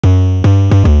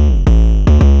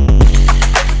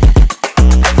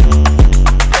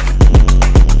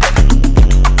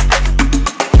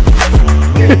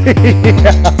All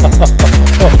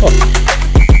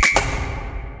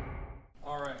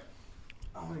right.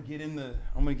 I'm gonna get in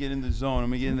the zone. I'm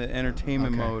gonna get in the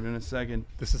entertainment mode in a second.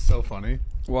 This is so funny.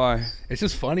 Why? It's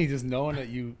just funny just knowing that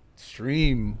you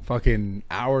stream fucking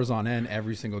hours on end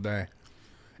every single day.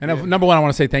 And number one, I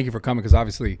want to say thank you for coming because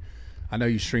obviously I know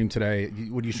you stream today.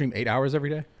 Would you stream 8 hours every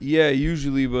day? Yeah,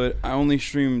 usually, but I only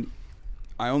stream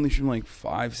like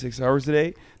 5-6 hours a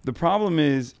day. The problem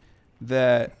is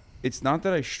that it's not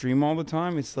that I stream all the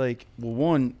time. It's like, well,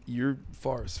 one, you're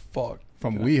far as fuck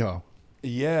From WeHo.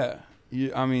 Yeah.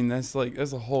 I mean, that's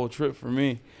a whole trip for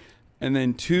me. And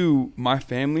then two, my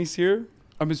family's here.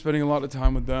 I've been spending a lot of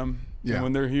time with them. Yeah. And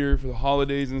when they're here for the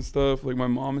holidays and stuff, like my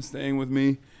mom is staying with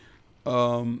me.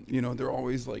 You know, they're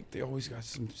always like, they always got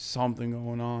something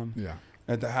going on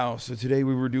at the house. So today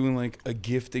we were doing like a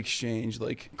gift exchange,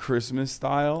 like Christmas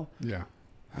style. Yeah.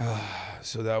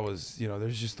 So that was, you know,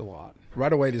 there's just a lot.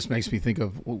 Right away, this makes me think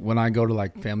of when I go to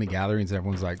like family gatherings,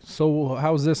 everyone's like, so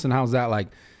how's this and how's that? Like,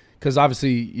 because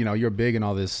obviously, you know, you're big in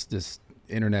all this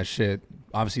internet shit,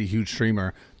 obviously a huge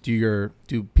streamer. Do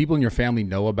people in your family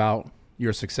know about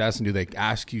your success, and do they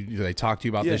ask you, do they talk to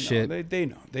you about this shit? They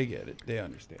know, they get it, they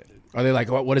understand it. Are they like,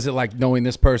 what is it like knowing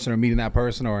this person or meeting that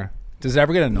person, or does it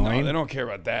ever get annoying? No, they don't care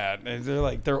about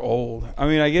that. They're old. I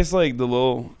mean, I guess like the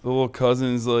little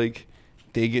cousins, like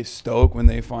they get stoked when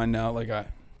they find out like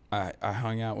I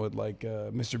hung out with like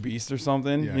Mr. Beast or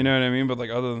something. Yeah. You know what I mean? But like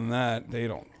other than that, they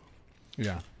don't.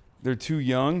 Yeah. They're too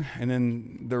young, and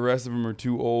then the rest of them are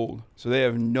too old, so they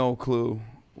have no clue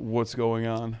what's going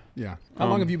on. Yeah. How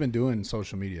long have you been doing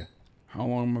social media? How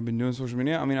long have I been doing social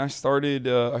media? I mean, I started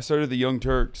the Young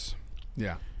Turks.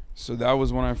 Yeah. So that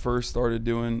was when I first started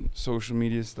doing social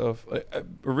media stuff.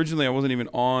 Originally, I wasn't even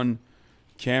on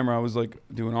camera. I was like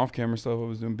doing off-camera stuff. I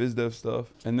was doing biz dev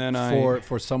stuff, and then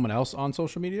for someone else on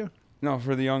social media. No,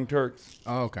 for the Young Turks.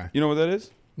 Oh, okay. You know what that is?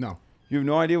 No. You have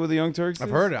no idea what the Young Turks is? I've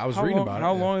heard it. I was reading about it.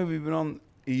 How long have you been on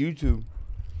YouTube?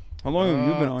 How long have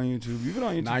you been on YouTube? You've been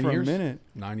on YouTube 9 for years? a minute.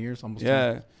 9 years, almost.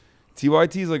 Yeah. 10.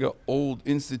 TYT is like an old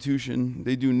institution.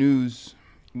 They do news.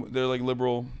 They're like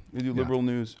liberal. They do liberal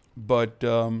news. But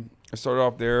I started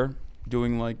off there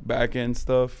doing like back end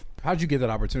stuff. How'd you get that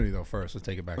opportunity though? First, let's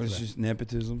take it back. It's just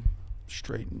nepotism,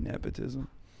 straight nepotism.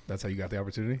 That's how you got the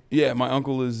opportunity. Yeah, my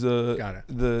uncle is got it.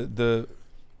 the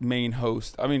main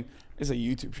host. I mean, it's a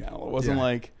YouTube channel. It wasn't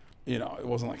like, you know, it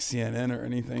wasn't like CNN or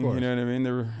anything. You know what I mean?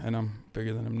 And I'm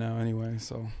bigger than him now anyway.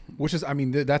 So, which is, I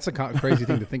mean, that's a crazy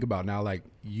thing to think about now. Like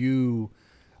I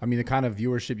mean, the kind of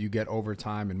viewership you get over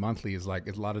time and monthly is like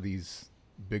a lot of these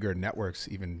bigger networks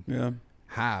even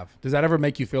have. Does that ever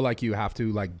make you feel like you have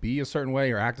to like be a certain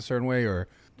way or act a certain way, or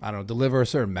I don't know, deliver a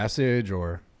certain message,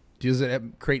 or does it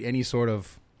create any sort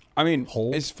of, I mean,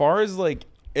 hold? As far as like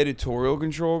editorial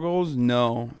control goes,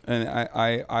 no. And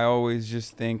I always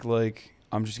just think like,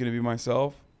 I'm just going to be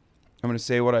myself. I'm going to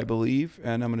say what I believe,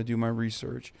 and I'm going to do my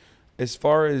research. As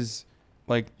far as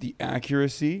like the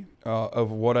accuracy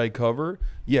of what I cover,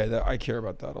 yeah, I care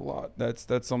about that a lot.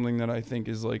 That's something that I think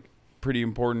is like pretty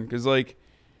important, because like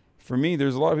for me,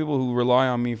 there's a lot of people who rely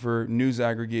on me for news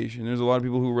aggregation. There's a lot of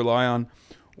people who rely on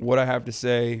what I have to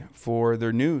say for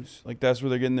their news. Like that's where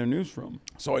they're getting their news from.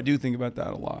 So I do think about that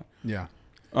a lot. Yeah.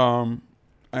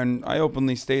 And I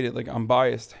openly state it, like I'm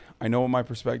biased. I know what my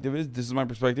perspective is. This is my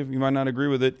perspective. You might not agree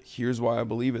with it. Here's why I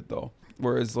believe it, though.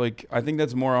 Whereas, like, I think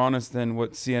that's more honest than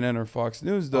what CNN or Fox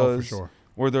News does. Oh, for sure.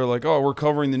 Where they're like, oh, we're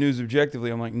covering the news objectively.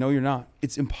 I'm like, no, you're not.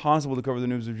 It's impossible to cover the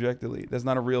news objectively. That's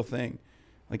not a real thing.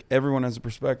 Like, everyone has a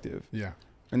perspective. Yeah.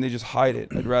 And they just hide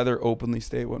it. I'd rather openly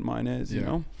state what mine is, you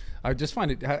know? I just find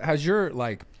it, has your,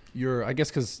 I guess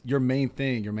because your main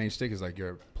shtick is like you're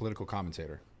a political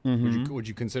commentator. Mm-hmm. Would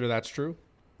you consider that's true?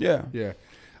 Yeah. Yeah.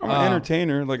 I'm an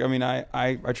entertainer. Like, I mean,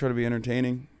 I try to be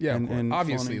entertaining. Yeah, and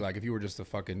obviously, funny. like if you were just a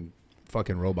fucking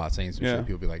robot saying some shit,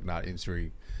 people would be like, not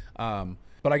intrigued.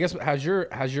 But I guess has your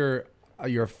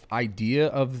idea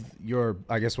of your,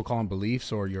 I guess we'll call them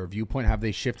beliefs or your viewpoint, have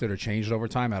they shifted or changed over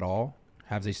time at all?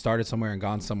 Have they started somewhere and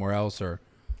gone somewhere else? Or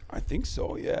I think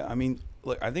so. Yeah. I mean,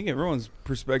 like I think everyone's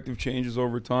perspective changes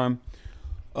over time.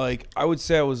 Like I would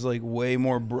say I was like way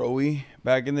more bro-y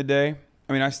back in the day.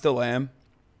 I mean, I still am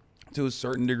to a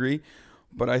certain degree,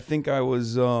 but I think I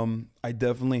was, I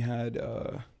definitely had,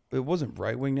 it wasn't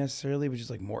right wing necessarily, but just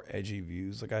like more edgy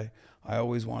views. Like I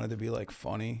always wanted to be like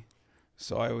funny.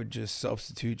 So I would just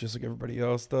substitute, just like everybody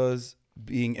else does,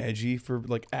 being edgy for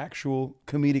like actual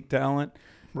comedic talent.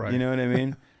 Right. You know what I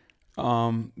mean?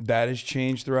 That has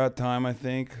changed throughout time, I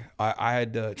think. I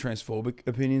had transphobic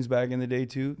opinions back in the day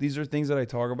too. These are things that I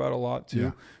talk about a lot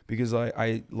too, because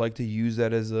I like to use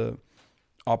that as a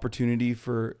opportunity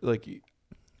for like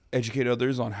educate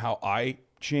others on how I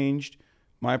changed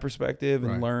my perspective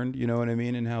and learned, you know what I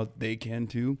mean? And how they can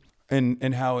too.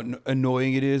 And how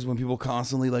annoying it is when people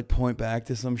constantly like point back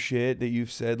to some shit that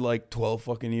you've said like 12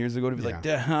 fucking years ago to be like,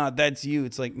 that's you.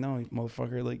 It's like, no,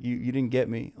 motherfucker, like you didn't get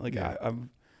me. Like I'm,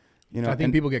 you know. I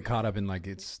think people get caught up in like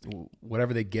it's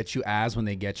whatever they get you as when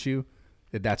they get you,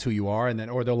 that's who you are. And then,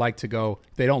 or they'll like to go,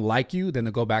 if they don't like you, then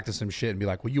they'll go back to some shit and be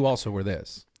like, well, you also were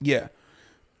this. Yeah.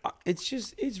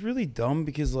 It's really dumb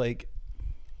because like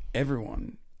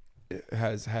everyone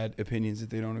has had opinions that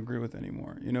they don't agree with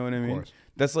anymore. You know what I mean?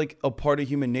 That's like a part of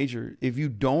human nature. If you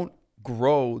don't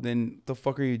grow, then the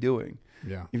fuck are you doing?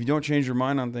 Yeah. If you don't change your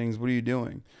mind on things, what are you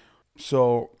doing?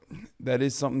 So that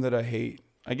is something that I hate.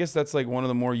 I guess that's like one of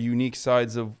the more unique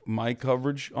sides of my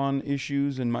coverage on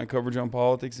issues and my coverage on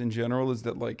politics in general is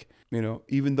that like, you know,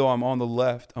 even though I'm on the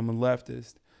left, I'm a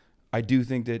leftist, I do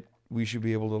think that we should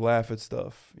be able to laugh at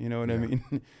stuff. You know what I mean?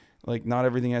 Like not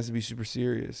everything has to be super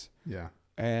serious. Yeah.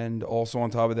 And also on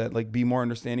top of that, like be more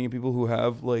understanding of people who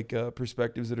have like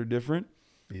perspectives that are different.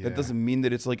 Yeah. That doesn't mean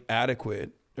that it's like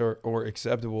adequate or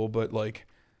acceptable, but like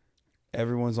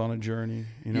everyone's on a journey,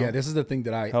 you know? Yeah, this is the thing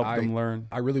that I help them learn.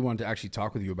 I really wanted to actually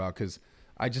talk with you about because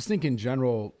I just think in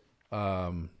general,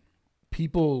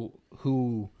 people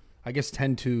who I guess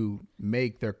tend to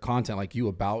make their content like you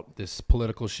about this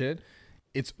political shit,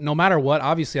 it's no matter what,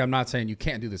 obviously I'm not saying you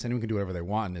can't do this. Anyone can do whatever they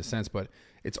want in this sense, but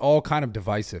it's all kind of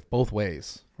divisive both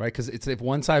ways, right? Because it's if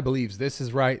one side believes this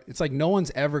is right, it's like no one's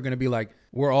ever going to be like,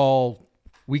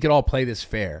 we could all play this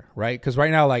fair, right? Because right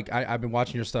now, like I've been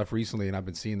watching your stuff recently and I've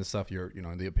been seeing the stuff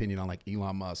the opinion on like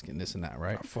Elon Musk and this and that,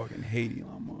 right? I fucking hate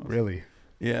Elon Musk. Really?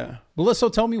 Yeah. Well, so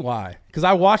tell me why. Because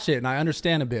I watched it and I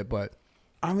understand a bit, but.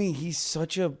 I mean, he's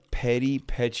such a petty,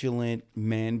 petulant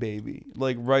man baby.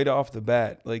 Like right off the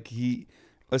bat, like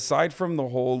aside from the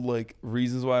whole like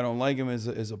reasons why I don't like him as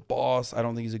a boss, I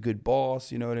don't think he's a good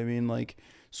boss. You know what I mean? Like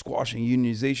squashing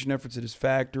unionization efforts at his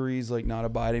factories, like not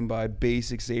abiding by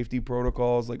basic safety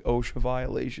protocols, like OSHA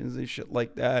violations and shit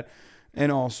like that,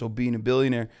 and also being a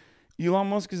billionaire. Elon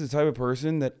Musk is the type of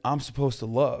person that I'm supposed to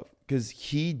love because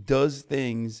he does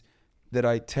things that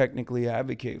I technically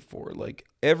advocate for. Like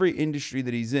every industry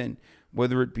that he's in,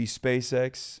 whether it be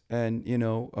SpaceX and,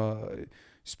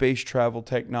 space travel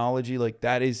technology, like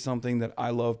that is something that I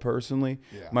love personally.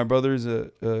 Yeah. My brother's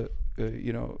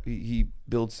he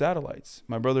builds satellites.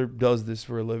 My brother does this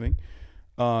for a living.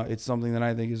 It's something that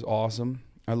I think is awesome.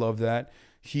 I love that.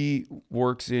 He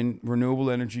works in renewable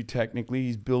energy technically.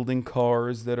 He's building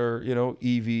cars that are,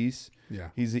 EVs. Yeah.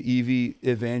 He's an EV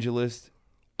evangelist.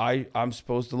 I'm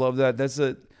supposed to love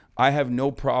that. I have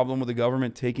no problem with the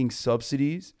government taking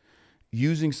subsidies,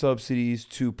 using subsidies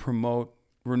to promote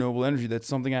renewable energy. That's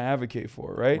something I advocate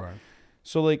for, right?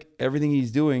 So like everything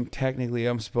he's doing, technically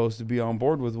I'm supposed to be on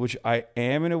board with, which I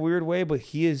am in a weird way, but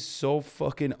he is so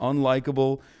fucking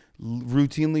unlikable,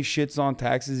 routinely shits on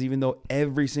taxes, even though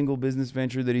every single business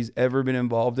venture that he's ever been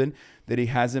involved in that he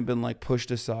hasn't been like pushed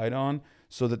aside on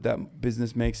so that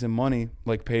business makes him money,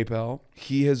 like PayPal.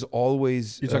 He has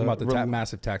always... You're talking about the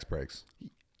massive tax breaks.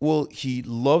 Well, he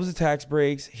loves the tax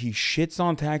breaks. He shits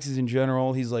on taxes in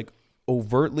general. He's like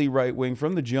overtly right-wing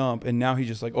from the jump, and now he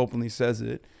just like openly says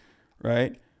it,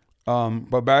 right?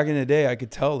 But back in the day, I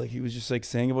could tell like he was just like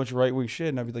saying a bunch of right-wing shit,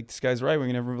 and I'd be like, this guy's right-wing,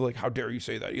 and everyone would be like, how dare you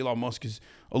say that? Elon Musk is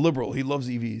a liberal. He loves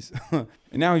EVs. And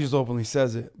now he just openly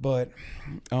says it. But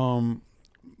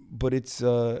it's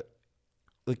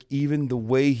like even the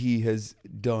way he has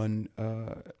done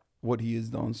what he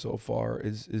has done so far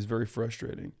is very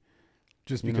frustrating.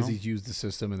 Just because he's used the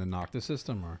system and then knocked the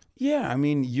system, or? Yeah, I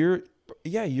mean, your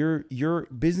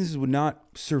businesses would not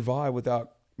survive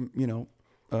without,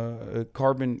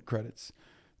 carbon credits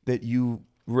that you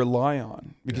rely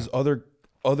on because other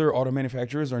auto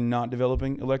manufacturers are not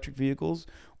developing electric vehicles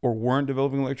or weren't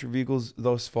developing electric vehicles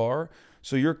thus far.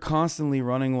 So you're constantly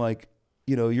running like,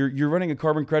 you're running a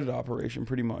carbon credit operation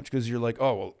pretty much because you're like,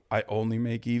 oh, well, I only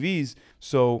make EVs.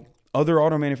 So other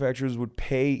auto manufacturers would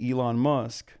pay Elon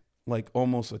Musk like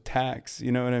almost a tax,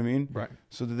 you know what I mean? Right.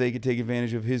 So that they could take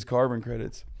advantage of his carbon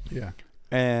credits. Yeah.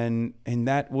 And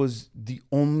that was the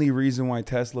only reason why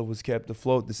Tesla was kept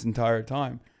afloat this entire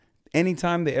time.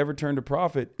 Anytime they ever turned a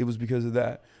profit, it was because of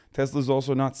that. Tesla's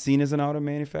also not seen as an auto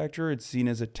manufacturer. It's seen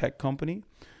as a tech company.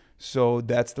 So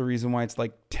that's the reason why it's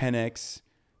like 10x,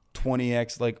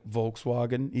 20x like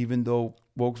Volkswagen, even though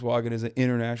Volkswagen is an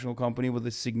international company with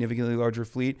a significantly larger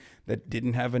fleet that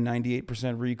didn't have a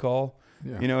 98% recall.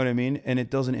 Yeah. You know what I mean? And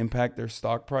it doesn't impact their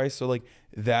stock price. So like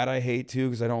that I hate too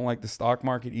because I don't like the stock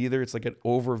market either. It's like an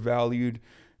overvalued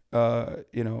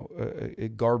you know, a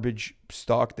garbage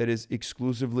stock that is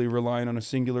exclusively relying on a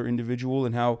singular individual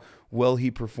and how well he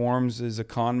performs as a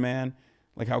con man,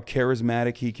 like how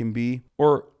charismatic he can be.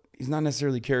 Or he's not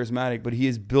necessarily charismatic, but he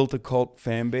has built a cult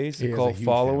fan base, a cult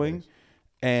following.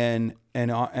 And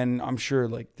I'm sure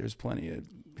like there's plenty of,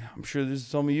 I'm sure there's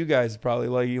some of you guys probably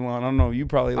like Elon. I don't know. You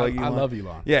probably like Elon. I love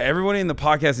Elon. Yeah, everybody in the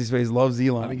podcasting space loves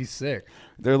Elon. I think he's sick.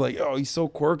 They're like, oh, he's so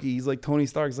quirky. He's like Tony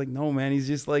Stark. It's like, no, man. He's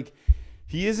just like,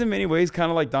 he is in many ways kind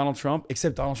of like Donald Trump,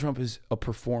 except Donald Trump is a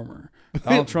performer.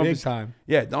 Donald Trump Big is time.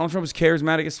 Yeah, Donald Trump is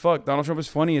charismatic as fuck. Donald Trump is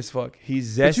funny as fuck.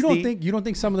 He's zesty. But you don't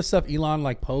think some of the stuff Elon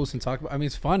like posts and talk about? I mean,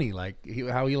 it's funny. Like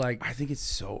how he like. I think it's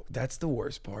so. That's the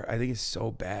worst part. I think it's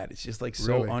so bad. It's just like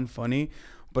so Really? unfunny.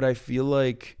 But I feel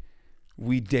like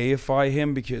we deify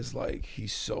him because like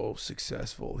he's so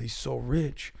successful. He's so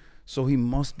rich. So he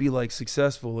must be like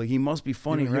successful. Like he must be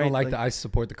funny, You right? don't like the I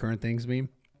support the current things meme?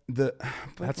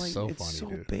 That's like, so it's funny, so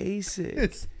dude. basic.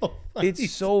 It's so funny.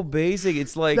 It's so basic.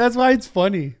 It's like That's why it's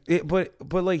funny. but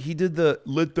like he did the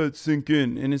let that sink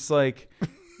in, and it's like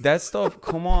that stuff.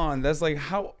 Come on, that's like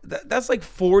how that's like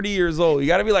 40 years old. You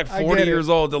got to be like 40 years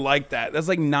old to like that. That's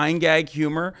like 9gag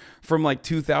humor from like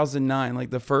 2009. Like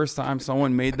the first time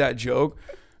someone made that joke,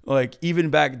 like even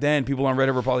back then, people on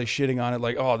Reddit were probably shitting on it.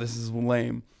 Like, oh, this is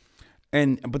lame.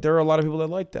 But there are a lot of people that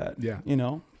like that. Yeah, you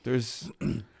know,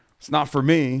 it's not for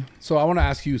me. So I want to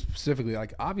ask you specifically,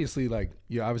 like, obviously, like,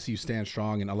 you stand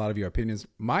strong in a lot of your opinions.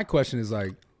 My question is,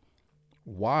 like,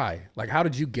 why? Like, how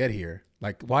did you get here?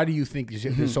 Like, why do you think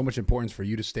there's so much importance for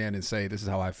you to stand and say, this is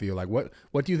how I feel? Like, what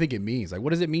do you think it means? Like, what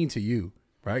does it mean to you?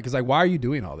 Right? Because, like, why are you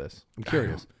doing all this? I'm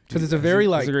curious. Because it's a very,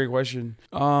 like... That's a great question.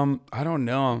 I don't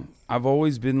know. I've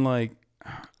always been, like...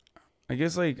 I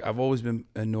guess, like, I've always been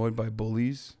annoyed by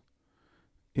bullies.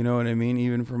 You know what I mean?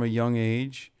 Even from a young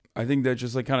age. I think that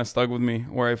just like kind of stuck with me,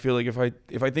 where I feel like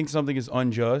if I think something is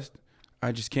unjust,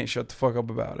 I just can't shut the fuck up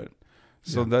about it.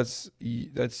 So that's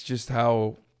just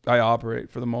how I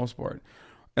operate for the most part.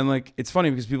 And like it's funny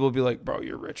because people will be like, "Bro,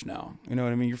 you're rich now." You know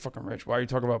what I mean? You're fucking rich. Why are you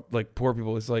talking about like poor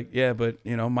people? It's like, yeah, but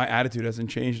you know, my attitude hasn't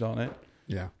changed on it.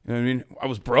 Yeah. You know what I mean? I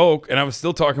was broke and I was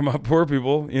still talking about poor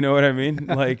people. You know what I mean?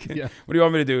 Like, Yeah. What do you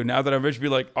want me to do now that I'm rich? Be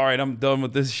like, all right, I'm done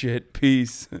with this shit.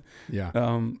 Peace.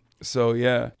 Yeah. So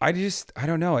yeah, I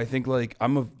don't know. I think like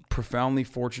I'm a profoundly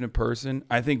fortunate person.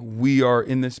 I think we are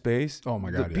in this space. Oh my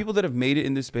God. The people that have made it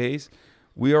in this space,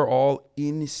 we are all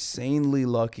insanely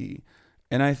lucky.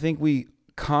 And I think we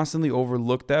constantly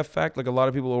overlook that fact. Like a lot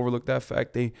of people overlook that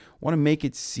fact. They want to make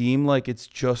it seem like it's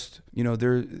just, you know,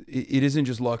 it isn't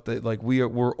just luck that like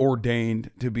we're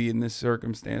ordained to be in this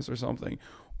circumstance or something.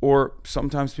 Or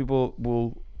sometimes people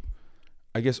will,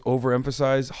 I guess,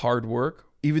 overemphasize hard work.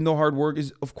 Even though hard work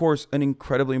is, of course, an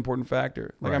incredibly important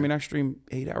factor. Like, right. I mean, I stream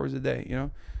 8 hours a day, you know?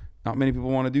 Not many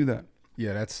people want to do that.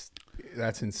 Yeah,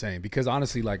 that's insane. Because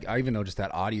honestly, like, I even know just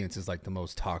that audience is like the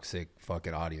most toxic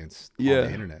fucking audience on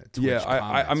the internet. Twitch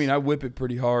I mean, I whip it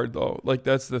pretty hard, though. Like,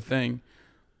 that's the thing.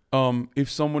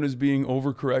 If someone is being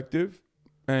overcorrective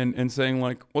and saying,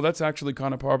 like, well, that's actually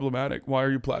kind of problematic. Why are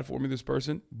you platforming this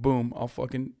person? Boom, I'll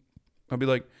be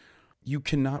like, you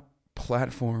cannot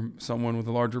platform someone with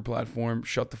a larger platform,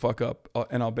 shut the fuck up,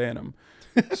 and I'll ban them.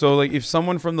 So like if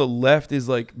someone from the left is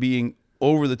like being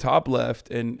over the top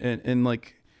left and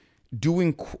like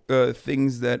doing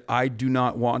things that I do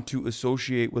not want to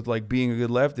associate with like being a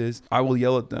good leftist, I will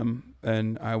yell at them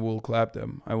and I will clap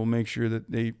them. I will make sure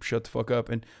that they shut the fuck up,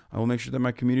 and I will make sure that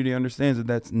my community understands that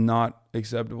that's not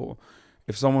acceptable.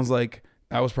 If someone's like,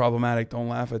 that was problematic, don't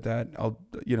laugh at that,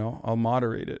 I'll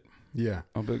moderate it. Yeah.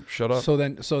 I'll be like, shut up. So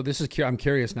this is, I'm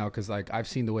curious now, because like I've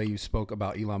seen the way you spoke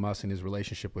about Elon Musk and his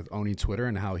relationship with owning Twitter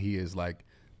and how he is like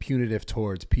punitive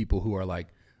towards people who are like,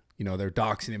 you know, they're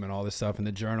doxing him and all this stuff, and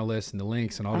the journalists and the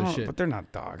links and all this shit. But they're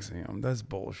not doxing him. That's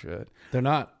bullshit. They're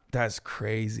not. That's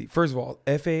crazy. First of all,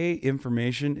 FAA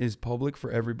information is public for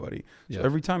everybody. So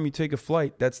every time you take a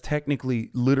flight, that's technically,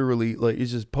 literally, like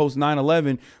it's just post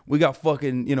 9/11. We got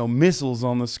fucking, you know, missiles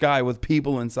on the sky with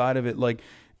people inside of it. Like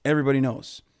everybody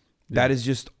knows. That is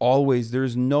just always,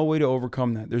 there's no way to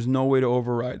overcome that. There's no way to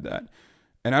override that.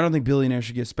 And I don't think billionaires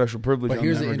should get special privilege on that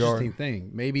regard. But here's the interesting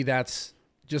thing. Maybe that's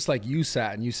just like you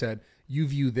sat and you said, you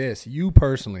view this, you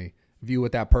personally view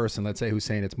what that person, let's say, who's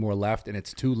saying it's more left and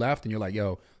it's too left, and you're like,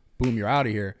 yo, boom, you're out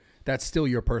of here. That's still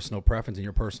your personal preference and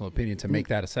your personal opinion to make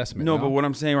that assessment. No, but what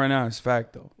I'm saying right now is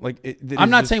fact, though. Like,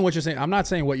 I'm not saying what you're saying. I'm not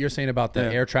saying what you're saying about the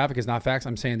air traffic is not facts.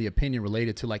 I'm saying the opinion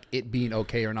related to like it being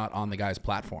okay or not on the guy's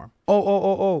platform.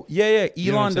 Yeah.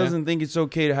 Elon doesn't think it's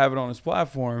okay to have it on his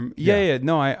platform. Yeah.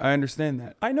 No, I understand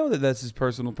that. I know that that's his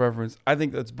personal preference. I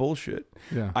think that's bullshit.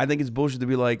 Yeah. I think it's bullshit to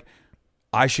be like,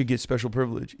 I should get special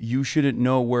privilege. You shouldn't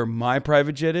know where my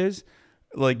private jet is.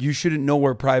 Like, you shouldn't know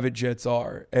where private jets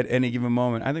are at any given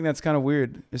moment. I think that's kind of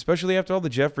weird, especially after all the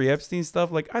Jeffrey Epstein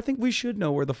stuff. Like, I think we should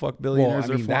know where the fuck billionaires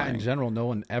are flying. That in general, no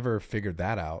one ever figured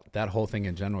that out. That whole thing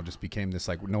in general just became this,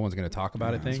 like, no one's going to talk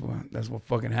about it thing. That's what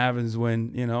fucking happens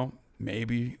when, you know,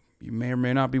 maybe you may or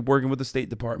may not be working with the State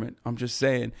Department. I'm just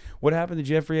saying. What happened to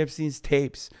Jeffrey Epstein's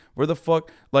tapes? Where the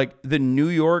fuck, like, the New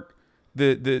York,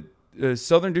 the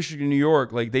Southern District of New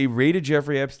York, like, they raided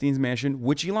Jeffrey Epstein's mansion,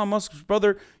 which Elon Musk's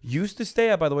brother used to stay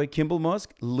at, by the way. Kimball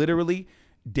Musk literally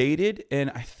dated, and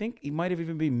I think he might have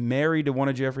even been married to one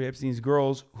of Jeffrey Epstein's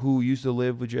girls who used to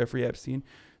live with Jeffrey Epstein.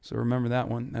 So remember that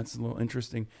one. That's a little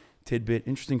interesting tidbit,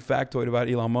 interesting factoid about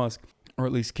Elon Musk, or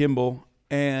at least Kimball.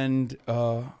 And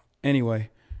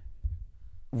anyway,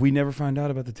 we never found out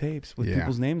about the tapes with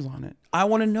people's names on it. I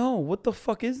want to know, what the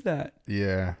fuck is that?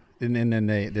 Yeah. And then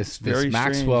this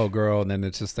Maxwell girl, and then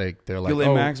it's just like they're like,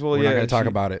 Maxwell, we're not going to talk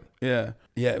about it. Yeah,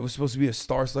 yeah. It was supposed to be a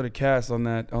star-studded cast on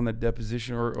that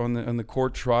deposition or on the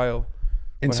court trial.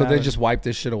 And so they just wiped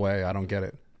this shit away. I don't get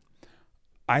it.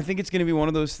 I think it's going to be one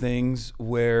of those things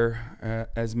where,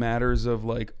 as matters of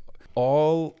like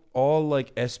all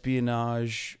like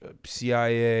espionage,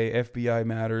 CIA, FBI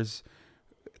matters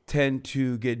tend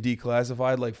to get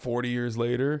declassified like 40 years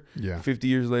later, 50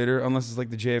 years later, unless it's like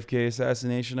the JFK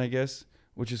assassination, I guess,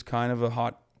 which is kind of a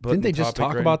hot button. Didn't they just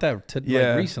talk about that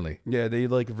like recently? Yeah, they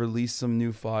like released some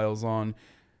new files on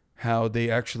how they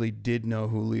actually did know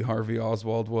who Lee Harvey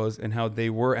Oswald was and how they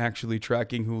were actually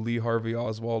tracking who Lee Harvey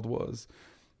Oswald was.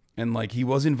 And like he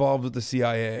was involved with the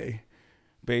CIA,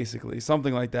 basically,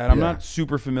 something like that. I'm not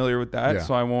super familiar with that,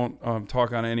 so I won't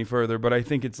talk on it any further, but I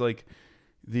think it's like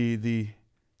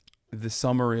the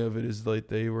summary of it is like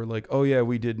they were like, oh yeah,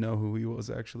 we did know who he was,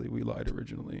 actually, we lied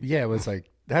originally. Yeah, it was like,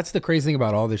 that's the crazy thing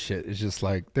about all this shit. It's just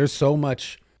like there's so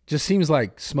much, just seems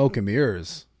like smoke and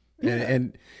mirrors.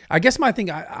 And I guess my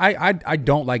thing, I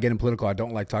don't like getting political. I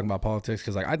don't like talking about politics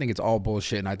because like I think it's all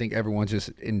bullshit, and I think everyone's just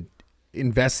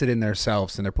invested in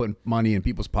themselves, and they're putting money in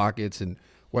people's pockets and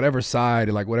whatever side,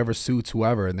 like whatever suits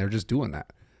whoever, and they're just doing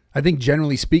that. I think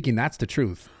generally speaking, that's the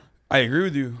truth. I agree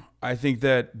with you. I think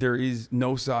that there is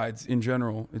no sides in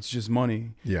general. It's just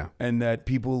money. Yeah. And that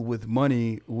people with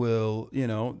money will, you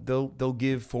know, they'll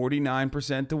give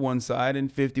 49% to one side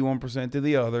and 51% to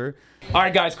the other. All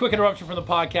right, guys, quick interruption from the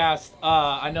podcast.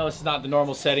 I know this is not the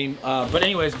normal setting, but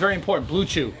anyways, very important. Blue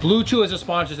Chew. Blue Chew is a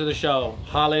sponsor to the show.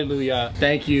 Hallelujah.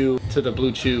 Thank you to the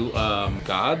Blue Chew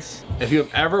gods. If you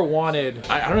have ever wanted,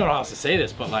 I don't know how else to say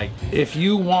this, but like, if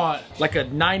you want like a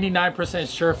 99%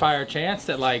 surefire chance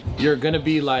that like you're gonna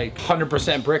be like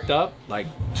 100% bricked up, like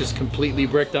just completely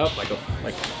bricked up,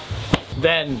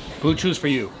 then Blue Chew's for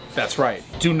you. That's right.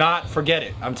 Do not forget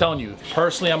it. I'm telling you,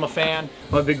 personally, I'm a fan.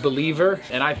 I'm a big believer,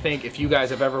 and I think if you guys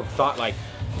have ever thought like,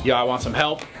 yeah, I want some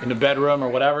help in the bedroom or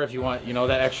whatever, if you want, you know,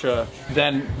 that extra,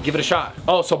 then give it a shot.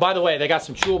 Oh, so by the way, they got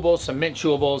some chewables, some mint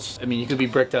chewables. I mean, you could be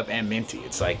bricked up and minty.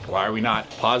 It's like, why are we not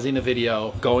pausing the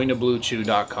video, going to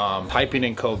bluechew.com, typing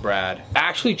in code Brad,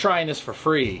 actually trying this for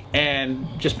free, and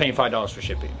just paying $5 for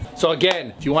shipping. So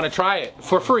again, if you want to try it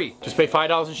for free, just pay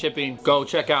 $5 in shipping, go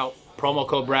check out promo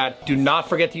code Brad. Do not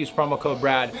forget to use promo code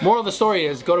Brad. Moral of the story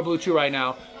is, go to Blue Chew right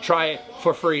now, try it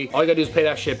for free. All you gotta do is pay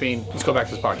that shipping. Let's go back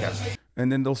to this podcast. And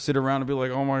then they'll sit around and be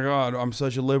like, oh my God, I'm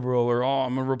such a liberal, or oh,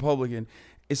 I'm a Republican.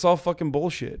 It's all fucking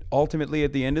bullshit. Ultimately,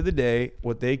 at the end of the day,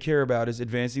 what they care about is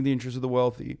advancing the interests of the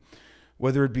wealthy.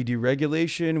 Whether it be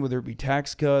deregulation, whether it be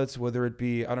tax cuts, whether it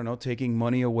be, I don't know, taking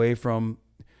money away from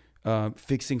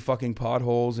fixing fucking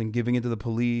potholes and giving it to the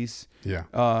police. Yeah.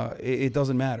 It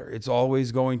doesn't matter. It's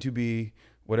always going to be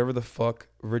whatever the fuck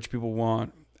rich people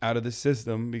want out of the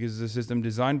system, because it's a system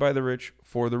designed by the rich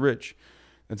for the rich.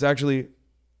 That's actually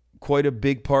quite a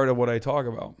big part of what I talk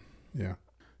about. Yeah.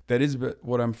 That is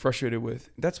what I'm frustrated with.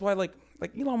 That's why like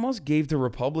Elon Musk gave to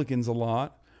Republicans a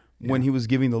lot when he was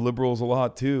giving the liberals a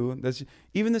lot too. That's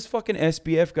even this fucking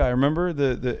SBF guy. Remember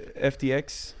the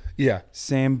FTX? Yeah.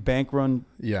 Sam Bankrun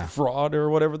fraud or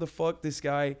whatever the fuck. This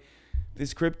guy,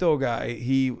 this crypto guy,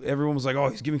 everyone was like, oh,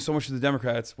 he's giving so much to the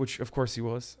Democrats, which of course he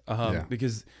was.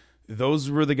 Because those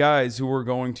were the guys who were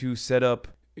going to set up,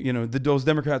 you know, those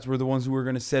Democrats were the ones who were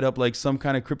going to set up like some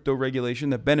kind of crypto regulation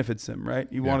that benefits him, right?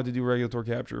 He wanted to do regulatory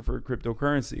capture for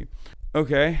cryptocurrency.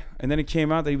 Okay. And then it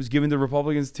came out that he was giving the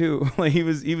Republicans too. Like he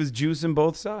was juicing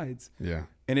both sides. Yeah.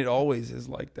 And it always is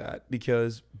like that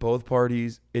because both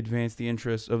parties advance the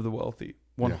interests of the wealthy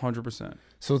 100%.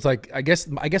 So it's like, I guess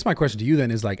my question to you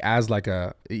then is like, as like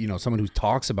a, you know, someone who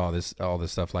talks about all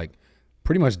this stuff, like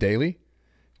pretty much daily,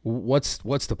 what's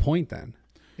the point then?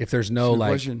 If there's no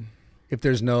like, question. If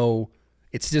there's no,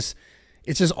 it's just,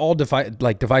 it's just all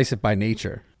divisive by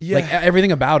nature. Yeah. Like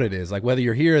everything about it is like, whether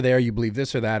you're here or there, you believe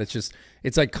this or that.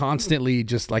 It's like constantly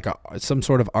just like some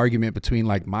sort of argument between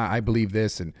like I believe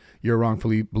this and you're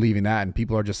wrongfully believing that, and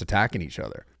people are just attacking each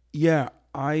other. Yeah,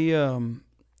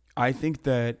 I think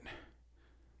that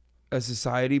a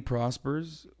society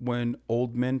prospers when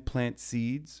old men plant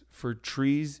seeds for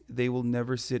trees they will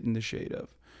never sit in the shade of.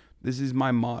 This is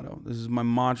my motto. This is my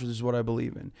mantra. This is what I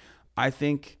believe in. I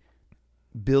think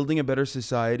building a better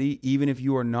society, even if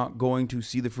you are not going to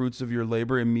see the fruits of your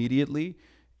labor immediately,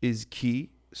 is key.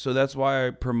 So that's why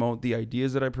I promote the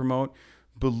ideas that I promote,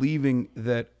 believing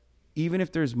that even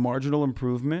if there's marginal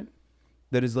improvement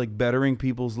that is like bettering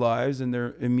people's lives and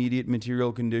their immediate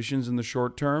material conditions in the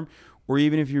short term, or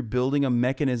even if you're building a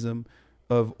mechanism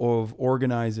of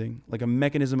organizing, like a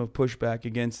mechanism of pushback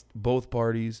against both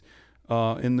parties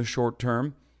in the short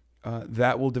term,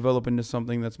 that will develop into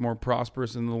something that's more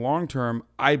prosperous in the long term,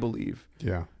 I believe.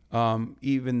 Yeah.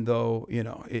 Even though, you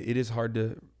know, it is hard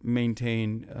to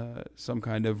maintain some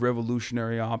kind of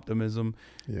revolutionary optimism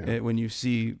when you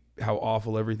see how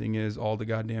awful everything is all the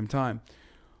goddamn time.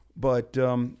 But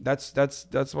that's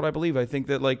what I believe. I think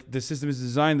that like the system is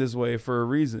designed this way for a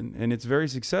reason, and it's very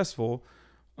successful.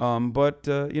 But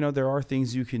you know, there are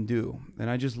things you can do, and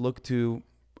I just look to,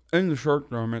 in the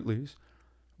short term at least,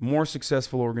 more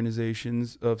successful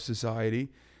organizations of society.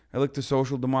 I look to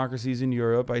social democracies in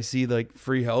Europe. I see like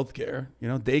free healthcare. You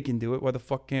know, they can do it. Why the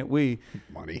fuck can't we?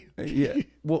 Money. Yeah.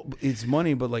 Well, it's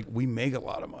money, but like we make a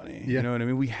lot of money. Yeah. You know what I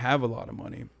mean? We have a lot of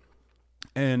money.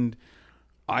 And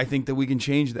I think that we can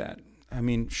change that. I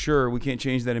mean, sure, we can't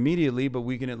change that immediately, but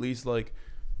we can at least like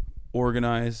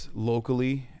organize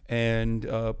locally and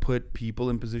put people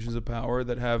in positions of power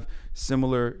that have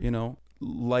similar, you know,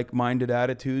 like-minded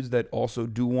attitudes that also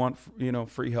do want, you know,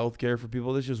 free healthcare for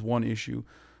people. That's just one issue.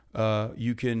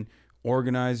 You can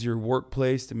organize your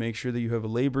workplace to make sure that you have a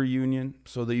labor union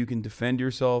so that you can defend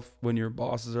yourself when your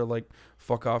bosses are like,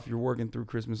 fuck off, you're working through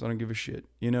Christmas, I don't give a shit.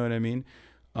 You know what I mean?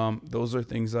 Those are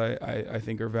things I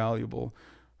think are valuable.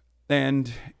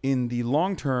 And in the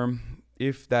long term,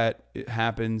 if that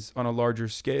happens on a larger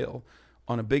scale,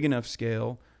 on a big enough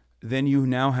scale, then you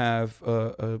now have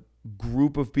a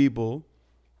group of people,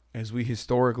 as we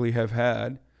historically have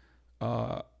had,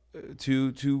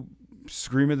 to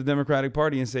scream at the Democratic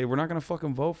Party and say, we're not going to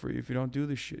fucking vote for you if you don't do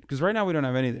this shit. Because right now we don't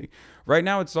have anything. Right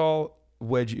now it's all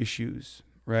wedge issues,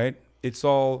 right? It's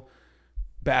all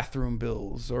bathroom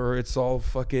bills, or it's all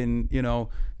fucking, you know,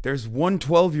 there's one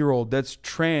 12-year-old that's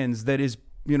trans that is,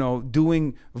 you know,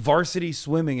 doing varsity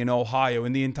swimming in Ohio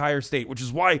in the entire state, which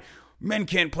is why men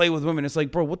can't play with women. It's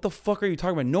like, bro, what the fuck are you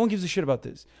talking about? No one gives a shit about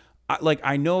this.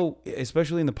 I know,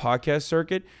 especially in the podcast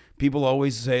circuit, people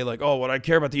always say like, oh, what I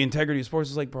care about the integrity of sports.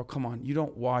 Is like, bro, come on. You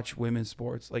don't watch women's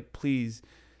sports. Like, please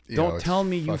don't tell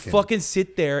me you fucking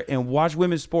sit there and watch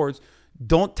women's sports.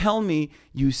 Don't tell me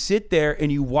you sit there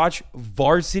and you watch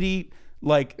varsity.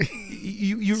 Like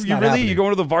you going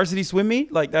to the varsity swim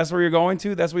meet? Like that's where you're going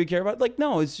to? That's what you care about? Like,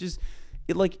 no, it's just,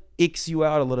 it like icks you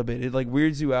out a little bit. It like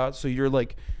weirds you out. So you're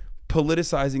like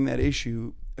politicizing that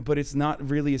issue, but it's not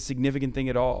really a significant thing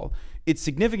at all. It's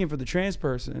significant for the trans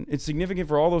person. It's significant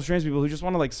for all those trans people who just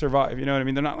want to like survive. You know what I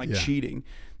mean? They're not like cheating.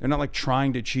 They're not like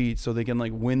trying to cheat so they can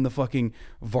like win the fucking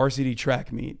varsity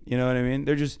track meet. You know what I mean?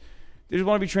 They just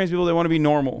want to be trans people. They want to be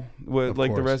normal with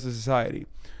like the rest of society.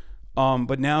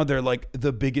 But now they're like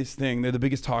the biggest thing. They're the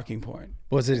biggest talking point.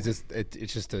 Well, it's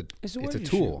just a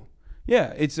tool.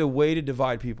 Yeah, it's a way to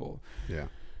divide people. Yeah.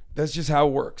 That's just how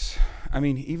it works. I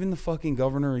mean, even the fucking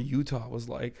governor of Utah was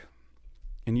like,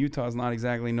 and Utah is not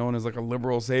exactly known as like a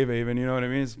liberal safe haven, you know what I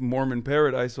mean? It's Mormon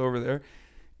paradise over there.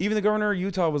 Even the governor of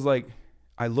Utah was like,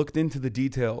 I looked into the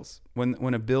details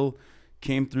when a bill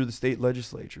came through the state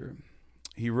legislature.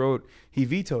 He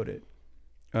vetoed it.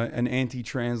 An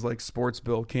anti-trans like sports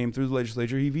bill came through the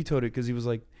legislature. He vetoed it because he was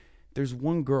like, there's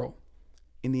one girl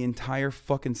in the entire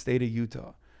fucking state of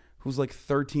Utah who's like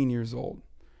 13 years old.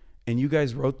 And you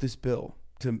guys wrote this bill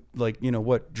to like, you know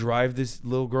what, drive this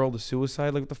little girl to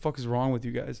suicide? Like, what the fuck is wrong with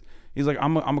you guys? He's like,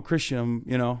 I'm a Christian,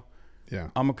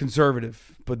 I'm a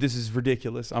conservative, but this is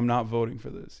ridiculous. I'm not voting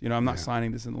for this. You know, I'm not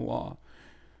signing this in the law.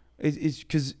 It's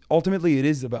because ultimately it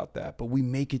is about that, but we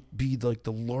make it be like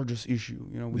the largest issue.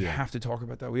 You know, we have to talk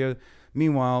about that.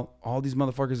 Meanwhile, all these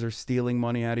motherfuckers are stealing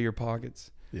money out of your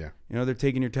pockets. Yeah. You know, they're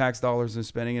taking your tax dollars and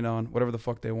spending it on whatever the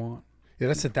fuck they want. Yeah,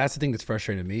 that's the thing that's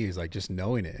frustrating to me is like just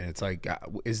knowing it, and it's like,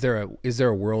 is there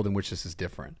a world in which this is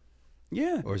different?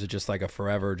 Yeah, or is it just like a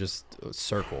forever just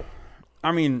circle?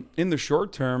 I mean, in the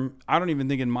short term, I don't even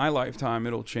think in my lifetime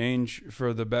it'll change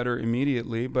for the better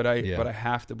immediately, but I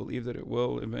have to believe that it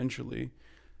will eventually.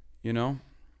 You know?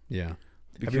 Yeah.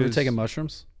 Have you ever taken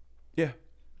mushrooms? Yeah.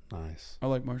 Nice. I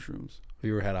like mushrooms. Have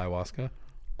you ever had ayahuasca?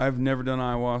 I've never done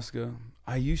ayahuasca.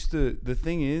 I used to, the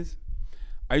thing is,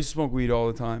 I used to smoke weed all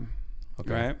the time.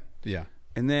 Okay. Right? Yeah.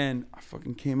 And then I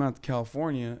fucking came out to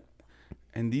California,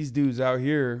 and these dudes out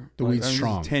here, the weed's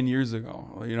strong. 10 years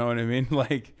ago, you know what I mean?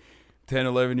 Like 10,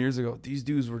 11 years ago, these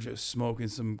dudes were just smoking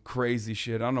some crazy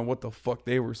shit. I don't know what the fuck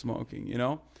they were smoking, you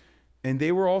know? And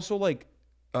they were also like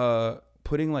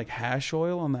putting like hash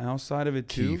oil on the outside of it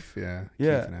too. Keef, yeah.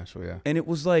 Yeah. Keef and hash oil, yeah. And it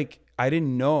was like, I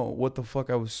didn't know what the fuck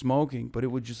I was smoking, but it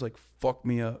would just like fuck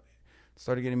me up. It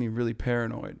started getting me really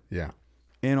paranoid. Yeah.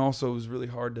 And also it was really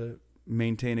hard to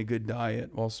maintain a good diet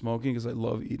while smoking because I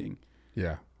love eating.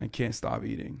 Yeah. I can't stop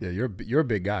eating. Yeah, you're a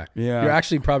big guy. Yeah. You're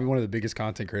actually probably one of the biggest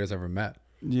content creators I've ever met.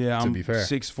 Yeah, to I'm be fair.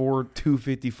 6'4",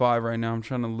 255 right now. I'm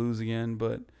trying to lose again,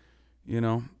 but you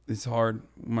know, it's hard.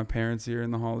 My parents here in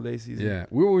the holiday season. Yeah.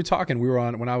 We were talking, we were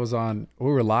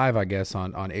live, I guess,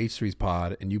 on H3's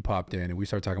pod, and you popped in and we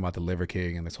started talking about the Liver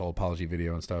King and this whole apology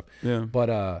video and stuff. Yeah.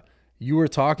 But you were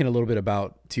talking a little bit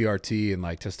about TRT and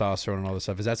like testosterone and all this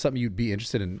stuff. Is that something you'd be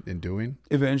interested in doing?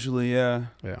 Eventually, yeah.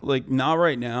 Yeah. Like not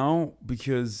right now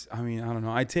because I mean, I don't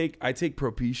know. I take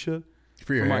Propecia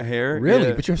for my hair. Really?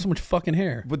 Yeah. But you have so much fucking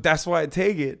hair. But that's why I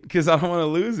take it, because I don't want to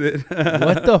lose it.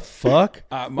 What the fuck?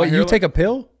 Wait, you take a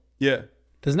pill? Yeah.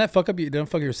 Doesn't that fuck up don't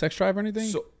fuck your sex drive or anything?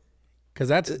 So, because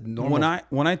that's normal.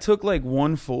 When I took like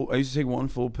I used to take one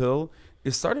full pill,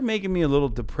 it started making me a little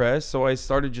depressed, so I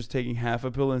started just taking half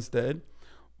a pill instead.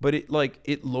 But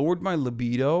it lowered my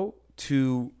libido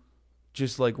to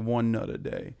just like one nut a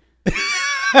day. You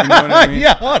know what I mean?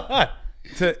 Yeah, hold on.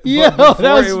 Before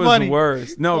that was it was funny.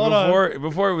 worse. No,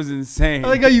 before it was insane. I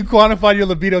like how you quantified your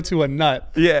libido to a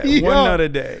nut. Yeah, Yo. one nut a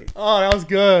day. Oh, that was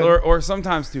good. Or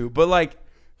sometimes two. But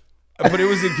it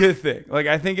was a good thing. Like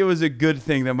I think it was a good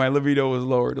thing that my libido was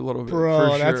lowered a little bit.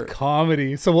 Bro, for that's sure.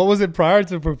 Comedy. So what was it prior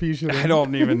to Propecia? I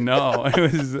don't even know.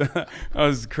 I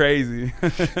was crazy.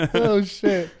 Oh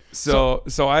shit. So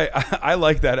I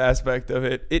like that aspect of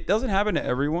it. It doesn't happen to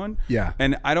everyone. Yeah.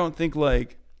 And I don't think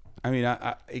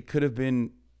it could have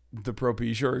been the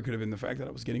Propecia, or it could have been the fact that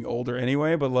I was getting older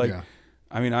anyway. But yeah.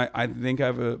 I mean, I think I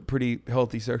have a pretty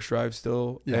healthy sex drive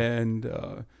still. Yeah. And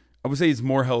I would say it's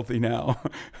more healthy now.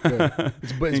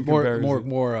 It's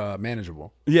more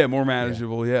manageable. Yeah, more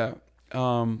manageable. Yeah.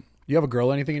 You have a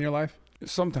girl or anything in your life?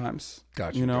 Sometimes.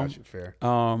 Gotcha. You know? Gotcha. Fair.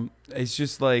 It's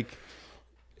just like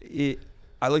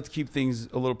I like to keep things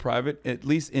a little private, at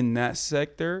least in that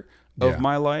sector of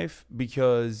my life,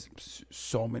 because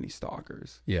so many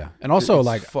stalkers. Yeah. And also it's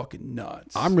like fucking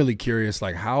nuts. I'm really curious,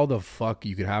 like how the fuck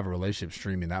you could have a relationship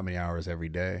streaming that many hours every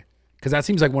day. Because that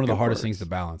seems like one of the hardest things to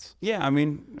balance. Yeah, I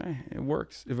mean, it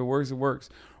works. If it works, it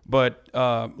works. But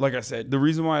like I said, the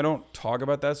reason why I don't talk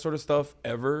about that sort of stuff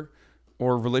ever,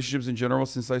 or relationships in general,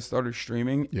 since I started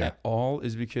streaming at all,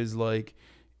 is because like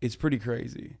it's pretty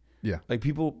crazy. Yeah, like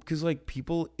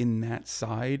people in that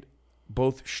side,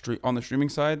 both on the streaming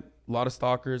side, a lot of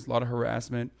stalkers, a lot of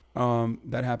harassment.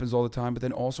 That happens all the time. But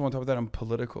then also on top of that, I'm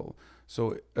political.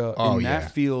 So in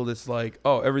that field, it's like,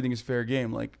 oh, everything is fair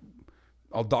game. Like,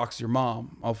 I'll dox your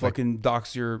mom. I'll fucking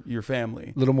dox your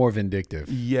family. A little more vindictive.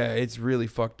 Yeah, it's really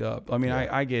fucked up. I mean,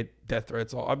 I get death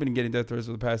threats. I've been getting death threats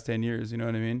for the past 10 years. You know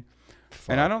what I mean?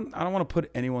 Fuck. And I don't want to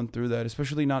put anyone through that,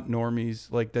 especially not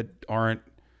normies like that aren't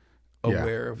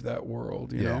aware of that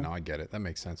world. You know? No, I get it. That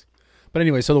makes sense. But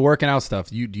anyway, so the working out stuff,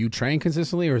 do you train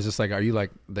consistently, or is this like, are you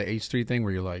like the H3 thing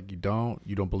where you're like, you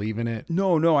don't believe in it?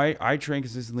 No, I train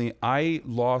consistently. I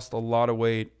lost a lot of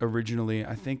weight originally.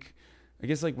 I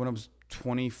guess like when I was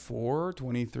 24,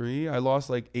 23, I lost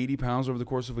like 80 pounds over the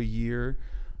course of a year.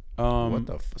 What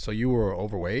the so you were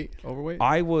overweight?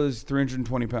 I was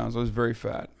 320 pounds. I was very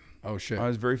fat. Oh shit. I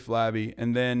was very flabby.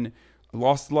 And then I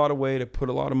lost a lot of weight. I put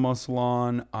a lot of muscle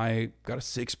on. I got a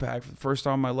six-pack for the first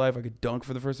time in my life. I could dunk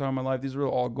for the first time in my life. These were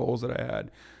all goals that I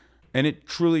had. And it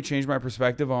truly changed my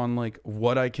perspective on like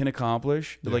what I can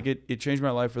accomplish. Yeah. Like it changed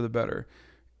my life for the better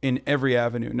in every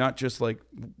avenue, not just like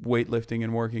weightlifting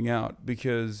and working out,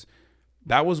 because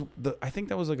I think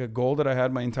that was like a goal that I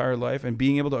had my entire life, and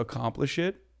being able to accomplish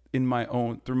it through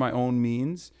my own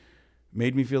means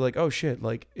made me feel like, oh shit,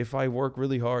 like if I work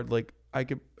really hard, like I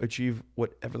could achieve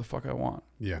whatever the fuck I want.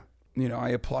 Yeah. You know, I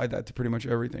applied that to pretty much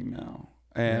everything now.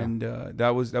 And that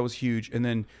was huge. And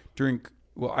then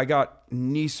I got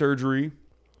knee surgery,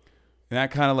 and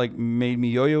that kind of like made me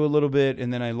yo-yo a little bit.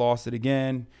 And then I lost it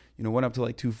again, you know, went up to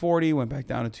like 240, went back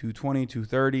down to 220,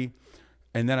 230.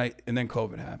 And then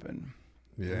COVID happened.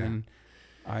 Yeah. And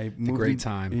I moved. A great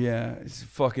time. Yeah. It's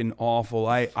fucking awful.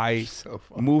 I so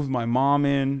moved my mom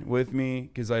in with me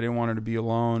because I didn't want her to be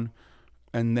alone.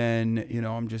 And then, you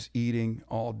know, I'm just eating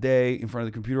all day in front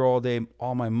of the computer all day,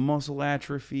 all my muscle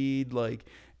atrophied, like,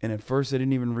 and at first I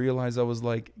didn't even realize I was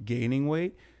like gaining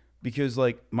weight because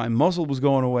like my muscle was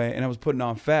going away and I was putting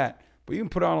on fat. But you can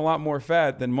put on a lot more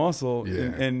fat than muscle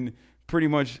and pretty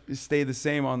much stay the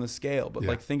same on the scale. But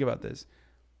like, think about this.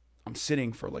 I'm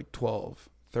sitting for like 12,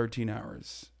 13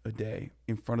 hours a day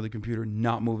in front of the computer,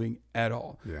 not moving at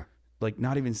all. Yeah. Like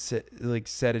not even like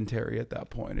sedentary at that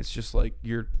point. It's just like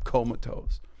you're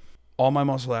comatose. All my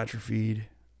muscle atrophied.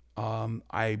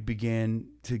 I began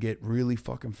to get really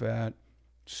fucking fat,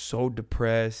 so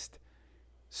depressed,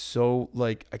 so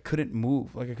like I couldn't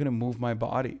move. Like I couldn't move my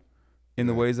body in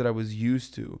the ways that I was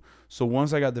used to. So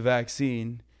once I got the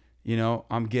vaccine, you know,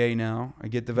 I'm gay now. I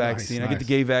get the vaccine. Nice. I get the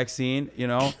gay vaccine, you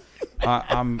know.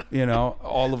 I'm, you know,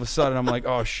 all of a sudden I'm like,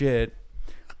 oh shit.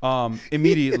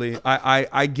 Immediately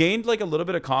I gained like a little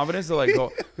bit of confidence to like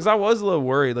go, because I was a little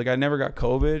worried. Like I never got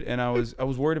COVID and I was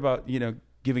worried about, you know,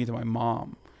 giving it to my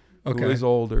mom, who is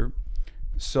older.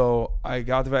 So I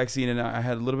got the vaccine and I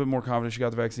had a little bit more confidence. She got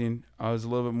the vaccine. I was a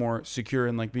little bit more secure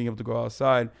in like being able to go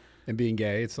outside. And being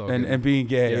gay, it's all and being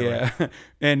gay, right.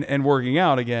 and working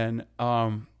out again.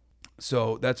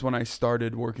 So that's when I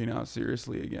started working out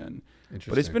seriously again.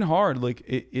 But it's been hard. Like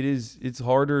it's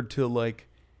harder to like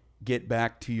get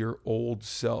back to your old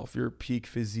self, your peak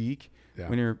physique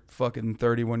when you're fucking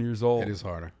 31 years old. It is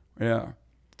harder. Yeah.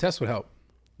 Test would help.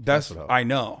 I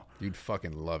know. You'd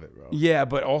fucking love it, bro. Yeah,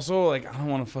 but also like I don't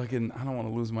want to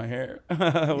lose my hair.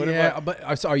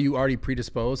 But so are you already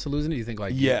predisposed to losing it? Do you think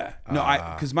like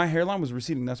because my hairline was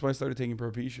receding. That's why I started taking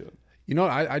Propecia. You know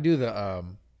what? I do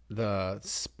the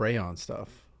spray on stuff.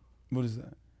 What is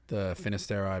that? The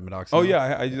finasteride, Medoxidil. Oh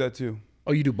yeah, I do that too.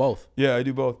 Oh, you do both? Yeah, I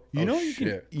do both. You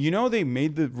know they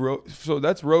made so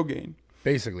that's Rogaine.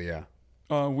 Basically, yeah.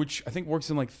 Which I think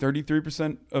works in like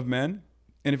 33% of men.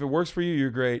 And if it works for you, you're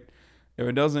great. If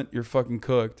it doesn't, you're fucking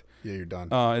cooked. Yeah, you're done.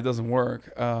 It doesn't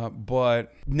work.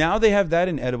 But now they have that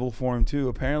in edible form too.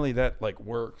 Apparently that like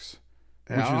works,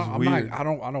 which is weird. I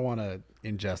don't want to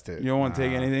ingest it. You don't want to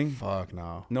take anything? Fuck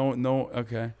no. No.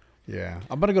 Okay. Yeah,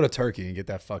 I'm gonna go to Turkey and get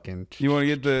that fucking. You want to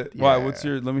get the? Yeah. Why? What's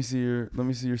your? Let me see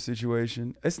your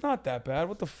situation. It's not that bad.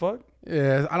 What the fuck?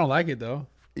 Yeah, I don't like it though.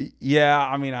 Yeah,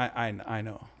 I mean, I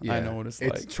know. Yeah. I know what it's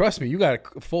like. Trust me, you got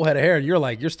a full head of hair and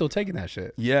you're still taking that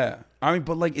shit. Yeah. I mean,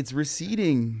 but like it's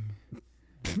receding.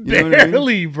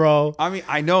 Barely, bro. I mean,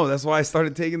 I know. That's why I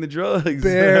started taking the drugs.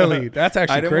 Barely. That's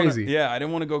actually crazy. I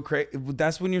didn't want to go crazy.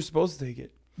 That's when you're supposed to take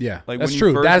it. Yeah, like that's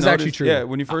true. That is actually true. Yeah,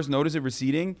 when you first notice it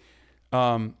receding,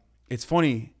 it's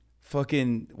funny.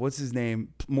 Fucking what's his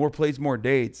name? More Plates, More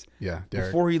Dates. Yeah, Derek.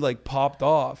 Before he like popped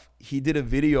off, he did a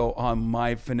video on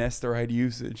my finasteride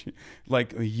usage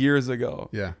like years ago.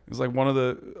 Yeah, it was like one of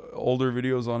the older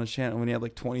videos on his channel when he had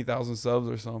like 20,000 subs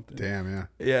or something. Damn, yeah.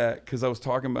 Yeah, because I was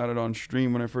talking about it on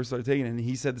stream when I first started taking it, and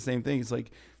he said the same thing. It's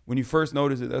like when you first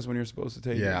notice it, that's when you're supposed to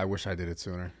take it. Yeah, I wish I did it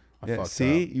sooner.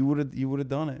 See, you would have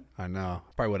done it. I know.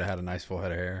 Probably would have had a nice full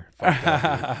head of hair. Fuck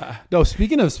that, no,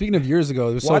 speaking of years ago,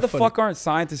 it was why the fuck aren't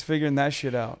scientists figuring that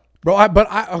shit out, bro?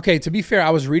 Okay. To be fair, I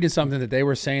was reading something that they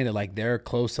were saying that like they're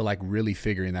close to like really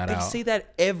figuring that out. They say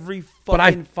that every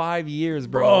fucking 5 years,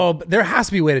 bro. Bro, but there has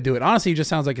to be a way to do it. Honestly, it just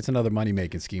sounds like it's another money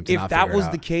making scheme. If that was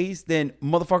the case, then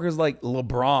motherfuckers like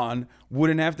LeBron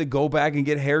wouldn't have to go back and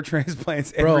get hair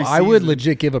transplants. Bro, every season. I would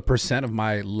legit give 1% of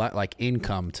my like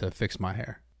income to fix my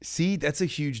hair. See, that's a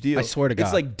huge deal. I swear to God.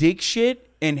 It's like dick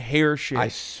shit and hair shit. I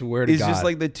swear to God. It's just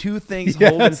like the two things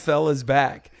holding fellas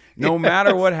back. No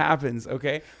matter what happens,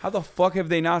 okay? How the fuck have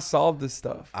they not solved this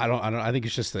stuff? I don't. I think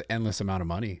it's just the endless amount of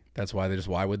money. That's why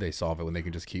why would they solve it when they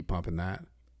can just keep pumping that?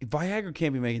 Viagra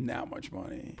can't be making that much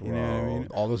money. Bro, you know what I mean?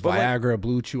 All those Viagra, like,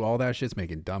 Blue Chew, all that shit's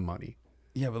making dumb money.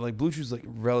 Yeah, but like Blue Chew's like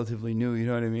relatively new, you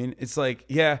know what I mean? It's like,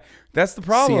 yeah, that's the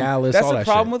problem. Cialis, that's all the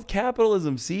problem with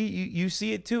capitalism. See, you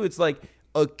see it too. It's like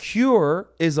a cure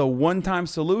is a one-time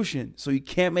solution, so you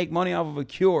can't make money off of a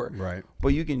cure. Right. But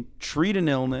you can treat an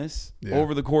illness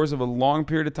over the course of a long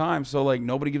period of time, so like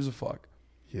nobody gives a fuck.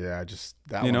 Yeah,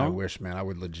 I wish, man, I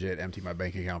would legit empty my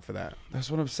bank account for that.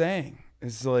 That's what I'm saying.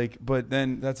 It's like, but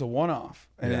then that's a one-off,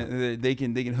 and they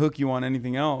can hook you on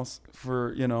anything else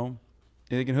for, you know.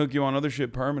 They can hook you on other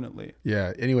shit permanently.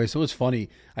 Yeah. Anyway, so it was funny.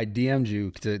 I DM'd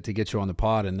you to get you on the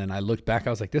pod, and then I looked back. I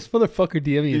was like, this motherfucker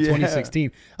DM'd me in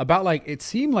 2016 about like, it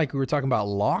seemed like we were talking about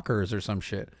lockers or some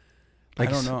shit. Like,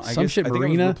 I don't know. I think I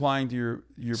was replying to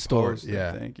your stores. post,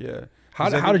 I think. Yeah. How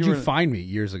did you find me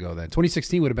years ago then?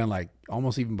 2016 would have been like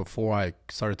almost even before I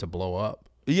started to blow up.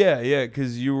 Yeah,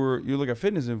 because you're like a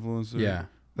fitness influencer. Yeah.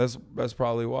 That's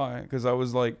probably why. Because I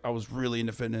was really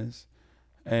into fitness.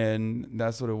 And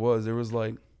that's what it was. There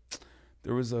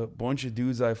there was a bunch of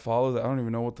dudes I follow that I don't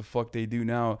even know what the fuck they do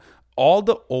now. All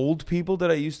the old people that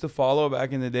I used to follow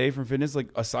back in the day from fitness, like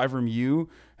aside from you,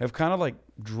 have kind of like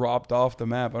dropped off the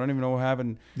map. I don't even know what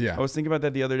happened. Yeah. I was thinking about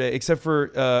that the other day, except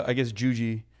for I guess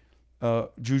Juju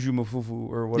Mafufu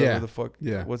or whatever the fuck.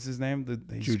 Yeah. What's his name?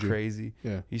 He's Juju. crazy.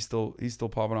 Yeah. He's still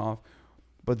popping off.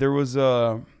 But there was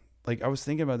like I was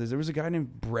thinking about this. There was a guy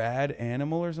named Brad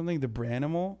Animal or something. The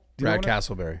Branimal. Brad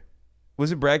Castleberry.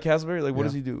 Was it Brad Castleberry? Like, what Yeah.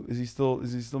 does he do? Is he still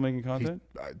making content?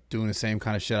 He's doing the same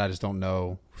kind of shit. I just don't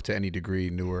know to any degree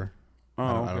newer. Oh,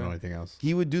 I don't know anything else.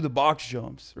 He would do the box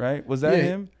jumps, right? Was that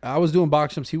him? I was doing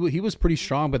box jumps. He was pretty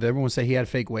strong, but everyone say he had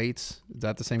fake weights. Is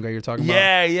that the same guy you're talking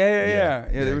about? Yeah.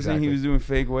 They were saying he exactly. was doing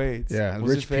fake weights. Yeah,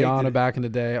 Was Rich it fake? Piana back in the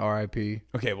day, R.I.P.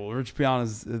 Okay, well, Rich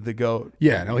Piana's the GOAT.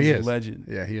 Yeah, no, he He's is a legend.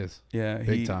 Yeah, he is. Yeah,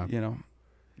 Big time. You know,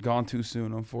 gone too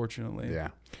soon, unfortunately. Yeah.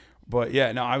 But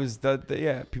yeah, no, I was that.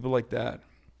 Yeah, people like that.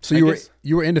 So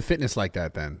you were into fitness like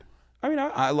that then? I mean,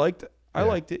 I liked it. I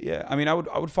liked it. Yeah. I mean, I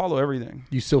would follow everything.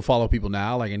 You still follow people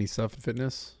now, like any stuff in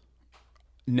fitness?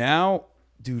 Now,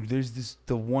 dude, there's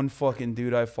the one fucking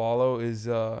dude I follow is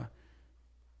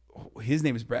his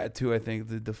name is Brad too, I think.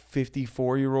 The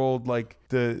 54-year-old, like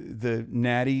the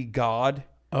natty god.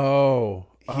 Oh.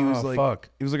 He was like fuck.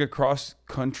 He was like a cross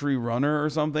country runner or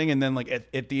something, and then like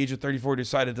at the age of 34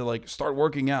 decided to like start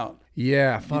working out.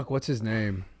 Yeah, fuck, what's his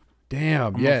name?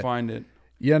 Damn. I'm gonna find it.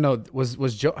 Yeah, no, was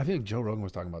Joe? I think Joe Rogan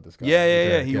was talking about this guy.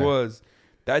 Yeah, he was.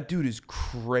 That dude is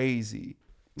crazy.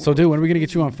 So, dude, when are we gonna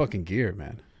get you on fucking gear,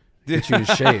 man? Get you in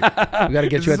shape. We gotta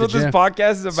get you at the gym. This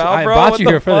podcast is about, bro. I brought you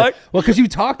here for that. Well, because you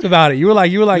talked about it. You were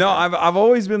like. No, I've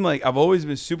always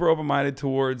been super open minded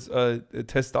towards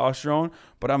testosterone,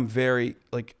 but I'm very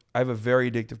like I have a very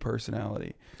addictive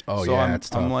personality. Oh so yeah, it's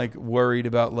tough. I'm like worried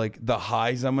about like the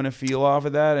highs I'm gonna feel off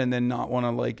of that, and then not want to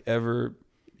like ever.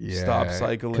 Stop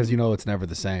cycling because you know it's never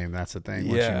the same. That's the thing.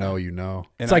 Once you know.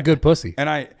 It's and like good pussy. And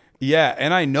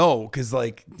I know because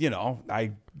like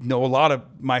I know a lot of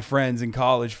my friends in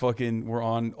college fucking were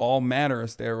on all manner of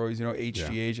steroids,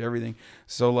 HGH, everything.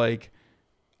 So like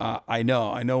I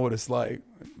know what it's like.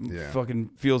 Fucking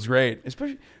feels great.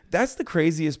 Especially that's the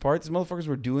craziest part. These motherfuckers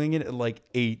were doing it at like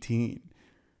 18.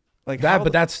 Like that,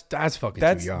 but that's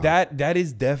fucking too young. That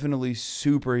is definitely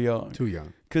super young. Too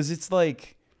young. Because it's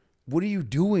like. What are you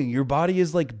doing? Your body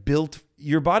is like built.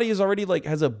 Your body is already like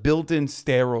has a built-in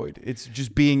steroid. It's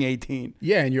just being 18.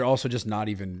 Yeah, and you're also just not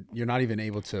even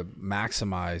able to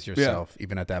maximize yourself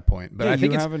even at that point. But I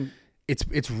think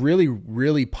it's really,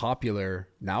 really popular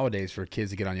nowadays for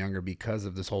kids to get on younger because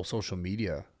of this whole social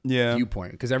media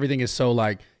viewpoint. Because everything is so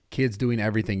like kids doing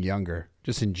everything younger,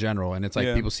 just in general. And it's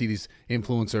like people see these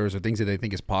influencers or things that they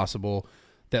think is possible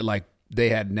that like they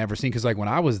had never seen. Because like when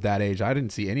I was that age, I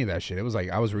didn't see any of that shit. It was like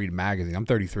I was reading magazines. I'm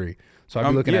 33, so I'd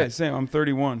be looking at same. I'm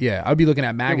 31. Yeah, I'd be looking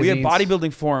at magazines. We had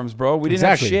bodybuilding forums, bro. We didn't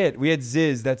have shit. We had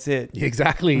Ziz. That's it.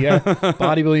 Exactly. Yeah,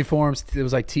 bodybuilding forums. It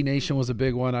was like T Nation was a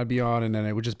big one I'd be on, and then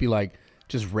it would just be like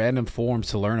just random forums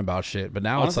to learn about shit. But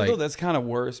now honestly, it's like that's kind of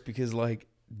worse because like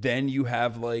then you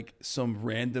have like some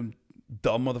random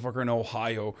dumb motherfucker in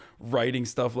Ohio writing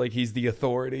stuff like he's the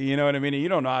authority. You know what I mean? And you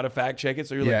don't know how to fact check it.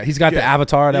 So you're like, he's got the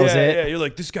avatar. That was it. Yeah, you're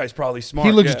like, this guy's probably smart.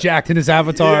 He looks jacked in his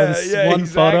avatar. This one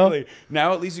photo.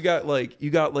 Now at least you got like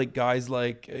guys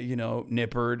like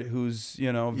Nippard, who's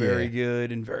very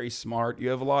good and very smart. You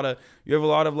have a lot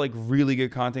of like really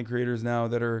good content creators now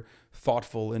that are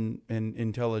thoughtful and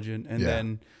intelligent.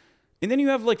 And then you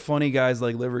have like funny guys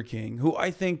like Liver King, who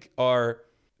I think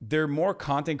they're more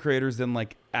content creators than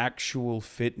like actual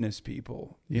fitness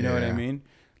people. You know what I mean?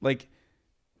 Like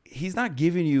he's not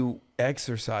giving you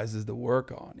exercises to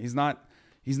work on. He's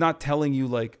not telling you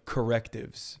like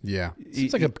correctives. Yeah.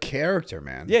 He's like a character,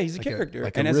 man. Yeah, he's a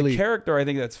character. And as a character, I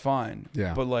think that's fine.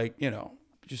 Yeah. But like,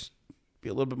 just be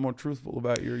a little bit more truthful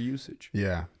about your usage.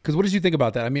 Yeah. Because what did you think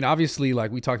about that? I mean, obviously,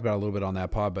 like we talked about a little bit on that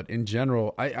pod, but in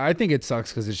general, I think it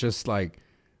sucks because it's just like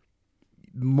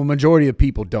majority of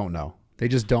people don't know. They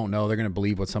just don't know. They're going to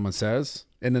believe what someone says.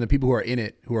 And then the people who are in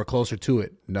it, who are closer to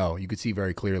it, know. You could see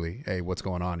very clearly, hey, what's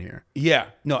going on here? Yeah.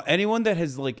 No, anyone that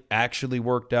has like actually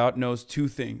worked out knows two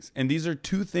things. And these are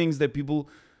two things that people,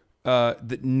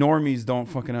 that normies don't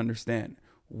fucking understand.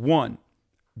 One,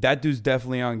 that dude's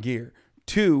definitely on gear.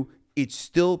 Two, it's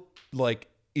still like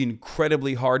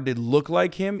incredibly hard to look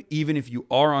like him even if you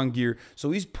are on gear.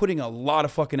 So he's putting a lot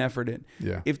of fucking effort in.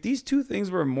 Yeah. If these two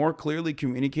things were more clearly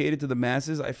communicated to the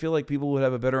masses, I feel like people would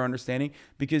have a better understanding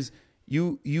because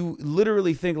you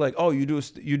literally think like, oh, you do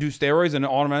steroids and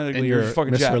automatically And you're you're just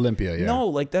fucking Mr. jacked. Olympia, yeah. No,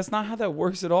 like that's not how that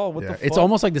works at all. What the fuck? It's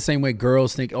almost like the same way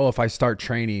girls think, oh, if I start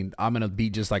training, I'm gonna be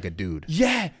just like a dude.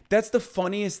 Yeah, that's the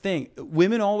funniest thing.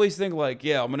 Women always think like,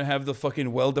 yeah, I'm gonna have the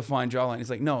fucking well-defined jawline. It's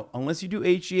like, no, unless you do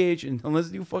HGH and unless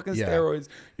you do fucking steroids,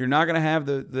 you're not gonna have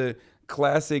the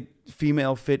classic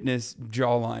female fitness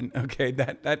jawline. Okay,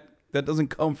 that doesn't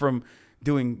come from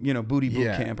doing, you know, booty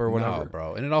boot camp or whatever. No,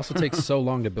 bro. And it also takes so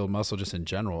long to build muscle just in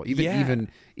general. Even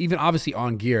obviously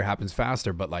on gear happens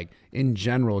faster, but like in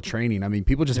general training, I mean,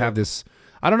 people just have this,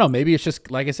 I don't know, maybe it's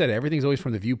just, like I said, everything's always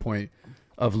from the viewpoint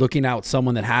of looking out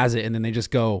someone that has it and then they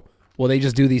just go, well, they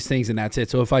just do these things and that's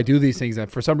it. So if I do these things, that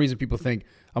for some reason people think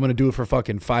I'm going to do it for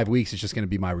fucking 5 weeks, it's just going to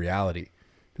be my reality.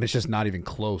 And it's just not even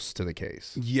close to the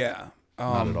case. Yeah.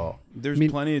 Not at all. There's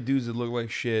plenty of dudes that look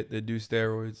like shit that do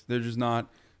steroids. They're just not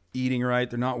eating right.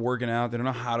 They're not working out. They don't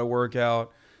know how to work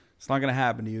out. It's not going to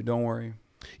happen to you. Don't worry.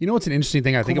 You know what's an interesting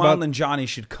thing I think about? Kumail Nanjiani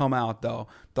should come out, though.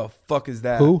 The fuck is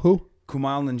that? Who?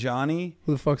 Kumail Nanjiani.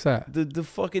 Who the fuck's that? The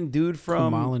fucking dude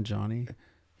from... Kumail Nanjiani?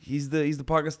 He's the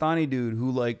Pakistani dude who,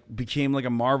 like, became, like,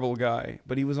 a Marvel guy.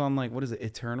 But he was on, like, what is it,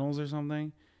 Eternals or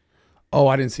something? Oh,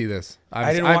 I didn't see this.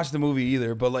 I didn't watch the movie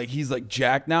either, but like he's like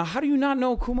jacked now. How do you not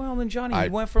know Kumail Nanjiani? He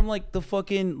went from like the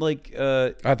fucking like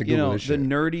I have to Google this the shit.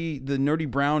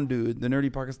 nerdy brown dude, the nerdy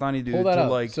Pakistani dude, Pull that to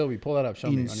up, like Sylvie. Pull that up. Show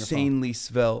me on your phone. insanely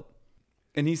svelte.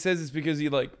 And he says it's because he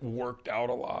like worked out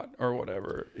a lot or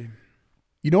whatever.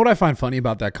 You know what I find funny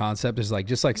about that concept is like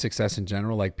just like success in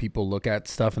general. Like people look at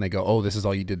stuff and they go, "Oh, this is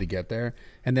all you did to get there,"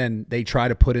 and then they try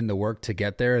to put in the work to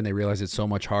get there, and they realize it's so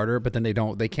much harder. But then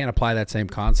they can't apply that same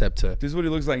concept to. This is what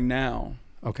he looks like now.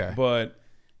 Okay, but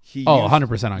he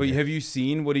 100%. But have you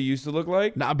seen what he used to look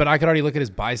like? Nah, but I could already look at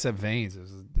his bicep veins. It's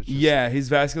just, yeah, his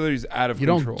vascularity is out of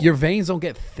control. Your veins don't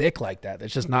get thick like that.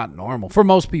 That's just not normal for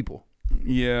most people.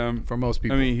 Yeah, for most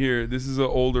people. I mean, here, this is an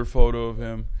older photo of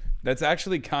him. That's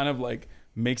actually kind of like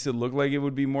makes it look like it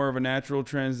would be more of a natural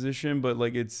transition, but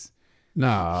like it's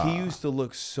he used to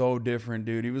look so different,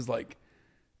 dude. He was like,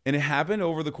 and it happened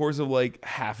over the course of like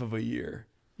half of a year.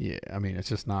 Yeah, I mean, it's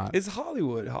just not. It's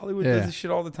Hollywood. Hollywood does this shit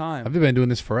all the time. I've been doing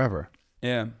this forever.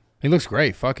 Yeah, he looks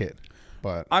great. Fuck it.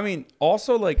 But I mean,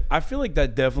 also like I feel like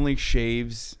that definitely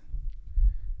shaves.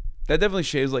 That definitely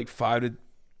shaves like 5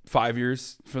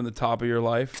 years from the top of your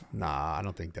life. Nah, I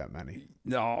don't think that many.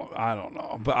 No, I don't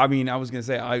know. But I mean, I was going to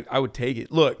say, I would take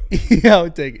it. Look. Yeah, I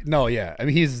would take it. No, yeah. I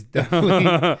mean, he's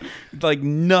definitely like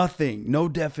nothing, no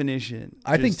definition.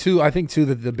 I think too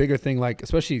that the bigger thing, like,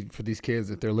 especially for these kids,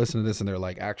 if they're listening to this and they're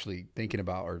like actually thinking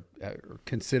about or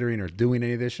considering or doing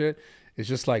any of this shit, it's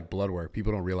just like blood work.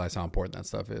 People don't realize how important that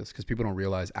stuff is because people don't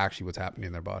realize actually what's happening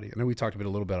in their body. I know we talked a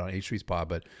little bit on H3's pod,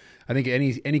 but I think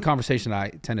any conversation I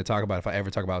tend to talk about, if I ever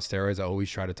talk about steroids, I always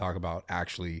try to talk about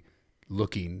actually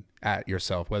looking at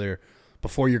yourself, whether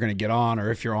before you're going to get on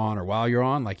or if you're on or while you're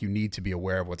on, like you need to be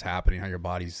aware of what's happening, how your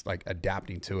body's like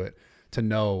adapting to it to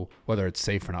know whether it's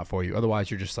safe or not for you. Otherwise,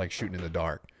 you're just like shooting in the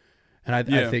dark. And I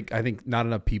think not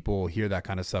enough people hear that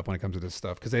kind of stuff when it comes to this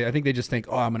stuff because I think they just think,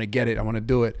 oh, I'm going to get it. I want to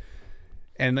do it.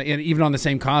 And even on the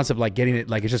same concept, like getting it,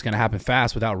 like it's just going to happen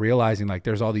fast without realizing like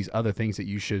there's all these other things that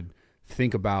you should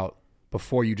think about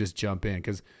before you just jump in.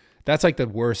 Because that's like the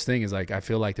worst thing is like, I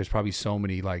feel like there's probably so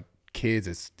many like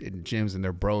kids in gyms and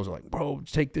their bros are like, bro,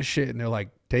 take this shit. And they're like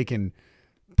taking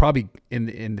probably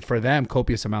for them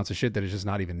copious amounts of shit that is just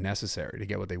not even necessary to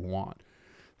get what they want.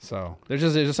 So there's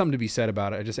just something to be said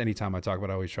about it. Just anytime I talk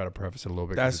about it, I always try to preface it a little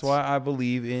bit. That's why I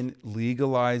believe in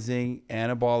legalizing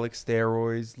anabolic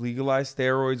steroids, legalize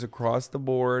steroids across the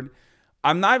board.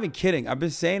 I'm not even kidding. I've been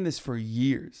saying this for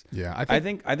years. Yeah, I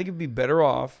think it'd be better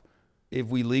off if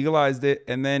we legalized it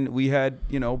and then we had,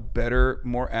 you know, better,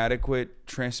 more adequate,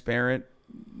 transparent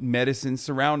medicine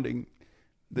surrounding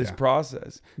this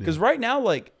process. Because right now,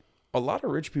 like a lot of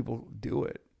rich people do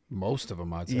it. Most of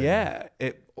them, I'd say. Yeah.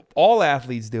 All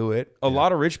athletes do it. A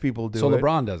lot of rich people do it. So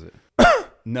LeBron does it?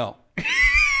 No. I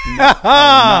would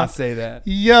not say that.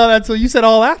 Yo, that's what you said.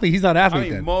 All athletes. He's not an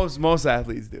athlete. I mean, then. most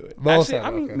athletes do it. Actually,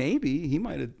 I mean, maybe he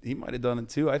might have done it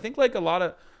too. I think like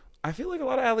I feel like a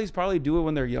lot of athletes probably do it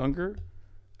when they're younger.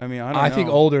 I mean, I think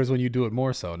older is when you do it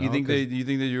more so. No? You think that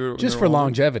you're just for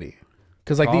longevity.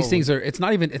 Because like these things are, it's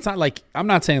not like, I'm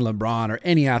not saying LeBron or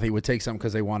any athlete would take something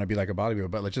because they want to be like a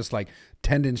bodybuilder, but it's just like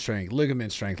tendon strength,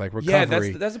 ligament strength, like recovery.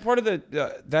 Yeah, that's a part of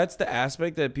that's the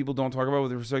aspect that people don't talk about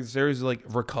with respect to steroids, is like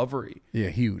recovery. Yeah,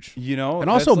 huge. You know, and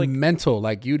also like, mental.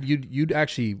 Like you'd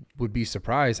actually would be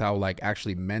surprised how like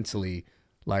actually mentally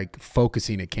like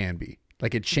focusing it can be.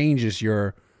 Like it changes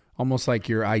your almost like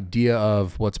your idea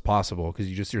of what's possible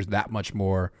because there's that much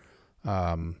more.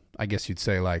 I guess you'd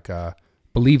say like.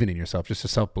 believing in yourself, just a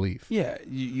self-belief. Yeah,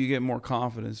 you get more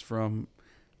confidence from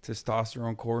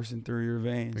testosterone coursing through your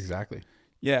veins. Exactly.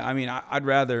 Yeah, I mean, I'd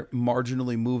rather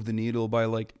marginally move the needle by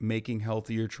like making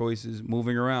healthier choices,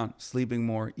 moving around, sleeping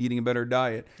more, eating a better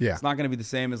diet. Yeah. It's not going to be the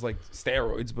same as like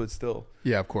steroids, but still.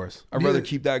 Yeah, of course. I'd rather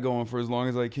keep that going for as long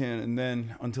as I can, and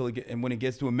then and when it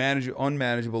gets to a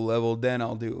unmanageable level, then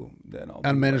I'll do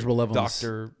unmanageable level.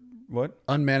 Doctor, what?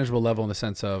 Unmanageable level in the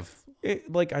sense of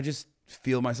like I just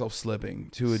feel myself slipping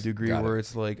to a degree where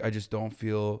it's like I just don't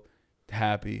feel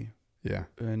happy. Yeah.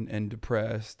 And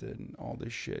depressed and all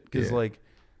this shit because like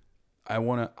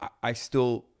I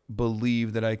still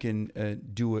believe that I can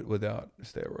do it without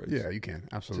steroids. Yeah, you can.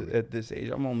 Absolutely. At this age,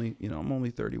 I'm only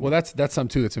 31. Well, that's something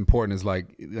too that's important is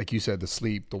like you said, the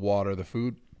sleep, the water, the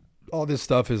food, all this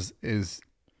stuff is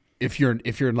if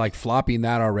you're like flopping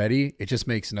that already, it just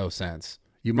makes no sense.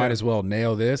 You might as well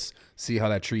nail this, see how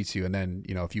that treats you, and then,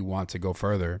 you know, if you want to go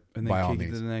further, and then by all kick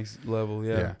means. it to the next level.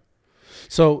 Yeah.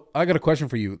 So I got a question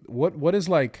for you. What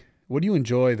do you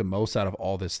enjoy the most out of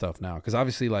all this stuff now? Because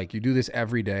obviously, like, you do this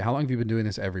every day. How long have you been doing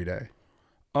this every day?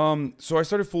 So I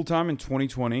started full time in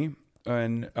 2020,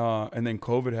 and then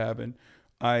COVID happened.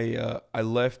 I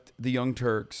left the Young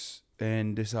Turks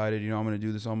and decided, you know, I'm going to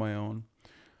do this on my own.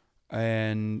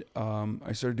 And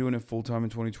I started doing it full time in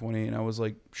 2020, and I was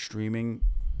like streaming,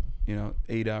 you know,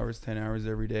 8 hours, 10 hours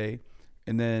every day.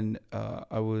 And then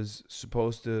I was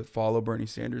supposed to follow Bernie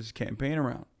Sanders' campaign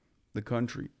around the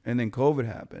country. And then COVID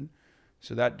happened.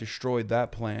 So that destroyed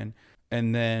that plan.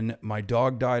 And then my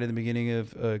dog died at the beginning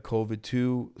of COVID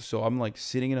too. So I'm like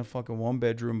sitting in a fucking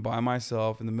 1-bedroom by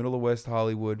myself in the middle of West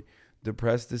Hollywood,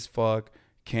 depressed as fuck,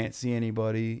 can't see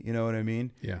anybody. You know what I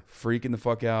mean? Yeah. Freaking the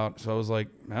fuck out. So I was like,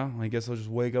 well, I guess I'll just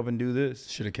wake up and do this.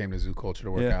 Should have came to Zoo Culture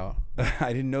to work out.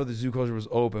 I didn't know the Zoo Culture was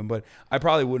open, but I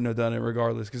probably wouldn't have done it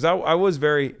regardless. Because I was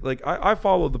very, like, I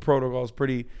followed the protocols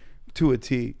pretty to a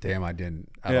T. Damn, I didn't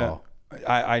at all.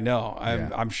 I know.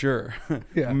 I'm sure.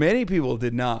 Yeah. Many people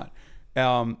did not.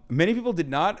 Many people did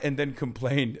not and then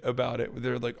complained about it.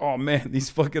 They're like, oh man, these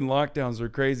fucking lockdowns are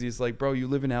crazy. It's like, bro, you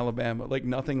live in Alabama. Like,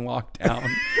 nothing locked down.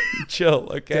 Chill,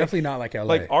 okay? Definitely not like LA.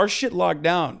 Like, our shit locked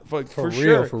down for real,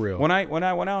 sure. for real. When I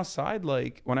went outside,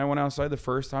 the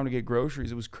first time to get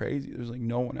groceries, it was crazy. There was like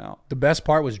no one out. The best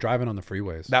part was driving on the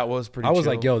freeways. That was pretty I was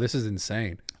chill. like, yo, this is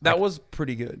insane. That was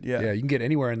pretty good. Yeah. Yeah, you can get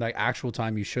anywhere in like actual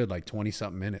time you should, like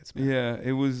 20-something minutes, man. Yeah,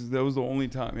 that was the only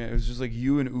time. Yeah, it was just like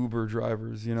you and Uber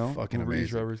drivers, you know? Fucking Uber amazing.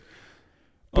 drivers.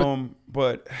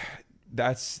 But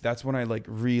that's when I like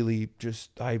really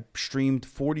just I streamed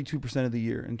 42% of the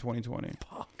year in 2020.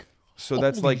 Fuck. So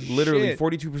that's Holy like literally shit.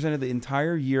 42% of the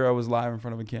entire year I was live in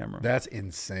front of a camera. That's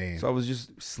insane. So I was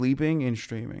just sleeping and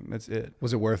streaming. That's it.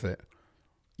 Was it worth it?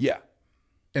 Yeah.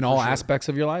 In all sure. aspects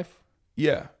of your life?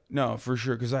 Yeah. No, for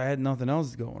sure. Because I had nothing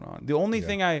else going on. The only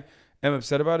thing I am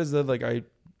upset about is that like I,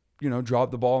 you know,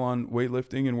 dropped the ball on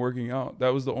weightlifting and working out. That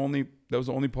was the only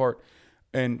part.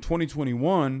 And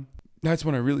 2021, that's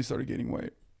when I really started gaining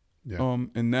weight. Yeah.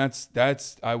 And that's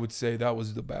I would say that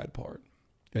was the bad part.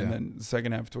 And Yeah. then the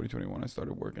second half of 2021, I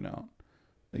started working out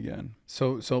again.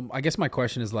 So I guess my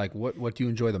question is like, what do you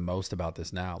enjoy the most about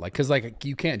this now? Like, cause like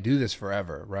you can't do this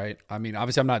forever, right? I mean,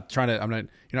 obviously you're not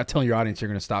telling your audience you're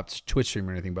going to stop Twitch stream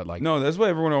or anything, but like, No, that's what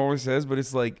everyone always says, but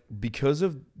it's like, because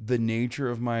of the nature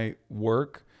of my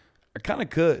work, I kind of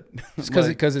could. just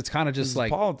cause it's kind of just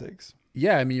like politics.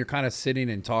 Yeah. I mean, you're kind of sitting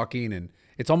and talking, and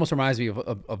it almost reminds me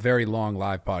of a very long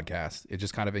live podcast. It's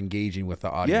just kind of engaging with the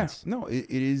audience. Yeah. No, it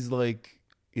is like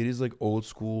old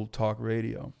school talk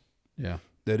radio. Yeah.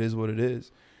 That is what it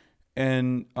is.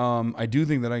 And I do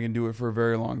think that I can do it for a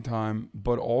very long time,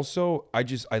 but also I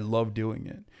love doing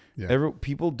it. Yeah.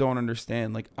 People don't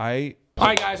understand. Like All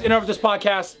right, guys, interrupt this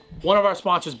podcast. One of our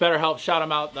sponsors, BetterHelp, shout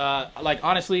them out. Like,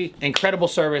 honestly, incredible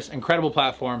service, incredible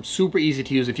platform, super easy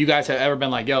to use. If you guys have ever been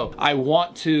like, yo, I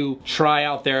want to try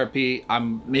out therapy.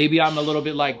 Maybe I'm a little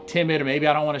bit like timid, or maybe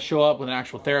I don't want to show up with an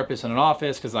actual therapist in an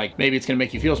office because like maybe it's gonna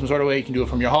make you feel some sort of way. You can do it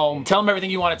from your home. Tell them everything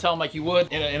you want to tell them like you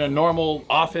would in a normal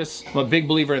office. I'm a big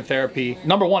believer in therapy.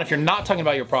 Number one, if you're not talking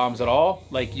about your problems at all,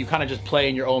 like you kind of just play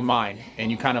in your own mind and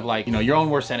you kind of like, you know, your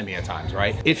own worst enemy at times,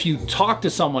 right? If you talk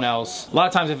to someone else, a lot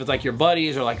of times if it's like your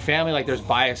buddies or like family, like there's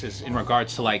biases in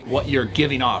regards to like what you're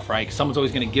giving off, right? 'Cause someone's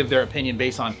always going to give their opinion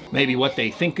based on maybe what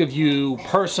they think of you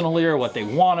personally or what they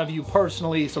want of you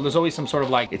personally. So there's always some sort of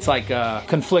like, it's like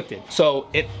conflicted. So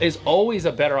it is always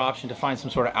a better option to find some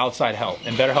sort of outside help,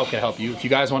 and BetterHelp can help you. If you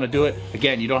guys want to do it,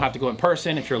 again, you don't have to go in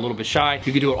person. If you're a little bit shy,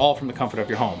 you can do it all from the comfort of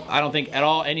your home. I don't think at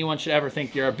all anyone should ever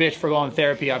think you're a bitch for going to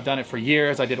therapy. I've done it for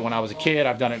years. I did it when I was a kid.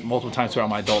 I've done it multiple times throughout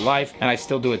my adult life, and I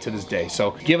still do it to this day.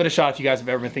 So give it a shot. if you guys have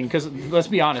ever been thinking, because let's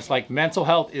be honest, like mental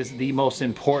health is the most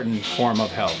important form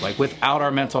of health. Like without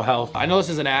our mental health, I know this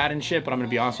is an ad and shit, but I'm gonna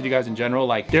be honest with you guys in general,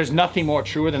 like there's nothing more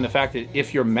truer than the fact that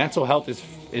if your mental health is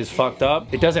fucked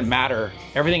up, it doesn't matter.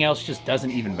 Everything else just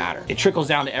doesn't even matter. It trickles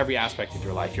down to every aspect of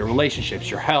your life, your relationships,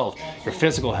 your health, your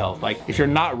physical health. Like if you're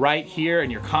not right here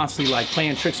and you're constantly like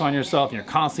playing tricks on yourself and you're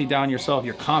constantly down yourself,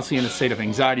 you're constantly in a state of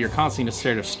anxiety, you're constantly in a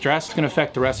state of stress, it's gonna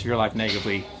affect the rest of your life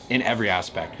negatively in every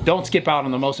aspect. Don't skip out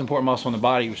on the most important muscle in the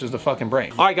body, which is the fucking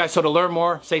brain. All right guys, so to learn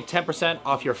more, save 10%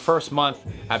 off your first month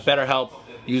at BetterHelp.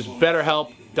 Use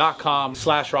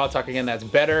BetterHelp.com/RawTalk. Again, that's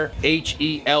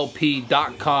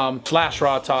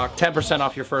BetterHelp.com/RawTalk. 10%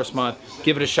 off your first month.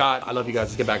 Give it a shot. I love you guys.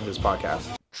 Let's get back to this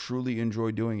podcast. Truly enjoy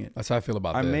doing it. That's how I feel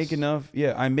about this. I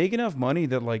make enough money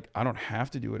that like I don't have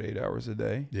to do it 8 hours a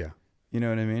day. Yeah. You know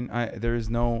what I mean?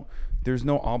 There's no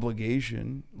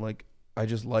obligation. Like I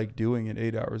just like doing it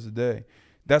 8 hours a day.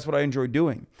 That's what I enjoy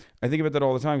doing. I think about that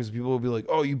all the time because people will be like,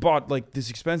 "Oh, you bought like this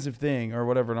expensive thing or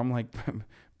whatever," and I'm like,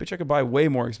 "Bitch, I could buy way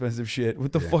more expensive shit.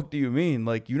 What the fuck do you mean?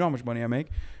 Like, you know how much money I make?"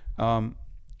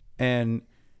 And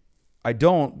I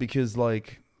don't because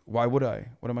like, why would I?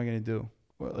 What am I gonna do?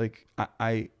 Well, like,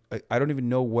 I don't even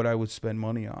know what I would spend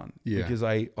money on because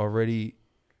I already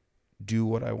do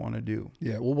what I want to do.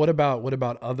 Yeah. Well, what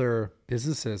about other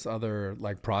businesses, other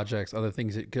like projects, other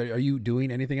things? Are you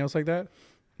doing anything else like that?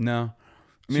 No.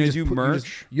 I mean, I do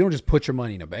merch. You don't just put your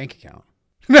money in a bank account.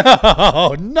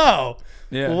 No.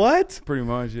 Yeah. What? Pretty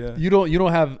much, yeah. You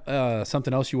don't have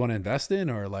something else you want to invest in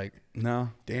or like?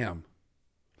 No. Damn.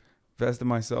 Invest in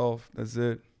myself. That's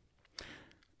it.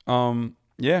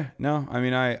 Yeah. No. I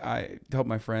mean, I help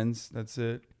my friends. That's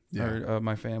it. Yeah. Or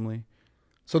my family.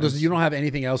 So you don't have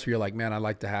anything else where you're like, man, I'd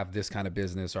like to have this kind of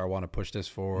business or I want to push this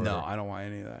forward? No, I don't want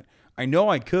any of that. I know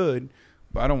I could,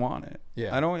 but I don't want it.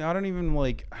 Yeah. I don't even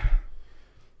like.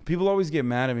 People always get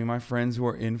mad at me. My friends who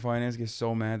are in finance get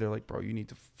so mad. They're like, "Bro, you need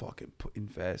to fucking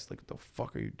invest. Like, what the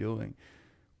fuck are you doing?"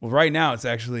 Well, right now it's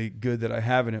actually good that I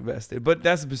haven't invested, but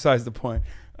that's besides the point.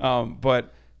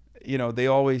 But you know, they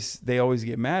always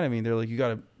get mad at me. They're like, "You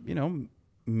gotta, you know,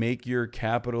 make your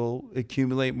capital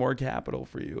accumulate more capital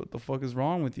for you. What the fuck is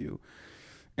wrong with you?"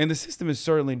 And the system is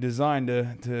certainly designed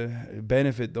to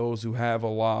benefit those who have a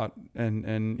lot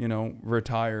and you know,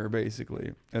 retire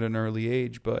basically at an early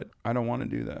age. But I don't want to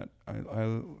do that.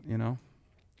 You know,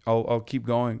 I'll keep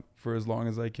going for as long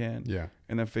as I can. Yeah.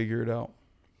 And then figure it out.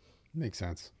 Makes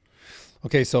sense.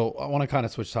 Okay, so I want to kind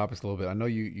of switch topics a little bit. I know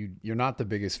you're not the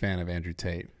biggest fan of Andrew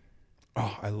Tate.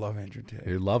 Oh, I love Andrew Tate.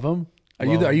 You love him?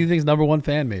 Are you his number one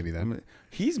fan maybe then?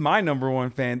 He's my number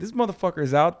one fan. This motherfucker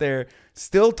is out there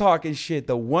still talking shit.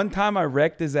 The one time I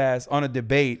wrecked his ass on a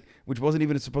debate, which wasn't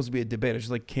even supposed to be a debate, I just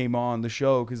like came on the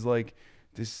show because like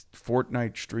this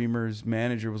Fortnite streamer's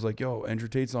manager was like, "Yo, Andrew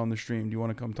Tate's on the stream. Do you want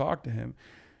to come talk to him?"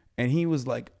 And he was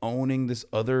like owning this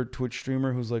other Twitch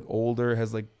streamer who's like older,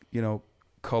 has like, you know,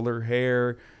 color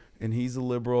hair, and he's a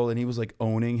liberal, and he was like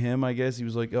owning him, I guess. He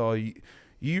was like, "Oh,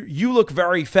 you look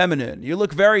very feminine. You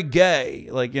look very gay,"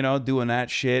 like, you know, doing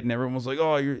that shit. And everyone was like,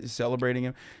 "Oh, you're celebrating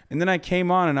him." And then I came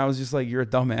on and I was just like, "You're a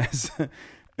dumbass."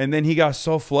 And then he got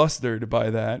so flustered by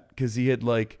that because he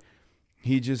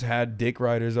just had dick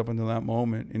riders up until that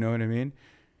moment. You know what I mean?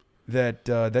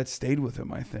 That stayed with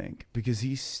him, I think, because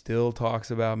he still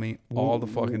talks about me all the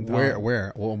fucking time.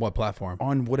 Where? On what platform?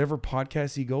 On whatever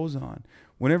podcast he goes on.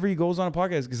 Whenever he goes on a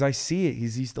podcast, because I see it.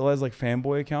 He still has like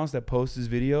fanboy accounts that post his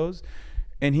videos.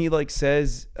 And he like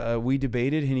says, "We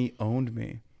debated and he owned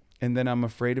me. And then I'm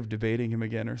afraid of debating him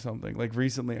again," or something. Like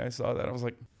recently I saw that. I was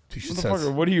like,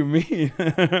 "Motherfucker, what do you mean?"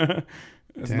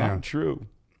 It's not true.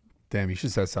 Damn, you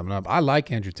should set something up. I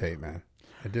like Andrew Tate, man.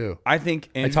 I do. I think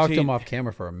I talked to him off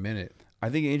camera for a minute. I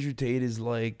think Andrew Tate is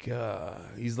like,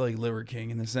 he's like Liver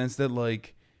King in the sense that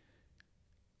like,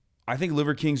 I think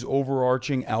Liver King's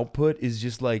overarching output is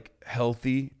just like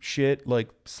healthy shit, like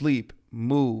sleep,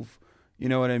 move. You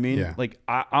know what I mean? Yeah. Like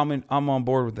I'm on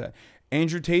board with that.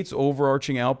 Andrew Tate's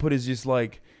overarching output is just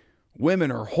like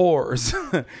women are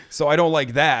whores. So I don't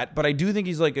like that, but I do think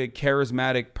he's like a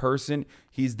charismatic person.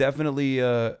 He's definitely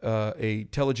a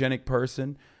telegenic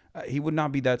person. He would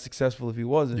not be that successful if he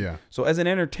wasn't. Yeah. So as an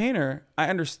entertainer, I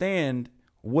understand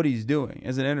what he's doing.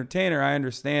 As an entertainer, I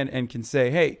understand and can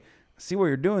say, "Hey, I see what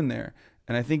you're doing there."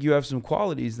 And I think you have some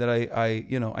qualities that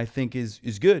I think is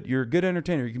good. You're a good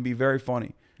entertainer. You can be very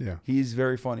funny. Yeah. He's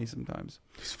very funny sometimes.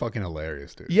 He's fucking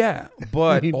hilarious, dude. Yeah.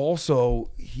 But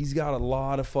also he's got a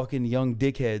lot of fucking young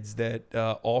dickheads that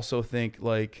also think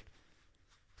like,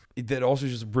 that also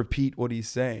just repeat what he's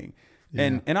saying.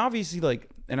 Yeah. And obviously like,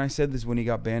 and I said this when he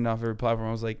got banned off every platform,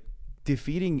 I was like,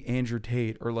 defeating Andrew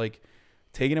Tate or like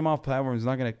taking him off platform is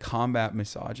not going to combat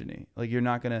misogyny. Like you're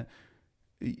not going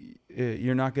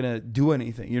to do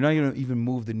anything. You're not going to even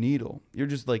move the needle. You're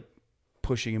just like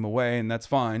pushing him away, and that's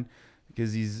fine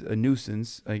because he's a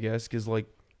nuisance, I guess, because like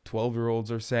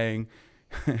 12-year-olds are saying,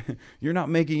 you're not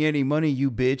making any money,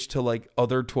 you bitch, to like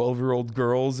other 12-year-old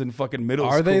girls in fucking middle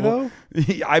school. Are they though?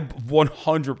 I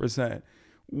 100%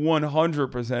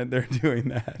 they're doing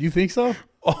that. You think so?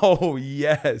 Oh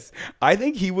yes. I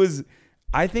think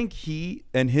he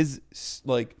and his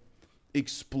like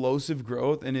explosive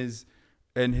growth and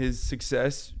his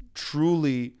success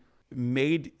truly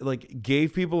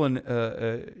gave people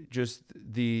just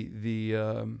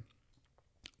the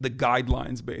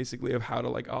guidelines basically of how to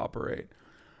like operate.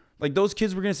 Like those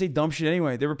kids were gonna say dumb shit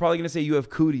anyway. They were probably gonna say you have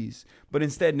cooties, but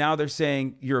instead now they're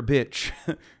saying you're a bitch.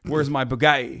 Where's my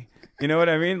Bugatti? You know what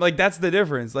I mean? Like that's the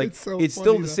difference. Like it's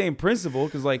still the same principle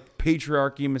because like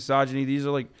patriarchy, misogyny, these are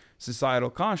like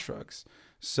societal constructs.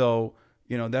 So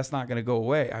you know that's not gonna go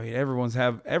away. I mean, everyone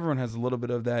has a little bit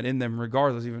of that in them,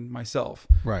 regardless. Even myself.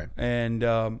 Right.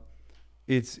 And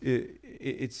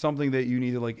it's something that you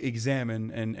need to like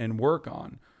examine and work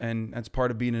on. And that's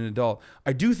part of being an adult.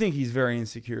 I do think he's very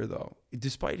insecure though.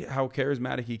 Despite how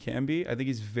charismatic he can be, I think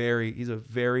he's a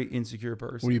very insecure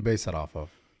person. What do you base that off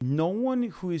of? No one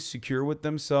who is secure with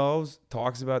themselves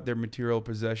talks about their material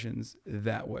possessions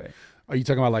that way. Are you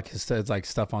talking about like his like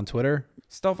stuff on Twitter?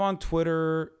 Stuff on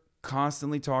Twitter,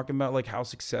 constantly talking about like how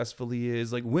successful he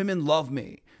is. Like women love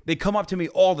me. They come up to me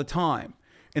all the time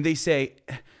and they say,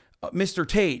 Mr.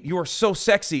 Tate, you are so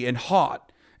sexy and hot.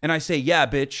 And I say, yeah,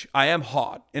 bitch, I am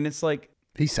hot. And it's like,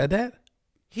 he said that?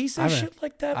 He says shit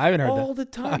like that all the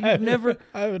time. You've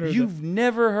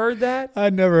never heard that?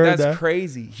 I never heard that. That's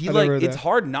crazy. It's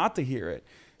hard not to hear it.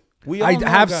 I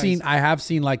have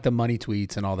seen like the money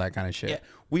tweets and all that kind of shit. Yeah,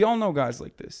 we all know guys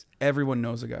like this. Everyone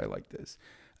knows a guy like this.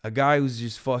 A guy who's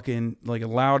just fucking like a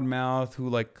loudmouth who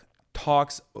like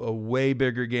talks a way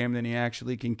bigger game than he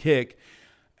actually can kick.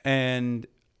 And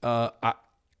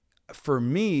for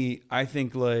me, I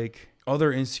think like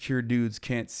other insecure dudes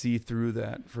can't see through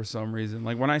that for some reason.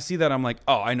 Like when I see that, I'm like,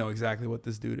 oh, I know exactly what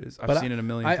this dude is. I've seen it a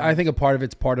million times. I think a part of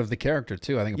it's part of the character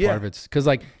too. I think a part of it's because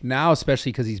like now,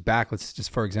 especially because he's back. Let's just,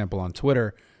 for example, on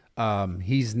Twitter,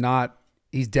 he's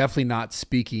definitely not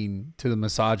speaking to the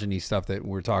misogyny stuff that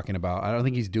we're talking about. I don't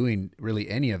think he's doing really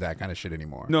any of that kind of shit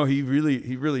anymore. No, he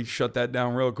really shut that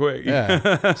down real quick.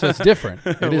 Yeah. So it's different.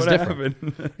 It is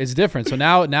different. It's different. So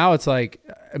now it's like,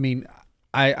 I mean,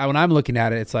 when I'm looking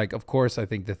at it, it's like, of course, I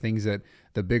think the things that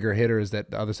the bigger hitters,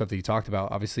 that the other stuff that you talked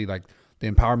about, obviously like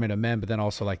the empowerment of men, but then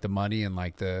also like the money and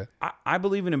like the. I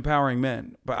believe in empowering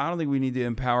men, but I don't think we need to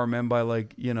empower men by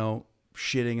like, you know,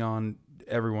 shitting on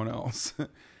everyone else.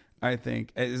 I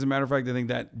think, as a matter of fact, I think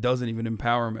that doesn't even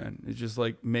empower men. It just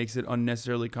like makes it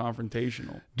unnecessarily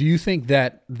confrontational. Do you think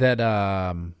that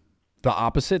the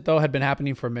opposite though had been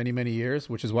happening for many, many years,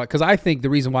 which is why, because I think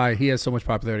the reason why he has so much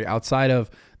popularity outside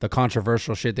of the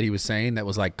controversial shit that he was saying that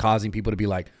was like causing people to be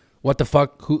like, what the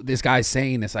fuck, who this guy's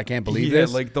saying this, I can't believe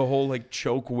this. Like the whole like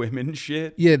choke women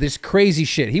shit. Yeah, this crazy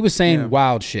shit. He was saying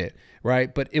wild shit,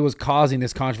 right? But it was causing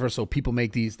this controversial. People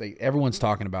make these, everyone's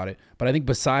talking about it. But I think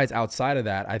besides outside of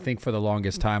that, I think for the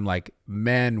longest time, like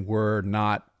men were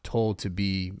not told to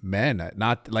be men.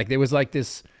 Not like there was like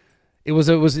this, it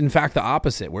was in fact the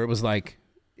opposite, where it was like,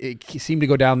 it seemed to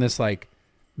go down this like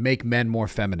make men more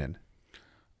feminine.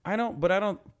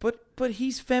 But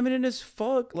he's feminine as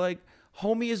fuck. Like,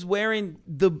 homie is wearing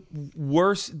the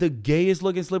gayest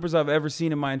looking slippers I've ever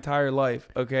seen in my entire life.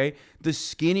 Okay. The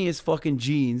skinniest fucking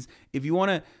jeans. If you want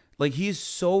to, like, he's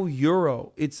so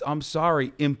Euro. I'm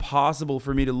sorry, impossible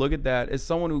for me to look at that as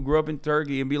someone who grew up in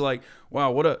Turkey and be like,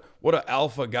 wow, what a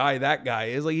alpha guy that guy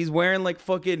is. Like, he's wearing like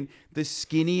fucking the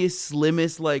skinniest,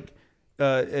 slimmest, like,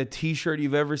 a t-shirt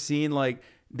you've ever seen. Like,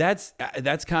 that's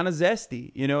kind of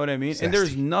zesty, you know what I mean? Zesty. And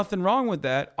there's nothing wrong with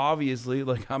that, obviously.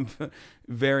 Like, I'm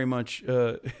very much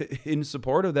in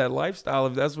support of that lifestyle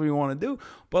if that's what you want to do.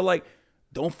 But like,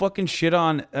 don't fucking shit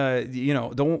on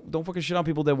don't fucking shit on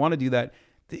people that want to do that.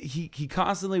 He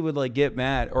constantly would like get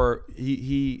mad, or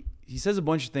he says a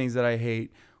bunch of things that I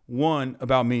hate. One,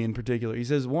 about me in particular. He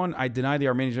says, one, I deny the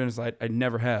Armenian genocide. I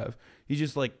never have. He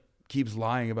just like keeps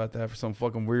lying about that for some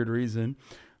fucking weird reason.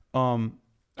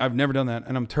 I've never done that,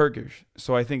 and I'm Turkish,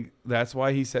 so I think that's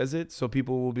why he says it. So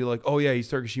people will be like, "Oh yeah, he's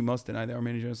Turkish. He must deny the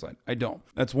Armenian genocide." I don't.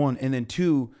 That's one, and then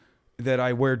two, that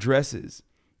I wear dresses,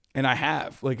 and I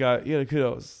have like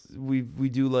kudos. We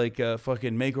do like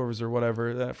fucking makeovers or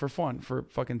whatever for fun, for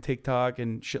fucking TikTok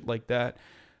and shit like that,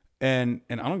 and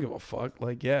I don't give a fuck.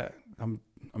 Like, yeah, I'm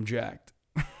jacked.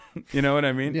 You know what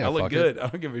I mean? Yeah, I look good. I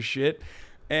don't give a shit,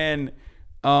 and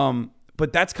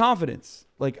But that's confidence.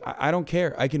 Like, I don't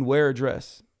care. I can wear a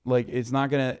dress. Like, it's not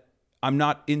going to, I'm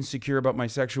not insecure about my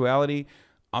sexuality.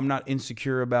 I'm not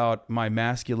insecure about my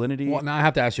masculinity. Well, now I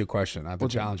have to ask you a question. I have to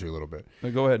challenge you a little bit.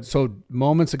 Go ahead. So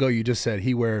moments ago, you just said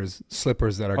he wears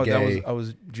slippers that are gay. I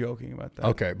was joking about that.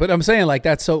 Okay. But I'm saying like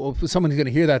that's so someone's going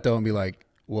to hear that though and be like,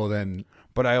 well then.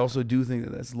 But I also do think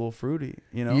that that's a little fruity,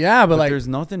 you know? Yeah, but like. There's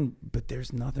nothing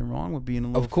wrong with being a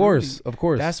little fruity. Of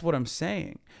course. That's what I'm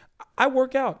saying. I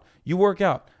work out. You work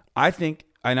out. I think,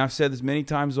 and I've said this many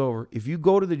times over, if you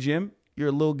go to the gym, you're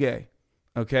a little gay.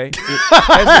 Okay, as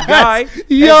a guy,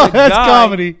 that's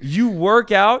comedy. You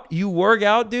work out,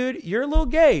 dude. You're a little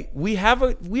gay. We have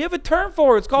a term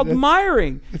for it. It's called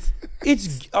miring.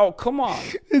 It's oh come on.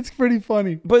 It's pretty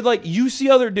funny. But like you see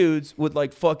other dudes with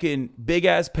like fucking big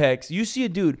ass pecs. You see a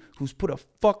dude who's put a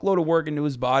fuckload of work into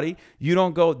his body. You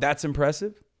don't go, that's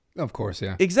impressive. Of course,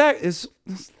 yeah. Exactly. It's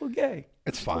a little gay.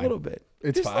 It's fine. A little bit.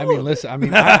 It's fine. I mean, listen. I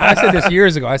mean, I said this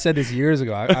years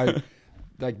ago. I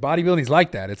like bodybuilding's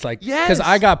like that. It's like because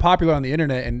I got popular on the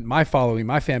internet and my following,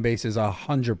 my fan base is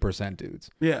 100%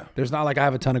 dudes. Yeah, there's not like I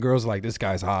have a ton of girls like this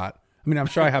guy's hot. I mean, I'm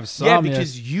sure I have some. Yeah,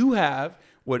 because you have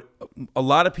what a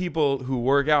lot of people who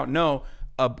work out know,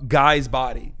 a guy's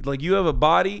body. Like you have a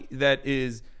body that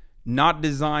is not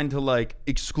designed to like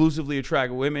exclusively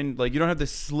attract women. Like you don't have the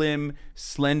slim,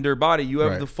 slender body. You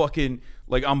have the fucking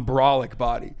like umbralic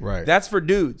body. Right. That's for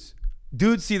dudes.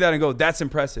 Dudes see that and go, that's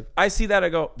impressive. I see that, I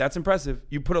go, that's impressive.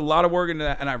 You put a lot of work into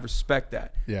that, and I respect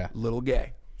that. Yeah. Little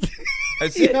gay.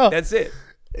 That's it. That's it.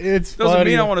 It's doesn't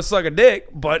mean I want to suck a dick,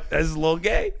 but that's a little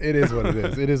gay. It is what it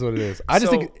is. It is what it is. I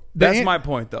just think that's my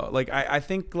point, though. Like I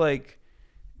think like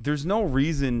there's no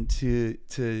reason to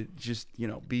just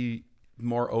be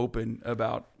more open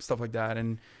about stuff like that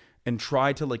and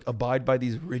try to like abide by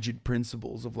these rigid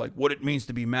principles of like what it means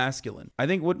to be masculine. I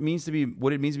think what it means to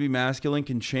be masculine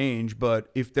can change, but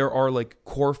if there are like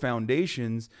core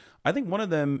foundations, I think one of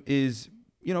them is,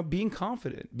 being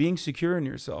confident, being secure in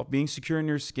yourself, being secure in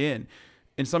your skin,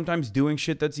 and sometimes doing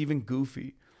shit that's even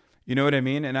goofy. You know what I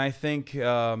mean? And I think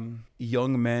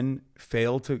young men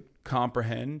fail to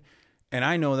comprehend, and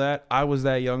I know that I was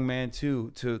that young man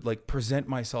too, to like present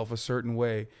myself a certain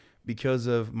way because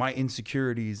of my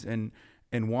insecurities and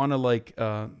want to like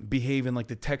behave in like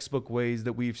the textbook ways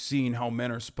that we've seen how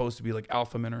men are supposed to be, like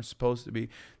alpha men are supposed to be.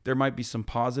 There might be some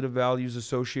positive values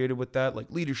associated with that,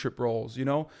 like leadership roles,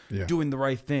 doing the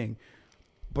right thing.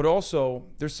 But also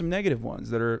there's some negative ones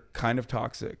that are kind of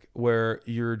toxic, where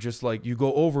you're just like, you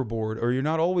go overboard, or you're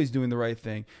not always doing the right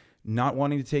thing, not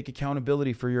wanting to take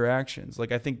accountability for your actions.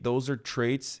 Like I think those are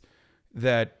traits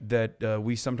that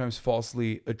we sometimes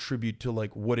falsely attribute to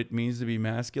like what it means to be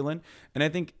masculine. And I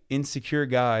think insecure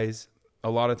guys a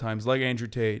lot of times, like Andrew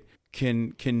Tate,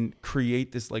 can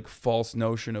create this like false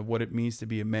notion of what it means to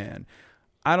be a man.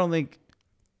 I don't think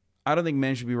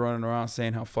men should be running around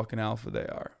saying how fucking alpha they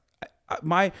are.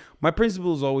 My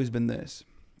principle has always been this: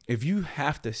 if you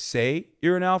have to say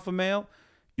you're an alpha male,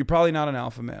 you're probably not an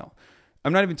alpha male.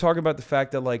 I'm not even talking about the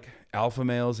fact that like alpha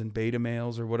males and beta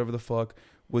males or whatever the fuck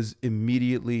was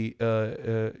immediately,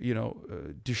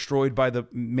 destroyed by the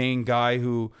main guy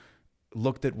who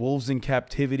looked at wolves in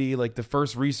captivity. Like the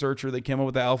first researcher that came up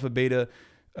with the alpha beta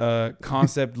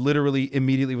concept literally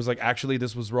immediately was like, actually,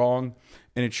 this was wrong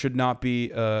and it should not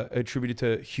be attributed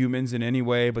to humans in any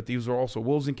way. But these are also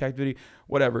wolves in captivity,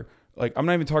 whatever. Like, I'm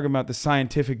not even talking about the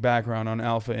scientific background on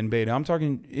alpha and beta. I'm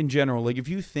talking in general. Like, if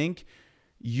you think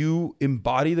you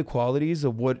embody the qualities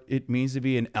of what it means to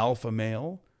be an alpha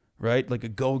male, right? Like a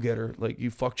go-getter, like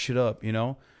you fuck shit up,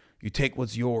 you take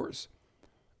what's yours.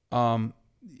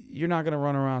 You're not going to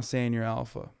run around saying you're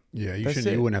alpha. Yeah, you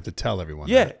wouldn't have to tell everyone.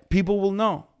 Yeah, that. People will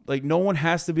know. Like no one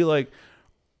has to be like,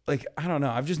 I don't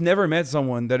know. I've just never met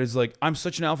someone that is like, I'm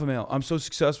such an alpha male. I'm so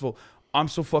successful. I'm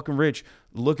so fucking rich.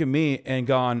 Look at me and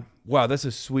gone, wow, that's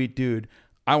a sweet dude.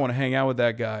 I want to hang out with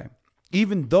that guy.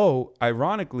 Even though,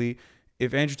 ironically,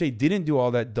 if Andrew Tate didn't do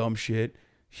all that dumb shit,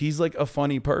 he's like a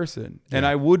funny person. Yeah. And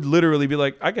I would literally be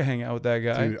like, I could hang out with that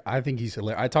guy. Dude, I think he's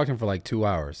hilarious. I talked to him for like 2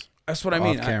 hours. That's what I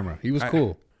mean. Off camera. He was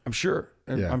cool. I'm sure.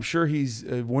 Yeah. I'm sure he's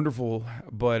wonderful.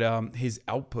 But his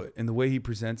output and the way he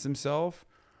presents himself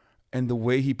and the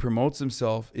way he promotes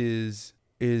himself is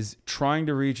trying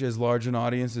to reach as large an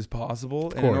audience as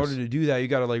possible. And in order to do that, you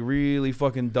got to like really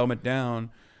fucking dumb it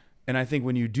down. And I think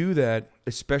when you do that,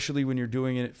 especially when you're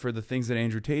doing it for the things that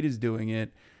Andrew Tate is doing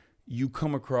it, you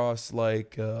come across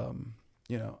like, in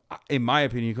my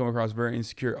opinion, you come across very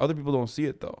insecure. Other people don't see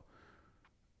it though.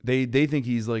 They think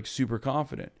he's like super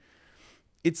confident.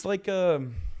 It's like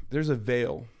there's a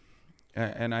veil.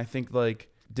 And I think like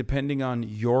depending on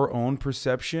your own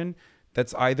perception,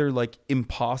 that's either like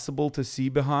impossible to see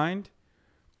behind,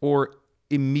 or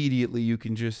immediately you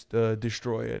can just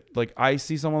destroy it. Like I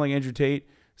see someone like Andrew Tate,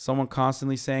 someone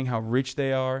constantly saying how rich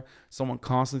they are, someone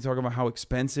constantly talking about how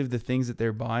expensive the things that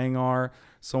they're buying are,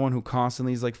 someone who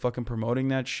constantly is like fucking promoting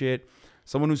that shit,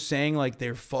 someone who's saying like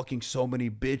they're fucking so many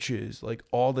bitches like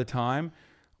all the time.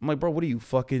 I'm like, bro, what are you,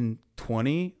 fucking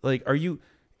 20? Like, are you?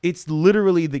 It's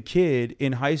literally the kid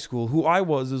in high school who I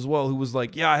was as well, who was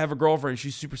like, yeah, I have a girlfriend,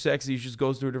 she's super sexy, she just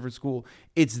goes to a different school.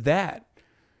 It's that.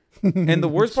 And the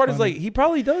worst part is like, he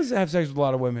probably does have sex with a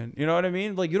lot of women. You know what I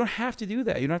mean? Like, you don't have to do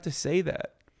that. You don't have to say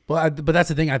that. But that's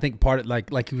the thing. I think part of,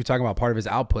 like you were talking about, part of his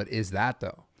output is that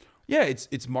though. Yeah,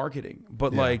 it's marketing.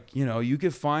 But like, you know, you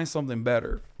could find something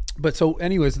better. But so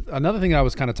anyways, another thing I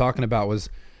was kind of talking about was,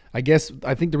 I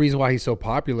think the reason why he's so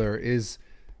popular is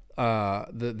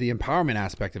the empowerment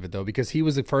aspect of it though, because he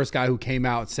was the first guy who came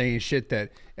out saying shit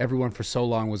that everyone for so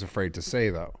long was afraid to say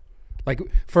though. Like,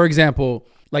 for example,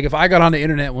 like if I got on the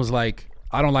internet and was like,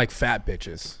 I don't like fat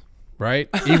bitches,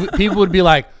 right? People would be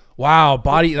like, wow,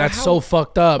 body, that's so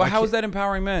fucked up. But how is that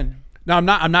empowering men? No,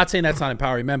 I'm not saying that's not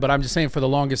empowering men, but I'm just saying for the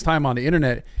longest time on the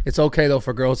internet, it's okay though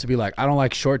for girls to be like, I don't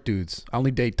like short dudes. I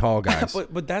only date tall guys.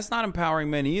 but that's not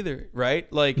empowering men either,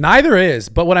 right? Like neither is.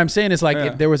 But what I'm saying is like,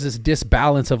 if there was this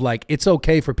disbalance of like, it's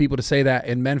okay for people to say that,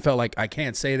 and men felt like I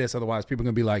can't say this, otherwise people are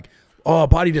gonna be like, oh,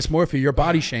 body dysmorphia, you're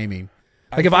body shaming.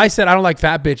 Like if I said I don't like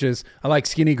fat bitches, I like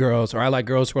skinny girls, or I like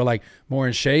girls who are like more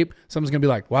in shape, someone's gonna be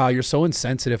like, wow, you're so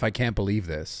insensitive, I can't believe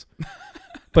this.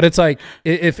 But it's like,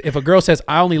 if a girl says,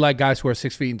 I only like guys who are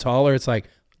 6 feet and taller, it's like,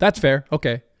 that's fair.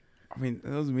 Okay. I mean,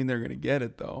 that doesn't mean they're going to get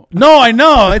it though. No, I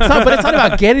know. It's not, but it's not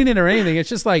about getting it or anything. It's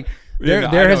just like,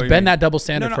 there has been that double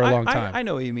standard for a long time. I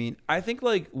know what you mean. I think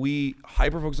like we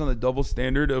hyper focus on the double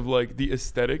standard of like the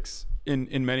aesthetics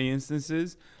in many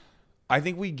instances. I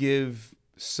think we give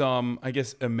some, I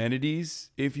guess, amenities,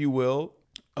 if you will,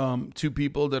 to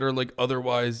people that are like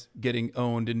otherwise getting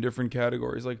owned in different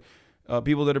categories. Like,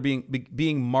 people that are being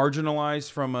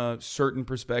marginalized from a certain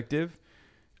perspective,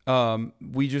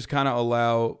 we just kind of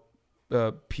allow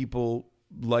people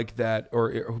like that,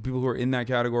 or people who are in that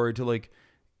category, to like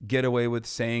get away with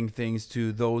saying things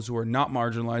to those who are not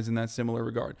marginalized in that similar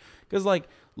regard. Because like,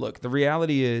 look, the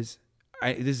reality is,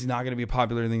 this is not going to be a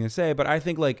popular thing to say, but I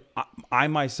think like I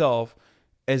myself,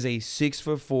 as a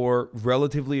 6'4",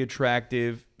 relatively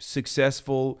attractive,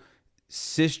 successful,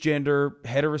 cisgender,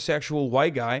 heterosexual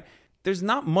white guy, there's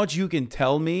not much you can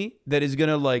tell me that is going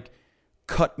to like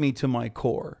cut me to my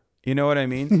core. You know what I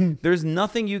mean? There's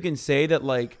nothing you can say that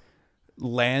like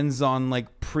lands on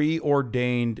like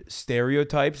preordained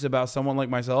stereotypes about someone like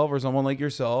myself or someone like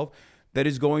yourself that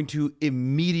is going to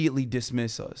immediately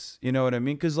dismiss us. You know what I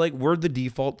mean? Because like we're the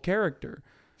default character.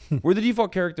 We're the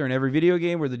default character in every video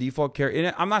game. We're the default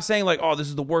character. I'm not saying like, oh, this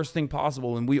is the worst thing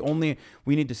possible and we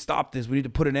need to stop this. We need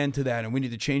to put an end to that and we need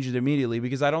to change it immediately,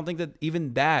 because I don't think that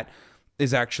even that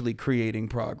is actually creating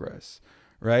progress,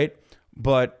 right?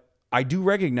 But I do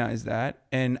recognize that,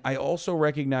 and I also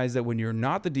recognize that when you're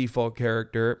not the default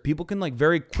character, people can like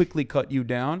very quickly cut you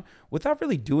down without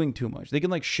really doing too much. They can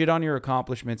like shit on your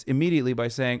accomplishments immediately by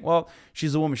saying, well,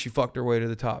 she's a woman, she fucked her way to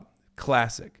the top.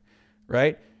 Classic,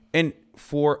 right? And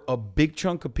for a big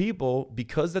chunk of people,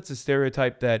 because that's a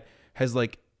stereotype that has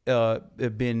like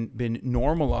been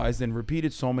normalized and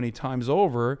repeated so many times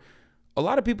over, a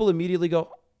lot of people immediately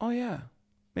go, oh yeah,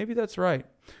 maybe that's right.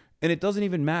 And it doesn't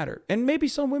even matter. And maybe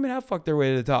some women have fucked their way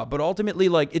to the top, but ultimately,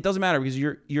 like, it doesn't matter, because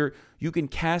you can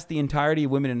cast the entirety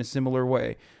of women in a similar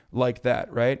way like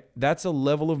that, right? That's a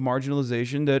level of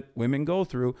marginalization that women go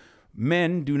through.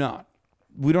 Men do not.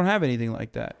 We don't have anything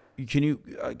like that. Can you?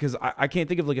 Because I can't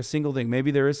think of like a single thing.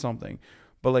 Maybe there is something,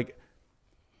 but like,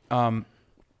 in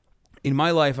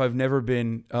my life, I've never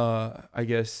been, I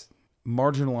guess,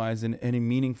 marginalized in any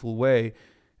meaningful way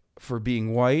for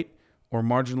being white, or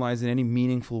marginalized in any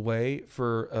meaningful way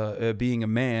for being a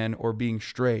man or being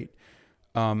straight.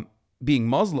 Being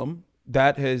Muslim,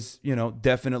 that has, you know,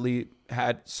 definitely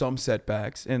had some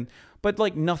setbacks, but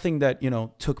like nothing that, you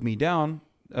know, took me down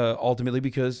ultimately,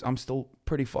 because I'm still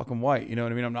pretty fucking white. You know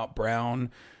what I mean? I'm not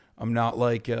brown. I'm not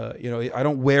like, you know, I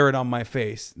don't wear it on my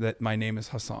face that my name is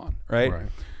Hasan, right?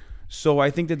 So I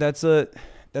think that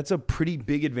that's a pretty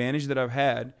big advantage that I've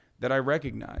had that I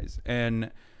recognize.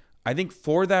 And I think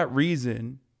for that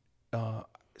reason,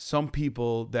 some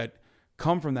people that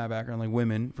come from that background, like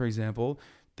women, for example,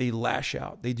 they lash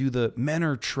out. They do the men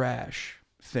are trash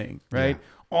thing, right? Yeah.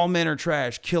 All men are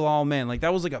trash, kill all men. Like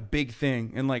that was like a big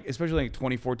thing. And like, especially like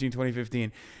 2014,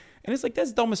 2015. And it's like,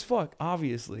 that's dumb as fuck,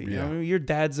 obviously. You Yeah. know, your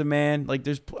dad's a man. Like,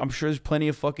 I'm sure there's plenty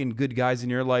of fucking good guys in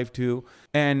your life too.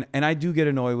 And I do get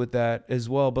annoyed with that as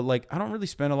well. But like, I don't really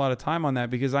spend a lot of time on that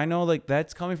because I know like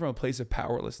that's coming from a place of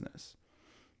powerlessness.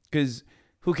 Because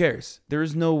who cares? There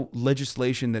is no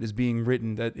legislation that is being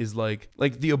written that is like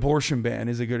the abortion ban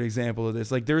is a good example of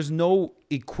this. Like, there's no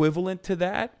equivalent to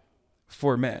that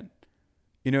for men.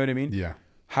 You know what I mean? Yeah.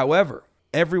 However,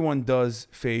 everyone does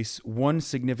face one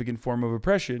significant form of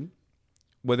oppression,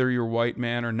 whether you're a white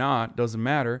man or not, doesn't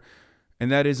matter. And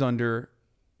that is under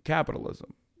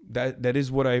capitalism. That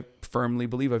is what I firmly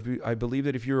believe. I believe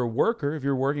that if you're a worker, if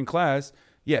you're working class,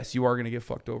 yes, you are going to get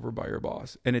fucked over by your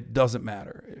boss. And it doesn't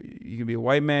matter. You can be a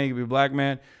white man, you can be a black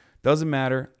man. Doesn't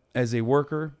matter. As a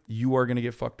worker, you are going to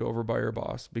get fucked over by your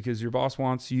boss because your boss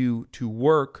wants you to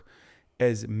work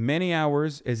as many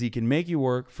hours as he can make you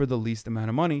work for the least amount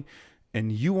of money.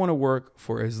 And you want to work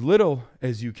for as little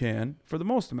as you can for the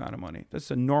most amount of money. That's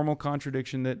a normal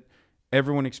contradiction that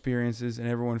everyone experiences and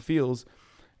everyone feels.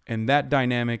 And that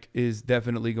dynamic is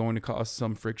definitely going to cause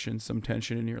some friction, some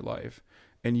tension in your life.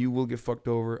 And you will get fucked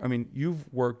over. I mean,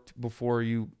 you've worked before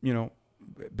you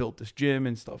built this gym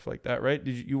and stuff like that, right?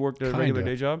 Did you worked a regular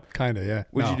day job? Kinda, yeah.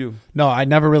 What'd you do? No, I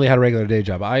never really had a regular day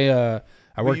job. I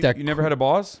worked at. You never had a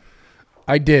boss?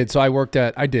 I did. So I worked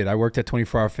at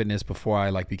 24 Hour Fitness before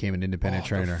I like became an independent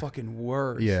trainer. The fucking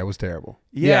worst. Yeah, it was terrible.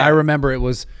 Yeah. I remember it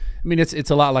was. I mean, it's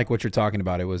a lot like what you're talking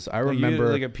about. It was. I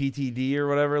remember like a PTD or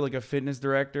whatever, like a fitness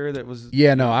director that was.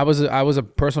 Yeah, no, I was a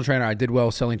personal trainer. I did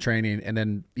well selling training, and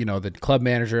then the club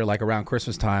manager, like around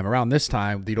Christmas time, around this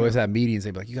time, they'd always have meetings.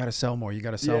 They'd be like, "You got to sell more. You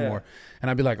got to sell more." And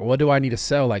I'd be like, "What do I need to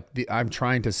sell?" Like I'm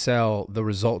trying to sell the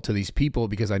result to these people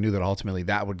because I knew that ultimately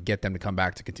that would get them to come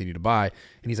back to continue to buy.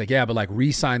 And he's like, "Yeah, but like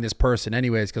re-sign this person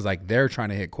anyways because like they're trying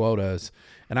to hit quotas."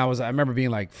 And I remember being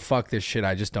like, "Fuck this shit.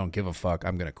 I just don't give a fuck.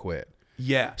 I'm gonna quit."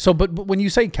 Yeah. So, but when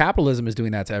you say capitalism is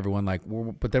doing that to everyone, like,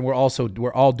 but then we're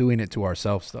all doing it to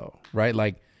ourselves, though, right?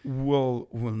 Like, well,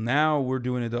 now we're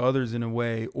doing it to others in a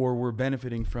way, or we're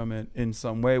benefiting from it in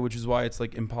some way, which is why it's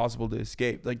like impossible to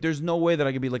escape. Like, there's no way that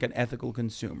I could be like an ethical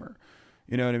consumer.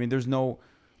 You know what I mean? There's no,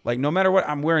 like, no matter what,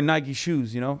 I'm wearing Nike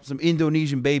shoes. Some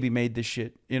Indonesian baby made this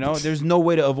shit. There's no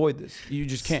way to avoid this. You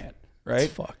just can't. Right?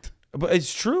 It's fucked. But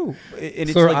it's true. And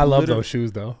it's Sir, like I love those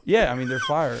shoes, though. Yeah, I mean, they're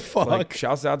fire. Fuck. Like,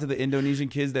 shouts out to the Indonesian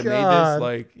kids that made this.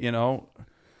 Like,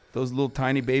 those little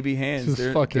tiny baby hands.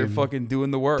 They're fucking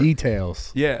doing the work.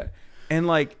 Details. Yeah. And,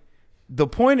 like, the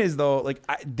point is, though, like,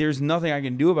 there's nothing I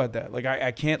can do about that. Like,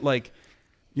 I can't, like,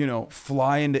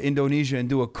 fly into Indonesia and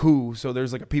do a coup. So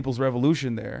there's, like, a people's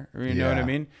revolution there. You know what I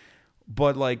mean?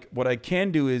 But, like, what I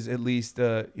can do is at least,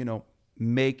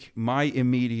 make my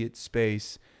immediate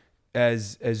space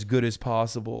as good as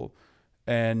possible,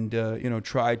 and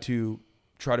try to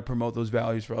promote those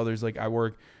values for others. Like, I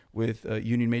work with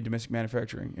union made domestic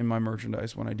manufacturing in my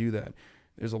merchandise. When I do that,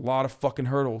 there's a lot of fucking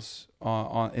hurdles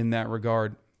in that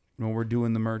regard when we're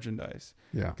doing the merchandise.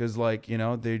 Yeah, because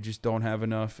they just don't have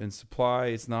enough in supply.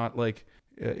 It's not like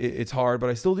it's hard, but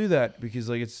I still do that because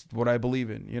like it's what I believe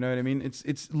in. You know what I mean?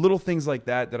 It's little things like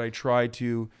that I try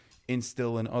to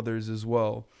instill in others as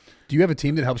well. Do you have a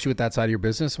team that helps you with that side of your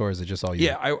business, or is it just all you?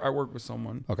 Yeah, I work with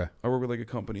someone. Okay. I work with like a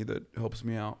company that helps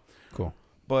me out. Cool.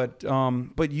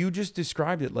 But you just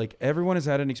described it. Like, everyone has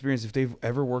had an experience if they've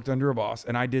ever worked under a boss,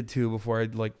 and I did too before I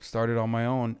like started on my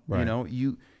own. Right.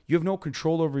 You have no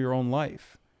control over your own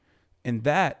life, and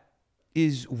that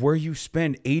is where you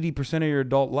spend 80% of your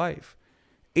adult life.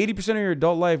 80% of your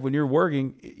adult life when you're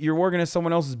working as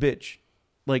someone else's bitch.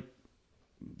 Like,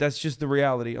 that's just the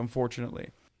reality, unfortunately.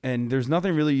 And there's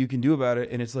nothing really you can do about it,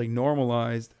 and it's like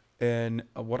normalized. And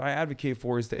what I advocate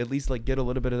for is to at least like get a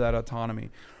little bit of that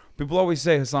autonomy. People always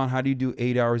say, Hasan, how do you do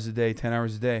 8 hours a day, 10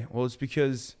 hours a day? Well, it's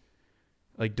because,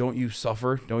 like, don't you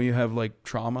suffer? Don't you have like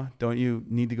trauma? Don't you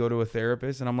need to go to a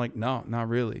therapist? And I'm like, no, not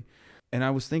really. And I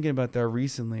was thinking about that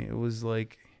recently. It was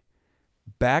like,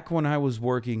 back when I was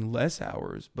working less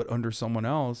hours, but under someone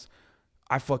else,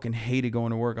 I fucking hated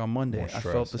going to work on Monday. I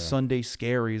felt the Sunday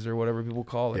scaries or whatever people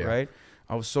call it, right?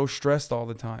 I was so stressed all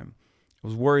the time. I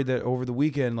was worried that over the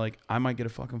weekend, like, I might get a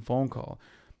fucking phone call.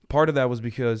 Part of that was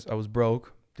because I was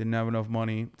broke, didn't have enough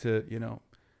money to,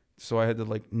 so I had to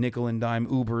like nickel and dime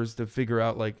Ubers to figure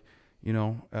out like,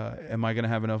 am I going to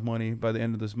have enough money by the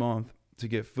end of this month to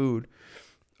get food?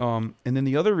 And then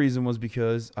the other reason was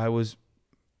because I was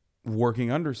working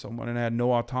under someone and I had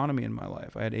no autonomy in my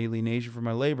life. I had alienation from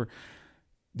my labor.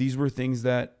 These were things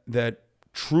that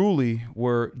truly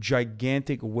were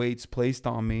gigantic weights placed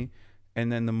on me.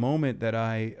 And then the moment that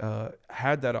I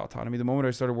had that autonomy, the moment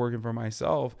I started working for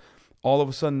myself, all of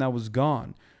a sudden that was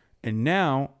gone. And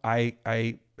now I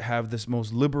have this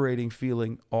most liberating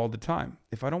feeling all the time.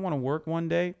 If I don't want to work one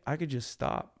day, I could just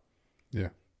stop. Yeah.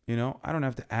 You know, I don't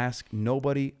have to ask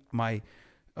nobody. My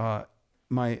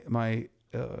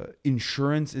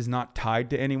insurance is not tied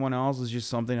to anyone else. It's just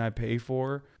something I pay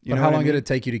for. But how long did it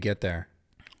take you to get there?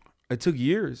 It took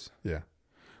years. Yeah.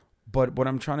 But what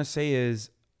I'm trying to say is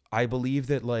I believe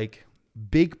that like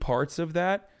big parts of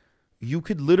that you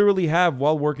could literally have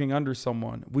while working under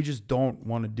someone. We just don't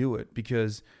want to do it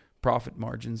because profit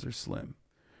margins are slim.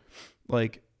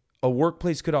 Like a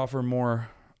workplace could offer more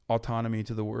autonomy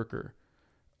to the worker.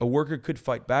 A worker could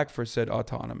fight back for said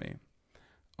autonomy.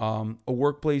 A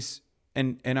workplace,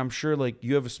 and I'm sure like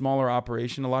you have a smaller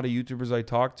operation. A lot of YouTubers I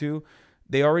talk to,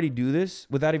 they already do this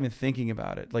without even thinking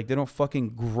about it. Like they don't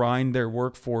fucking grind their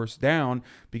workforce down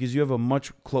because you have a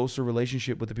much closer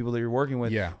relationship with the people that you're working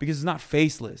with. Yeah. Because it's not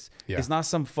faceless. Yeah. It's not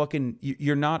some fucking,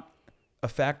 you're not a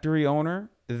factory owner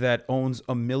that owns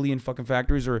a million fucking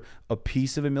factories or a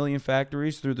piece of a million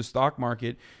factories through the stock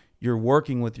market. You're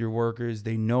working with your workers.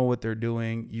 They know what they're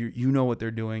doing. You know what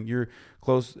they're doing. You're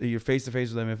close. You're face to face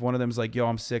with them. If one of them's like, yo,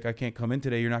 I'm sick, I can't come in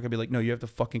today, you're not gonna be like, no, you have to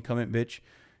fucking come in, bitch.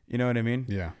 You know what I mean?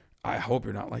 Yeah. I hope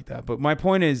you're not like that. But my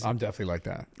point is, I'm definitely like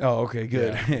that. Oh, okay,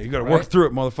 good. Yeah. You got to work through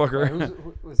it, motherfucker.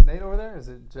 Right, was Nate over there? Or is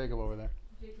it Jacob over there?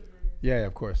 Jacob right here. Yeah,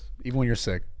 of course. Even when you're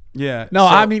sick. Yeah. No,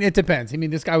 so, I mean, it depends. I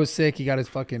mean, this guy was sick. He got his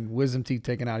fucking wisdom teeth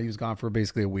taken out. He was gone for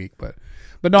basically a week. But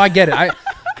no, I get it.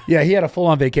 Yeah, he had a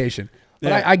full-on vacation. But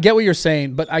yeah. I get what you're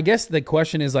saying. But I guess the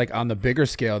question is like on the bigger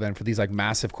scale then for these like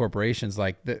massive corporations,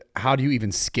 like how do you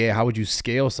even scale? How would you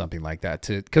scale something like that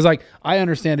to? Because like I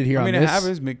understand it here. I mean, it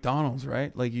happens McDonald's,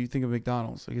 right? Like you think of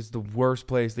McDonald's, like it's the worst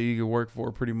place that you could work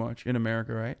for, pretty much in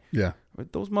America, right? Yeah.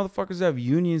 But those motherfuckers have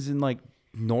unions in like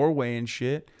Norway and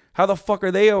shit. How the fuck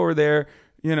are they over there?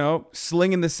 You know,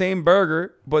 slinging the same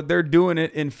burger, but they're doing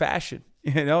it in fashion.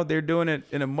 You know, they're doing it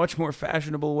in a much more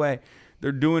fashionable way.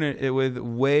 They're doing it with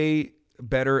way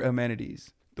better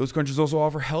amenities. Those countries also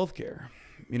offer healthcare.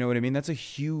 You know what I mean? That's a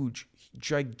huge,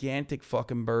 gigantic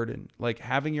fucking burden. Like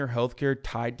having your healthcare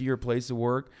tied to your place of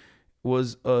work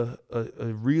was a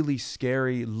really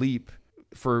scary leap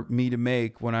for me to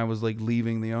make when I was like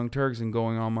leaving the Young Turks and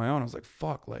going on my own. I was like,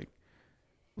 fuck, like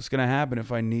what's going to happen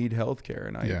if I need healthcare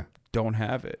and I don't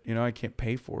have it? You know, I can't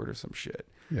pay for it or some shit.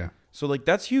 Yeah. So like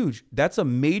that's huge. That's a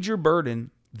major burden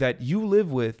that you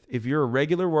live with if you're a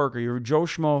regular worker, you're a Joe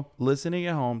Schmo listening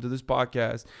at home to this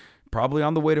podcast, probably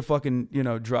on the way to fucking, you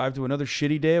know, drive to another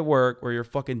shitty day at work where your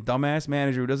fucking dumbass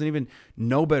manager who doesn't even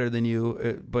know better than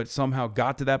you, but somehow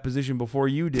got to that position before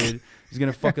you did, is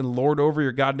going to fucking lord over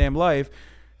your goddamn life.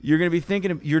 You're going to be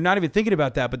thinking, you're not even thinking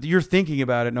about that, but you're thinking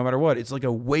about it no matter what. It's like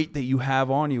a weight that you have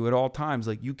on you at all times.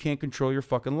 Like you can't control your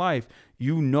fucking life.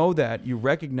 You know that, you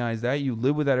recognize that, you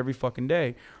live with that every fucking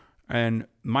day. And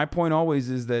my point always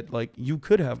is that like you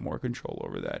could have more control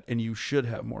over that and you should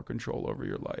have more control over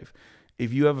your life.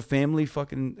 If you have a family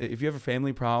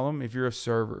problem, if you're a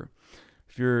server,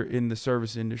 if you're in the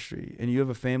service industry and you have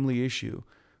a family issue,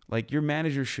 like your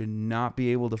manager should not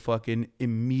be able to fucking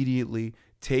immediately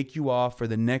take you off for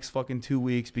the next fucking 2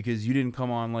 weeks because you didn't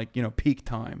come on like, you know, peak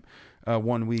time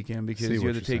one weekend because you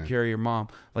had to take care of your mom.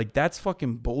 Like that's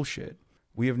fucking bullshit.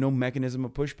 We have no mechanism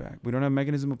of pushback. We don't have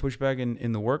mechanism of pushback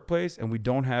in the workplace, and we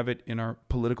don't have it in our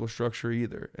political structure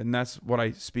either. And that's what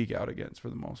I speak out against for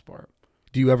the most part.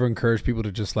 Do you ever encourage people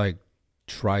to just like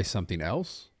try something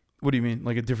else? What do you mean?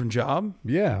 Like a different job?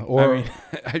 Yeah. Or I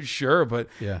mean, sure, but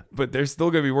they're still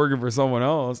going to be working for someone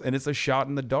else. And it's a shot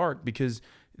in the dark because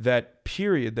that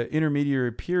period, that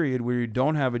intermediary period where you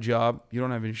don't have a job, you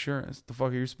don't have insurance. The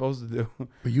fuck are you supposed to do?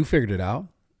 But you figured it out.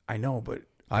 I know, but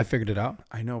I figured it out.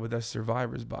 I know, but that's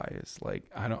survivor's bias. Like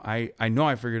I know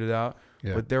I figured it out,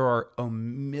 but there are a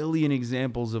million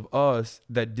examples of us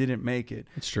that didn't make it.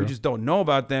 It's true. We just don't know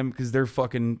about them because they're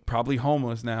fucking probably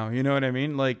homeless now. You know what I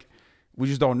mean? Like we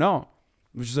just don't know,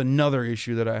 which is another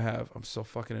issue that I have. I'm so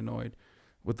fucking annoyed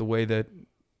with the way that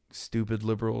stupid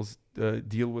liberals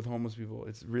deal with homeless people.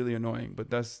 It's really annoying, but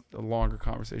that's a longer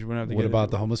conversation. We don't have to What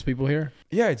about the homeless people here?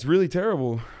 Yeah, it's really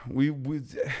terrible.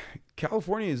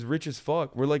 California is rich as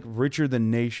fuck. We're like richer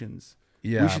than nations.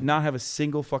 Yeah, we should not have a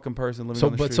single fucking person living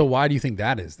on the street. So why do you think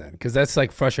that is then? Because that's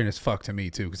like frustrating as fuck to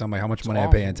me too. Because I'm like, how much money I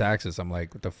pay in taxes? I'm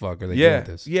like, what the fuck are they doing with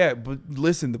this? Yeah, but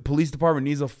listen, the police department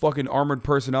needs a fucking armored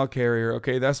personnel carrier.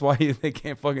 Okay, that's why they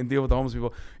can't fucking deal with the homeless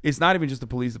people. It's not even just the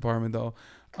police department though,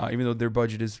 even though their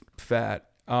budget is fat.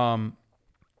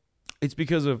 It's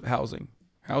because of housing.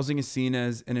 Housing is seen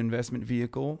as an investment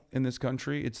vehicle in this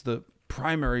country. It's the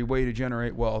primary way to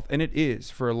generate wealth, and it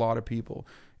is for a lot of people.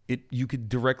 You could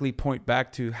directly point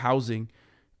back to housing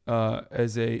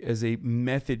as a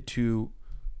method to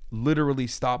literally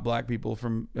stop black people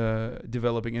from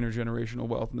developing intergenerational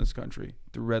wealth in this country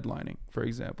through redlining, for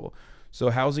example. So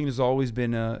housing has always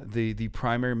been the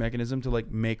primary mechanism to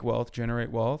like make wealth, generate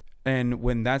wealth. And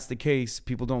when that's the case,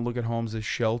 people don't look at homes as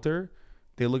shelter.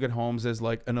 They look at homes as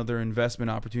like another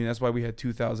investment opportunity. That's why we had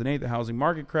 2008, the housing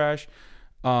market crash.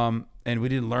 And we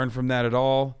didn't learn from that at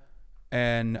all.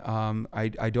 And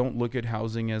I don't look at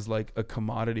housing as like a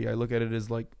commodity. I look at it as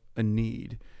like a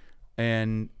need.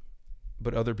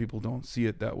 But other people don't see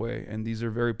it that way. And these are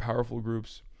very powerful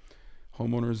groups,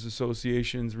 homeowners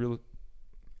associations, real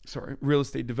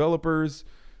estate developers,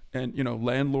 and, you know,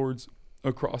 landlords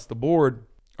across the board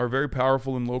are very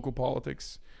powerful in local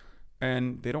politics.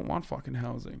 And they don't want fucking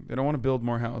housing. They don't want to build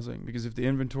more housing, because if the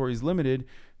inventory is limited,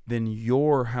 then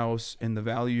your house and the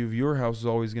value of your house is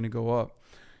always going to go up.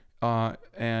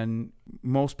 And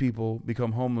most people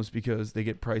become homeless because they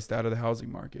get priced out of the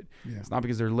housing market. Yeah. It's not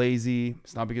because they're lazy.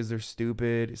 It's not because they're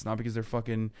stupid. It's not because they're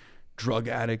fucking drug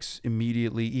addicts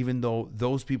immediately, even though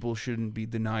those people shouldn't be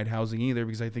denied housing either,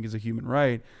 because I think it's a human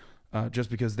right,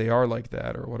 just because they are like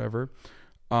that or whatever.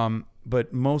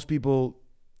 But most people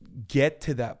get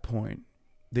to that point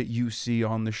that you see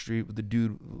on the street with the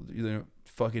dude, you know,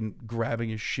 fucking grabbing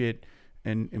his shit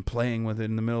and playing with it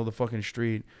in the middle of the fucking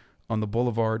street on the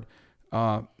boulevard.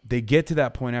 They get to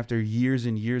that point after years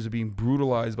and years of being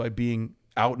brutalized by being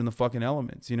out in the fucking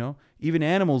elements, you know? Even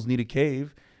animals need a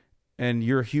cave, and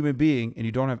you're a human being and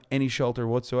you don't have any shelter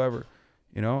whatsoever.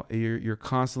 You know, you're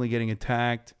constantly getting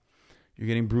attacked. You're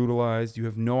getting brutalized. You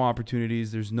have no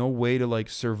opportunities. There's no way to like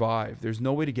survive. There's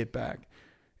no way to get back.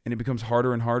 And it becomes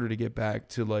harder and harder to get back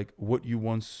to like what you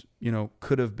once, you know,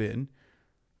 could have been,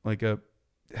 like a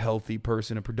healthy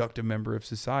person, a productive member of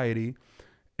society.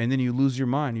 And then you lose your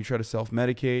mind. You try to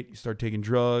self-medicate. You start taking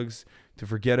drugs to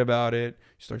forget about it.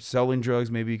 You start selling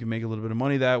drugs. Maybe you can make a little bit of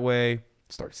money that way.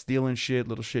 Start stealing shit,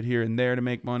 little shit here and there to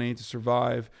make money, to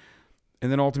survive.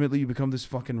 And then ultimately you become this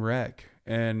fucking wreck.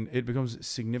 And it becomes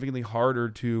significantly harder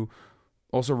to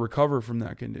also recover from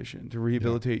that condition, to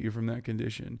rehabilitate you from that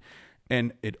condition.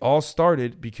 And it all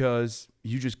started because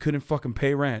you just couldn't fucking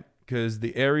pay rent, because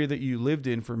the area that you lived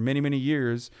in for many, many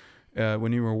years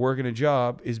when you were working a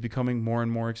job is becoming more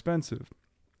and more expensive.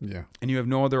 Yeah. And you have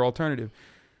no other alternative.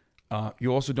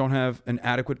 You also don't have an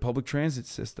adequate public transit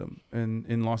system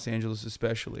in Los Angeles,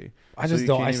 especially. I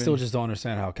still just don't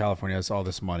understand how California has all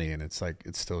this money and it's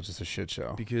still just a shit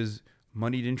show. Because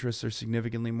moneyed interests are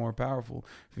significantly more powerful.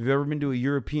 If you've ever been to a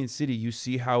European city, you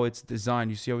see how it's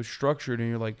designed, you see how it's structured, and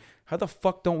you're like, how the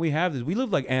fuck don't we have this? We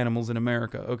live like animals in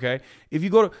America, okay? If you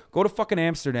go to fucking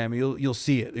Amsterdam, you'll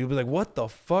see it. You'll be like, what the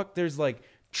fuck? There's like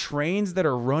trains that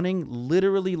are running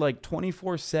literally like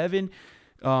 24/7.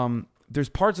 There's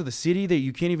parts of the city that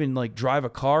you can't even like drive a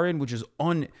car in, which is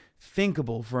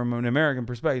unthinkable from an American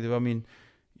perspective. I mean,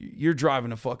 you're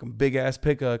driving a fucking big ass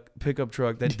pickup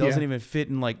truck that doesn't even fit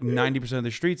in like 90% of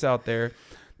the streets out there.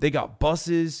 They got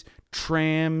buses,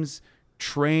 trams,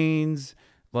 trains,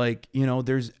 like, you know,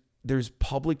 there's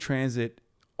public transit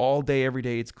all day, every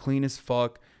day. It's clean as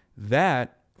fuck.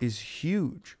 That is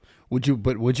huge. Would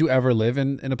you ever live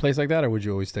in a place like that, or would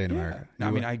you always stay in America?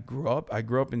 I mean, I grew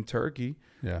up in Turkey,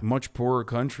 much poorer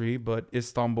country, but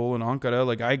Istanbul and Ankara,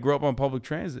 like I grew up on public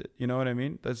transit. You know what I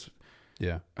mean?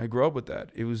 I grew up with that.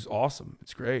 It was awesome.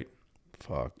 It's great.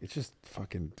 Fuck. It's just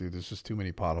fucking, dude, there's just too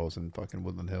many potholes in fucking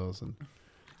Woodland Hills and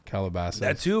Calabasas.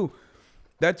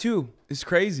 That too is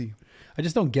crazy. I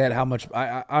just don't get how much,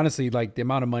 I honestly, like the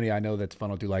amount of money I know that's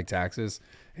funneled through like taxes,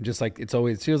 and just like, it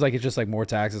feels like it's just like more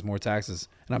taxes.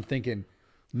 And I'm thinking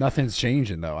nothing's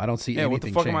changing though. I don't see anything what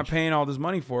the fuck change. am I paying all this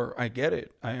money for? I get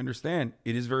it. I understand.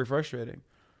 It is very frustrating.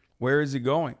 Where is it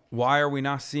going? Why are we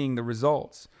not seeing the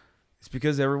results? It's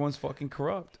because everyone's fucking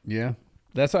corrupt. Yeah.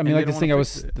 That's, I mean, like the thing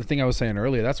I was saying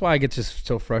earlier, that's why I get just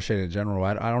so frustrated in general.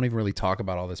 I don't even really talk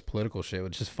about all this political shit.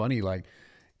 It's just funny. Like,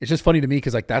 it's just funny to me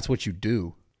because like that's what you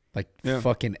do. Like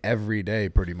fucking every day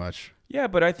pretty much. Yeah,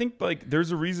 but I think like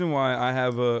there's a reason why I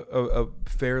have a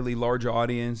fairly large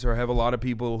audience, or I have a lot of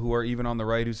people who are even on the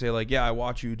right who say like, yeah, I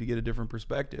watch you to get a different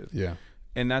perspective. Yeah.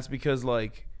 And that's because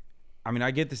like, I mean,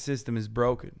 I get the system is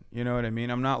broken. You know what I mean?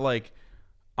 I'm not like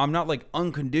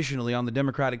unconditionally on the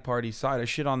Democratic Party side. I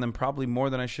shit on them probably more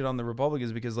than I shit on the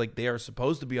Republicans, because like they are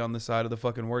supposed to be on the side of the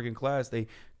fucking working class. They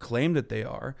claim that they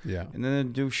are. Yeah. And then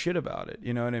they do shit about it.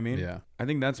 You know what I mean? Yeah. I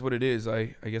think that's what it is.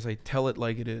 I guess I tell it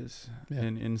like it is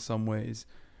in some ways.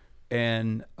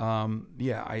 And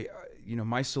I you know,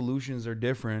 my solutions are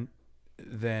different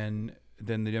than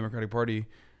the Democratic Party.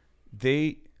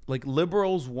 They like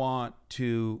liberals want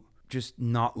to just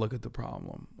not look at the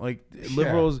problem. Like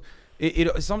liberals,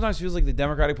 it sometimes feels like the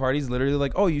Democratic Party is literally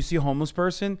like, oh, you see a homeless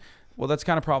person, Well, that's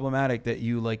kind of problematic that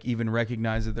you like even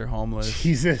recognize that they're homeless.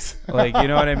 Jesus. Like, you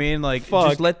know what I mean? Like,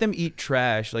 just let them eat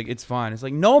trash. Like, it's fine. It's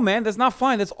like, no, man, that's not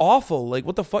fine. That's awful. Like,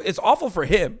 what the fuck? It's awful for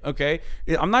him, okay?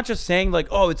 I'm not just saying, like,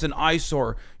 oh, it's an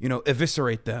eyesore, you know,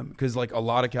 eviscerate them. Because, like, a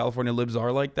lot of California libs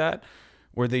are like that,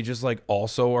 where they just, like,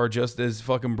 also are just as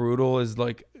fucking brutal as,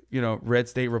 like, you know, red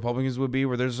state Republicans would be,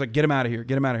 where they're just like, get him out of here.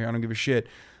 Get him out of here. I don't give a shit.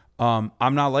 I'm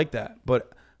not like that.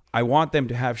 But I want them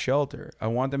to have shelter. I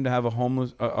want them to have a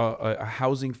homeless, a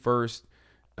housing first,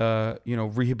 you know,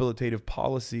 rehabilitative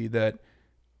policy that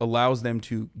allows them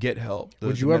to get help.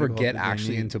 Would you ever get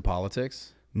actually into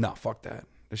politics? No, fuck that.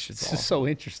 This shit's just so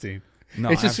interesting. No,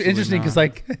 it's just interesting because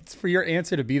like it's for your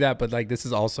answer to be that, but like this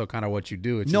is also kind of what you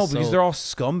do. It's no, because they're all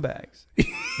scumbags.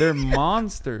 They're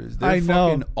monsters. They're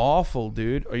fucking awful,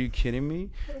 dude. Are you kidding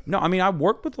me? No, I mean I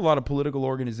work with a lot of political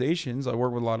organizations. I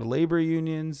work with a lot of labor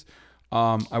unions.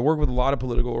 I work with a lot of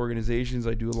political organizations.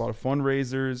 I do a lot of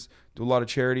fundraisers, do a lot of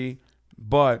charity.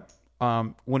 But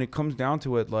when it comes down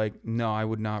to it, like, no, I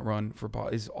would not run for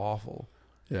politics. It's awful.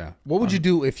 Yeah. What would you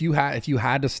do if you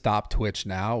had to stop Twitch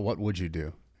now? What would you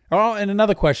do? Oh, and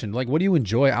another question, like, what do you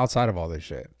enjoy outside of all this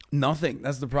shit? Nothing.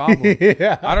 That's the problem.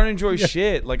 Yeah. I don't enjoy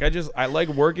shit. Like, I like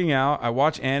working out. I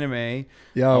watch anime.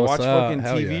 I watch fucking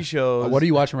TV shows. What are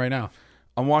you watching right now?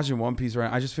 I'm watching One Piece right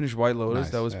now. I just finished White Lotus.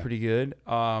 Nice, that was pretty good.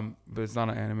 But it's not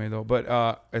an anime though. But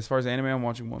as far as anime, I'm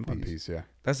watching One Piece. One Piece, yeah.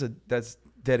 That's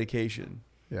dedication.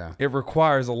 Yeah. It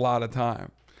requires a lot of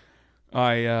time.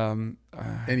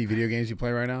 Any video games you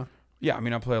play right now? Yeah, I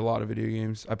mean I play a lot of video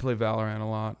games. I play Valorant a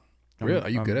lot. Really? Are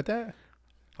you good at that?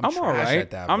 I'm all right.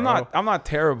 That, I'm not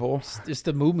terrible. Just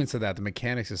the movements of that, the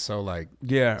mechanics is so like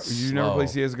yeah. slow. You never play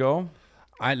CS:GO?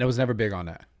 I was never big on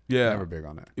that. Yeah, never big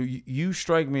on that. You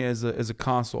strike me as a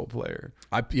console player.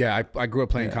 I grew up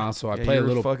playing console. I play you're a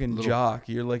little fucking jock.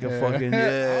 You're like a fucking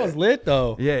I was lit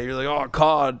though. Yeah, you're like oh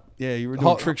COD. Yeah, you were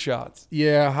doing trick shots.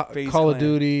 Yeah, Call of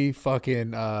Duty.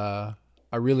 Fucking. I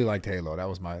really liked Halo. That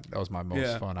was my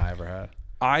most fun I ever had.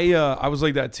 I was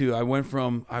like that too. I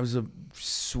was a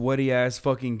sweaty ass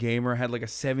fucking gamer, had like a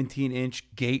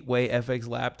 17-inch Gateway FX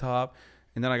laptop,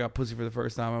 and then I got pussy for the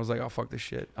first time. I was like, oh fuck this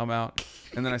shit, I'm out.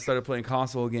 And then I started playing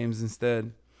console games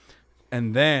instead.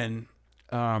 And then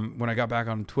when I got back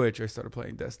on Twitch, I started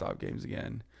playing desktop games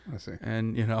again. I see.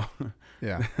 And you know,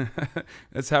 yeah,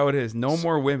 that's how it is. No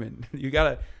more women. You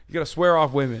gotta swear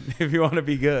off women if you want to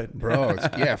be good, bro.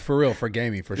 Yeah, for real, for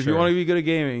gaming, for sure. If you want to be good at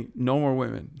gaming, no more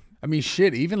women. I mean,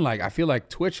 shit, even like, I feel like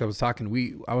Twitch, I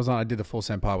did the Full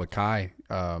Send Pod with Kai,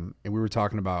 and we were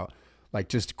talking about like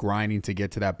just grinding to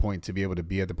get to that point, to be able to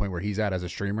be at the point where he's at as a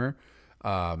streamer.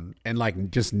 And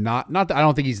like, just not that I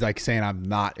don't think he's like saying I'm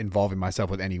not involving myself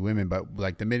with any women, but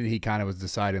like the minute he kind of was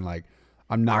deciding like,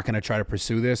 I'm not going to try to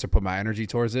pursue this or put my energy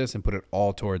towards this and put it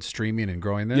all towards streaming and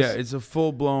growing this. Yeah, it's a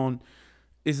full blown,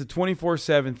 it's a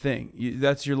 24/7 thing.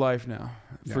 That's your life now,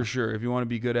 for sure. If you want to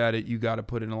be good at it, you got to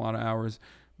put in a lot of hours.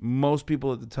 Most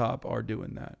people at the top are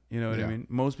doing that. You know what I mean?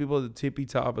 Most people at the tippy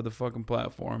top of the fucking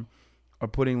platform are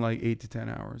putting like 8 to 10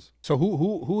 hours. So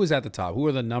who is at the top? Who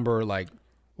are the number, like,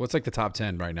 what's like the top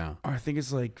 10 right now? I think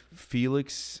it's like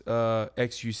Felix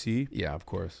XUC. Yeah, of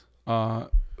course.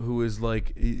 Who is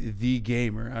like the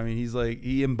gamer. I mean,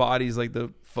 he embodies like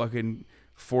the fucking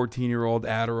 14-year-old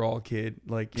Adderall kid.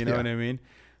 Like, you know what I mean?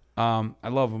 I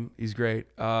love him. He's great.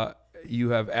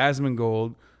 You have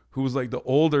Asmongold, who's like the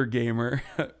older gamer,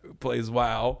 plays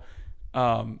WoW.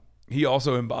 He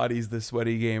also embodies the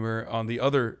sweaty gamer on the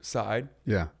other side.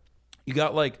 Yeah. You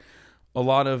got like a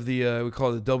lot of the, we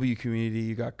call it the W community.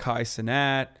 You got Kai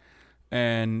Cenat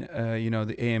and, you know,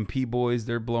 the AMP boys,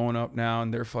 they're blowing up now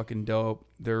and they're fucking dope.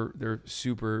 They're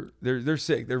super, they're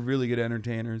sick. They're really good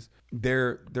entertainers.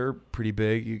 They're pretty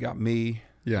big. You got me,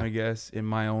 I guess, in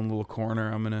my own little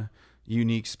corner. I'm in a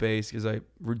unique space because I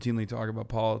routinely talk about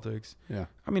politics. Yeah.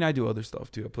 I mean, I do other stuff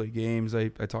too. I play games. I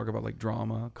talk about like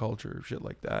drama, culture, shit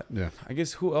like that. Yeah. I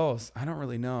guess who else? I don't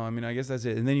really know. I mean, I guess that's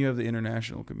it. And then you have the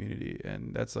international community,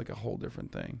 and that's like a whole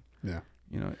different thing. Yeah.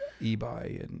 You know,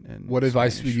 eBay and what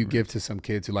advice would you give to some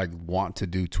kids who like want to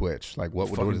do Twitch? Like what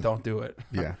would don't do it.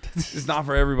 Yeah. It's not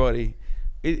for everybody.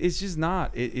 It's just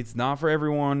not. It's not for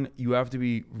everyone. You have to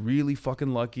be really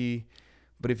fucking lucky.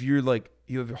 But if you're like,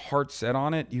 you have your heart set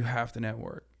on it, you have to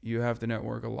network. You have to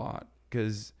network a lot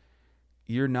because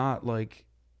you're not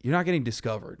getting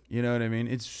discovered. You know what I mean?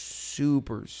 It's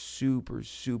super, super,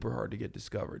 super hard to get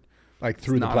discovered. Like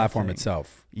through the platform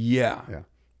itself. Yeah. Yeah.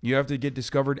 You have to get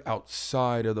discovered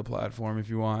outside of the platform if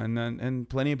you want. And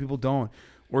plenty of people don't.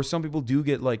 Or some people do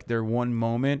get like their one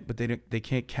moment, but they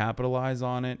can't capitalize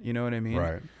on it. You know what I mean?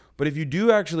 Right. But if you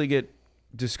do actually get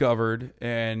discovered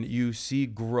and you see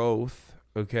growth,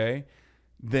 okay,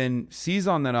 then seize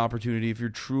on that opportunity if you're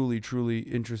truly, truly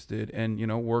interested, and, you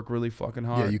know, work really fucking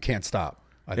hard. Yeah, you can't stop.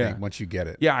 I think once you get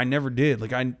it. Yeah, I never did.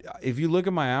 Like, if you look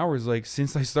at my hours, like,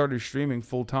 since I started streaming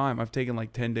full time, I've taken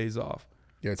like 10 days off.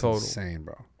 Yeah, it's insane,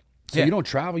 bro. So you don't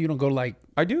travel? You don't go to like...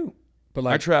 I do. But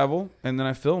like, I travel and then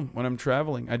I film when I'm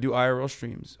traveling. I do IRL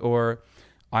streams, or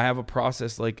I have a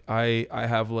process. Like I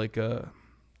have like a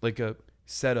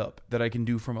setup that I can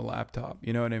do from a laptop.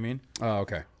 You know what I mean? Oh,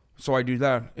 okay. So I do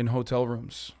that in hotel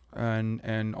rooms,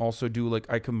 and also do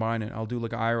like, I combine it. I'll do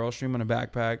like an IRL stream on a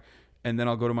backpack, and then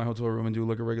I'll go to my hotel room and do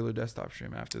like a regular desktop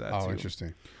stream after that. Oh,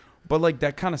 interesting. But like,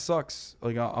 that kind of sucks.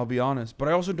 Like, I'll be honest. But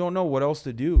I also don't know what else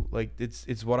to do. Like,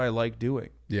 it's what I like doing.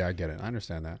 Yeah, I get it. I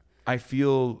understand that. I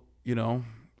feel, you know,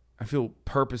 I feel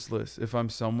purposeless if I'm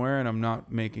somewhere and I'm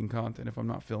not making content, if I'm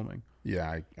not filming.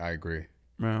 Yeah, I agree.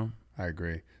 Yeah. I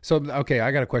agree. So, okay,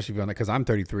 I got a question for you on that, because I'm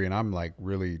 33 and I'm like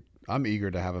I'm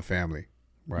eager to have a family,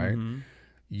 right? Mm-hmm.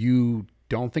 You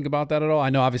don't think about that at all?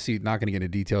 I know obviously not going to get into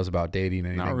details about dating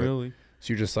and anything. Not really.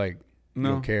 So you're just like, you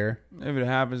don't care? If it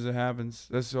happens, it happens.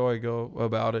 That's how I go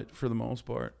about it for the most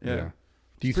part. Yeah.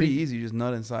 It's pretty easy. You just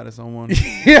nut inside of someone.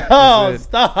 Yo,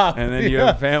 stop. And then you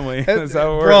have a family. That's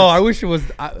how it works. Bro, I wish it was.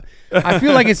 I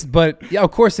feel like it's, but yeah,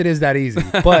 of course it is that easy.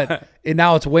 But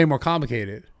now it's way more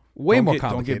complicated. More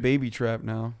complicated. Don't get baby trapped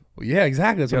now. Well, yeah,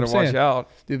 exactly. That's what I'm saying. You gotta watch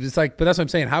out. It's like, but that's what I'm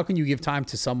saying. How can you give time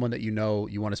to someone that you know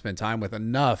you want to spend time with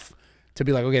enough to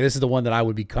be like, okay, this is the one that I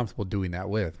would be comfortable doing that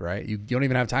with, right? You don't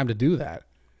even have time to do that.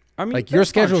 I mean, like, your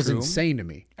schedule is insane to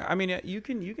me. I mean, you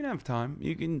can have time.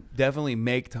 You can definitely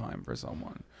make time for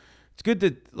someone. It's good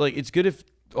that, like, it's good if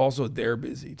also they're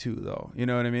busy too, though. You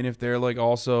know what I mean? If they're like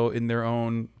also in their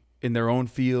own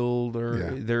field,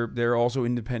 or they're also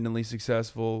independently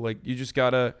successful. Like, you just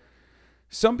gotta.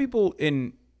 Some people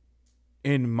in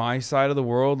my side of the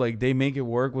world, like, they make it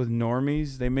work with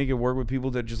normies. They make it work with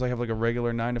people that just like have like a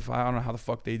regular 9 to 5. I don't know how the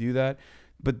fuck they do that,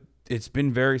 but it's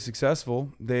been very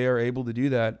successful. They are able to do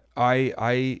that.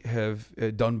 I have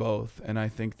done both, and I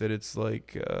think that it's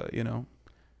like, you know,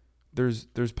 there's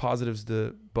positives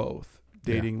to both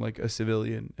dating like a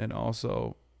civilian and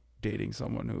also dating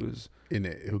someone who's in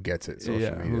it, who gets it.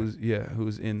 Social media.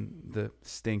 Who's in the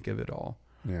stink of it all.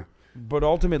 Yeah. But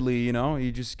ultimately, you know,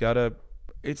 you just gotta.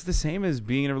 It's the same as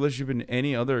being in a relationship in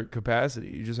any other capacity.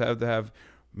 You just have to have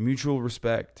mutual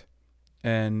respect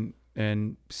and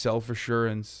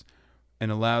self-assurance,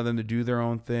 and allow them to do their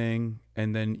own thing,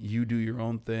 and then you do your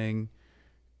own thing,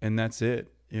 and that's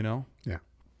it, you know? Yeah.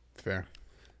 Fair.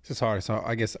 It's just hard. So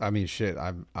I guess, I mean, shit,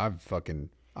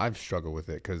 I've struggled with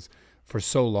it, because for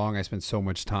so long I spent so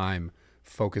much time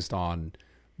focused on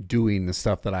doing the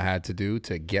stuff that I had to do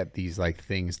to get these like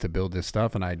things to build this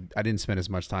stuff, and I didn't spend as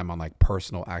much time on like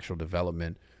personal actual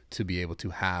development to be able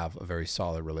to have a very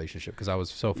solid relationship, because I was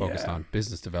so focused on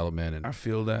business development. And I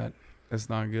feel that. That's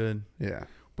not good. Yeah.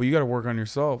 But you got to work on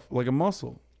yourself like a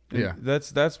muscle. And yeah.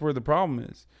 That's where the problem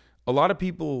is. A lot of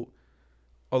people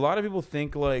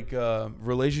think like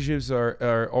relationships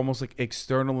are almost like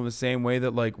external in the same way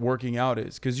that like working out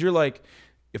is. Because you're like,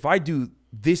 if I do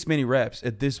this many reps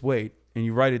at this weight, and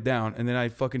you write it down, and then I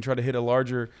fucking try to hit a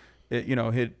larger, try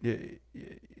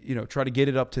to get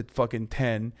it up to fucking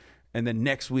 10. And then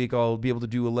next week I'll be able to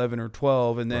do 11 or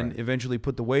 12, and then eventually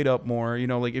put the weight up more. You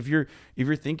know, like if you're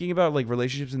thinking about like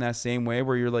relationships in that same way,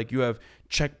 where you're like, you have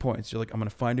checkpoints. You're like, I'm going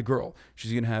to find a girl.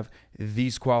 She's going to have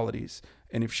these qualities.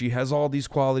 And if she has all these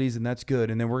qualities, then that's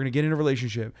good. And then we're going to get in a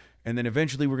relationship. And then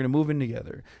eventually we're going to move in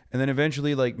together. And then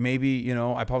eventually, like, maybe, you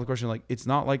know, I pop the question, like, it's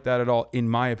not like that at all, in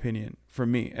my opinion. For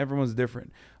me, everyone's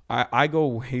different. I go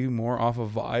way more off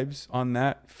of vibes on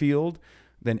that field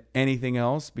than anything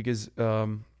else, because,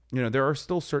 you know, there are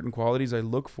still certain qualities I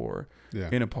look for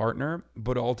in a partner.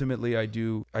 But ultimately I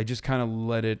just kind of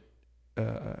let it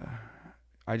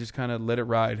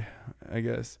ride, I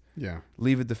guess. Yeah.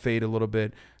 Leave it to fate a little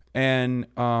bit. And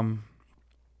part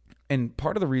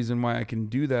of the reason why I can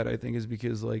do that, I think, is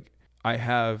because like I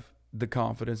have the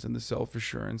confidence and the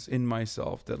self-assurance in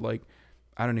myself that like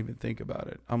I don't even think about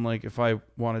it. I'm like, if I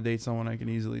want to date someone, I can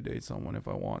easily date someone if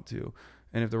I want to.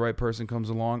 And if the right person comes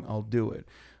along, I'll do it.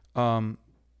 And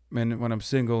when I'm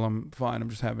single, I'm fine. I'm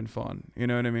just having fun. You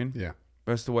know what I mean? Yeah.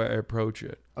 That's the way I approach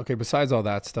it. Okay. Besides all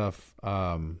that stuff,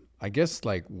 I guess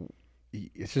like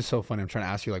it's just so funny. I'm trying to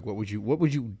ask you, like,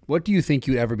 what do you think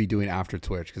you'd ever be doing after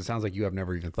Twitch? Because it sounds like you have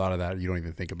never even thought of that. You don't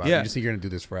even think about it. You just think you're gonna do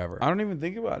this forever. I don't even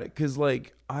think about it, because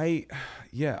like I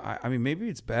mean, maybe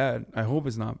it's bad. I hope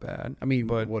it's not bad. I mean,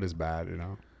 but what is bad? You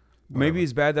know, maybe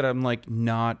it's bad that I'm like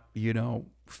not, you know,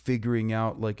 figuring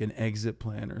out like an exit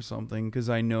plan or something, because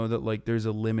I know that like there's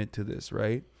a limit to this,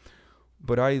 right?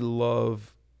 But I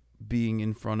love being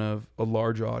in front of a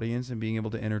large audience and being able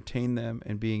to entertain them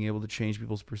and being able to change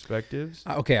people's perspectives.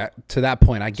 Okay, to that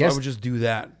point, I guess I would just do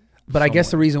that. But I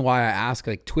guess the reason why I ask,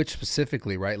 like Twitch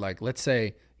specifically, right? Like, let's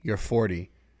say you're 40.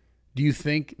 Do you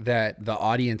think that the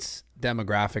audience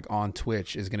demographic on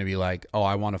Twitch is going to be like, oh,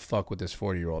 I want to fuck with this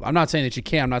 40-year-old? I'm not saying that you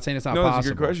can. I'm not saying it's not possible. That's a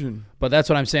good question. But that's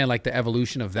what I'm saying, like the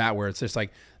evolution of that, where it's just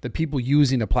like the people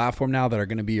using the platform now that are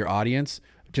going to be your audience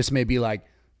just may be like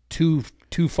too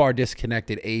far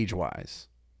disconnected age-wise.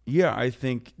 Yeah, I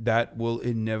think that will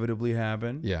inevitably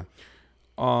happen. Yeah.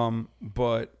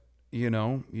 But you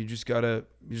know, you just gotta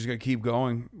keep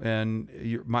going,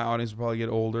 and my audience will probably get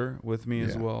older with me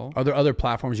as well. Are there other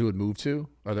platforms you would move to?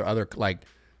 Are there other, like,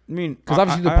 I mean, because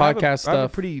obviously the podcast stuff. I have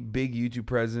a pretty big YouTube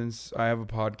presence. I have a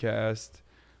podcast.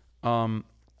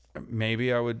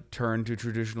 Maybe I would turn to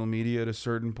traditional media at a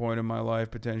certain point in my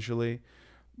life potentially,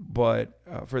 but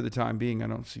for the time being, I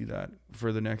don't see that.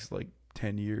 For the next like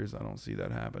 10 years, I don't see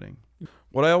that happening.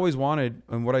 What I always wanted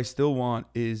and what I still want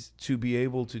is to be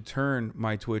able to turn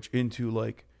my Twitch into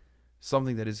like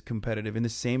something that is competitive in the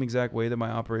same exact way that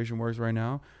my operation works right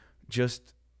now,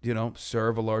 just, you know,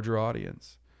 serve a larger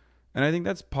audience. And I think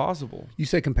that's possible. You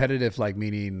say competitive, like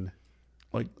meaning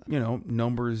like, you know,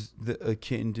 numbers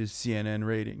akin to CNN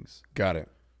ratings. Got it.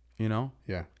 You know?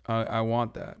 Yeah. I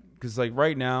want that. Because like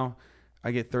right now,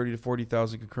 I get 30 to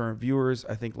 40,000 concurrent viewers.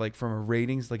 I think like from a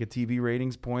ratings, like a TV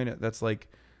ratings point, that's like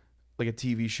a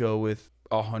TV show with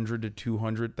 100 to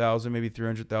 200,000, maybe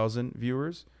 300,000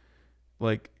 viewers,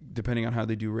 like depending on how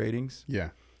they do ratings. Yeah.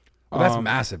 Well, that's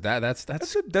massive.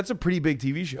 That's a pretty big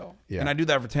TV show. Yeah. And I do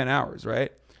that for 10 hours,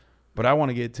 right? But I want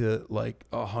to get to like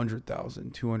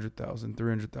 100,000, 200,000,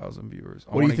 300,000 viewers.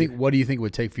 What do you think it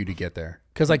would take for you to get there?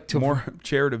 Because like more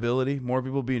charitability, more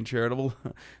people being charitable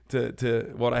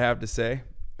to what I have to say.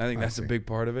 I think that's a big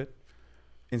part of it.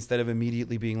 Instead of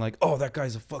immediately being like, oh, that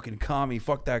guy's a fucking commie.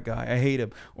 Fuck that guy. I hate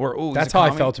him. Or, oh, that's how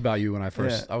I felt about you when I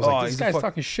first. Yeah. I was like, this guy's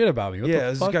talking shit about me. What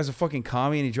this guy's a fucking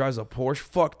commie and he drives a Porsche.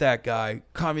 Fuck that guy.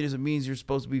 Communism means you're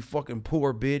supposed to be fucking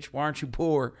poor, bitch. Why aren't you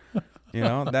poor? You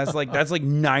know, that's like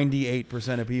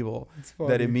 98% of people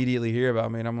that immediately hear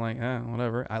about me, and I'm like,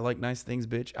 whatever. I like nice things,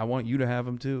 bitch. I want you to have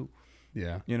them too.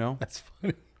 Yeah, you know, that's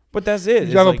funny. But that's it.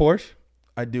 You have a Porsche?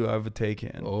 I do. I have a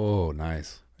Taycan. Oh,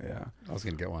 nice. Yeah, I was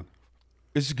gonna get one.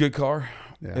 It's a good car.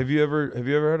 Yeah. Have you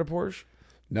ever had a Porsche?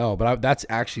 No, but that's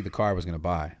actually the car I was gonna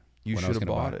buy. You should have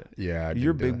bought it. Yeah,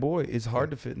 you're a big boy. It's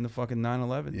hard to fit in the fucking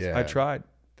 911s. Yeah, I tried.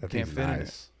 That can't fit in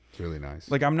it. It's really nice.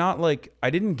 Like I'm not like I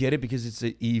didn't get it because it's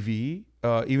an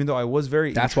EV. Even though I was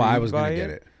very that's why I was gonna get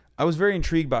it. I was very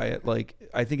intrigued by it. Like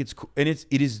I think it's cool, and it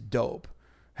is dope.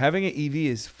 Having an EV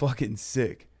is fucking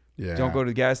sick. Yeah. Don't go to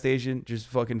the gas station. Just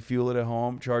fucking fuel it at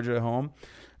home. Charge it at home.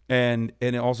 And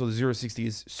also the 0-60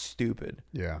 is stupid.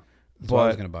 Yeah. That's why I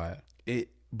was gonna buy it.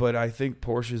 But I think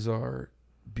Porsches are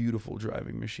beautiful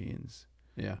driving machines.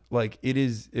 Yeah. Like it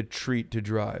is a treat to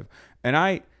drive. And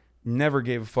I never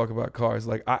gave a fuck about cars.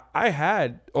 Like I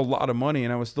had a lot of money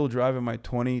and I was still driving my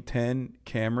 2010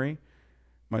 Camry,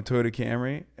 my Toyota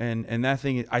Camry, and that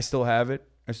thing, I still have it.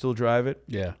 I still drive it.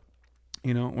 Yeah.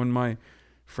 You know, when my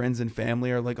friends and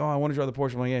family are like, oh, I want to drive the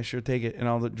Porsche, I'm like, yeah, sure, take it. And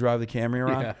I'll drive the Camry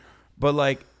around. Yeah. But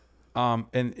like, and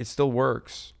it still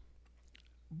works.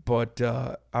 But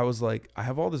I was like, I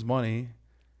have all this money.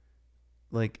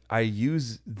 Like I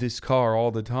use this car all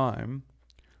the time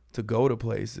to go to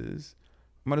places.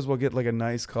 Might as well get like a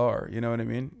nice car, you know what I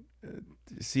mean?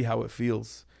 See how it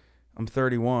feels. I'm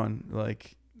 31.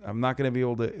 Like I'm not gonna be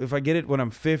able to. If I get it when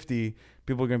I'm 50,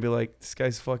 people are gonna be like, "This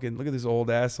guy's fucking. Look at this old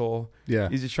asshole. Yeah,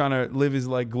 he's just trying to live his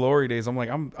like glory days." I'm like,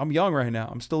 I'm young right now.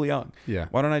 I'm still young. Yeah.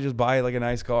 Why don't I just buy like a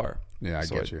nice car? Yeah, I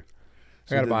get you.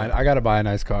 I gotta buy a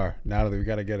nice car. Now that we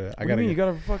gotta get it. You got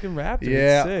a fucking Raptor.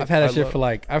 Yeah, I've had that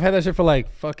shit for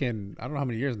like fucking I don't know how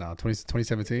many years now.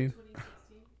 2017.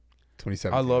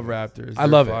 2017. I love Raptors. I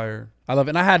love fire. It. I love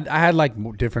it. And I had like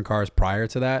different cars prior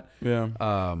to that. Yeah.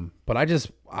 But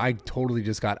I totally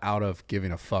just got out of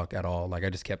giving a fuck at all. Like I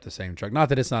just kept the same truck. Not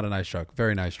that it's not a nice truck.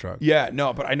 Very nice truck. Yeah,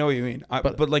 no, but I know what you mean.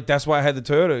 But like that's why I had the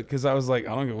Toyota, because I was like,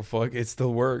 I don't give a fuck. It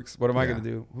still works. What am I gonna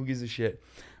do? Who gives a shit?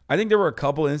 I think there were a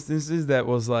couple instances that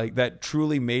was like that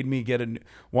truly made me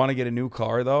want to get a new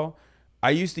car though. I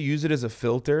used to use it as a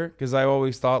filter because I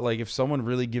always thought like if someone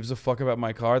really gives a fuck about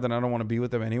my car, then I don't want to be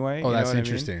with them anyway. Oh, that's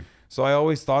interesting. I mean? So I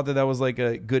always thought that was like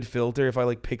a good filter if I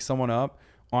like pick someone up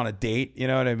on a date, you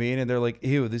know what I mean? And they're like,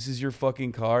 ew, this is your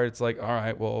fucking car. It's like, all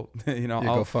right, well, you know,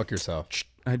 I'll go fuck yourself.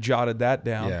 I jotted that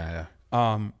down. Yeah.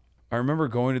 I remember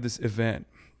going to this event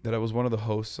that I was one of the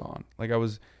hosts on. Like I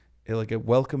was like a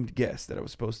welcomed guest that I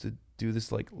was supposed to do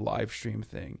this like live stream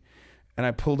thing. And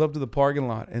I pulled up to the parking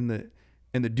lot and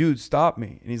And the dude stopped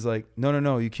me and he's like,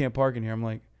 no, you can't park in here. I'm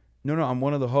like, no, I'm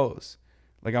one of the hosts.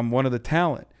 Like, I'm one of the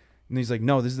talent. And he's like,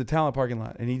 no, this is the talent parking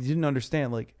lot. And he didn't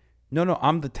understand. Like, no,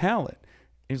 I'm the talent.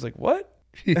 And he's like, what?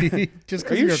 Just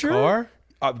because of your car?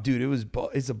 Dude,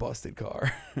 it's a busted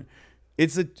car.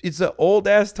 It's an old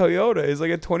ass Toyota. It's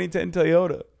like a 2010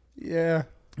 Toyota. Yeah.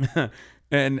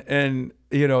 and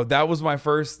you know, that's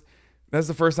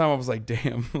the first time I was like,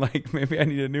 damn, like maybe I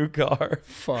need a new car.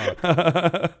 Fuck.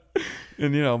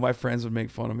 And you know, my friends would make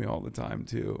fun of me all the time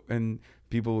too. And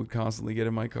people would constantly get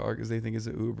in my car because they think it's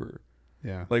an Uber.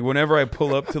 Yeah. Like whenever I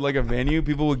pull up to like a venue,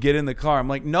 people would get in the car. I'm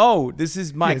like, no, this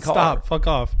is my car. Stop. Fuck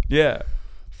off. Yeah.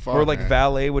 Fuck, or like man.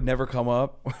 valet would never come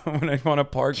up when I want to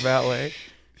park valet.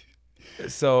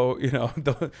 So, you know,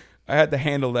 I had to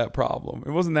handle that problem. It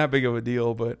wasn't that big of a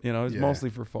deal, but you know, it was mostly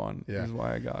for fun. Yeah. Is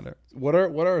why I got it. What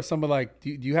are some of like,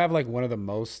 do you have like one of the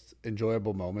most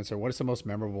enjoyable moments, or what is the most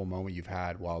memorable moment you've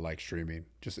had while like streaming,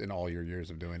 just in all your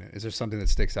years of doing it? Is there something that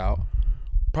sticks out?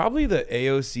 Probably the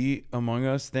AOC Among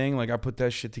Us thing. Like I put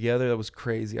that shit together. That was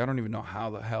crazy. I don't even know how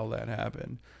the hell that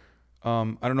happened.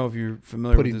 I don't know if you're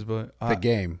familiar with this, but the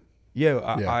game. Yeah,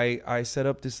 I set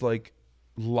up this like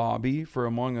lobby for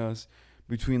Among Us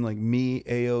between like me,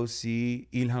 AOC,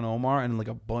 Ilhan Omar, and like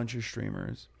a bunch of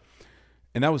streamers,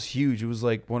 and that was huge. It was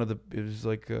like one of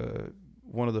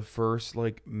the first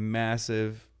like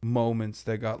massive moments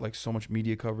that got like so much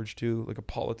media coverage too. Like a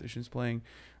politician's playing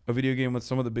a video game with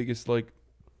some of the biggest like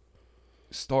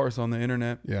stars on the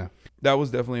internet. Yeah, that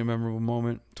was definitely a memorable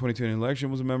moment. 2020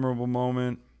 election was a memorable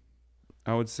moment.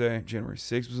 I would say January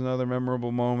 6th was another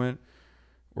memorable moment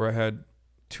where I had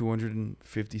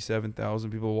 257,000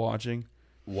 people watching.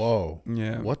 Whoa.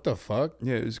 Yeah. What the fuck?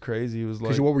 Yeah, it was crazy. It was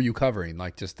like, what were you covering?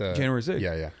 Like just January 6th.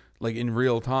 Yeah. Like in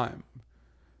real time.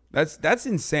 That's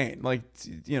insane. Like,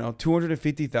 you know,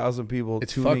 250,000 people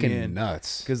it's tuning fucking in.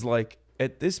 Nuts. Because like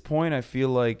at this point, I feel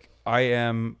like I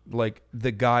am like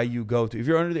the guy you go to. If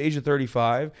you're under the age of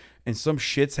 35 and some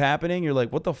shit's happening, you're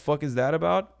like, what the fuck is that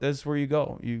about? That's where you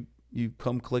go. You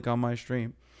come click on my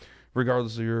stream,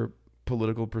 regardless of your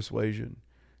political persuasion.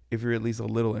 If you're at least a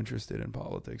little interested in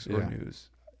politics or news,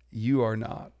 you are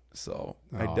not. So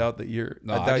I doubt that you're.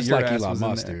 No, I just your like ass Elon was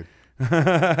Musk, in there.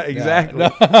 dude. Exactly.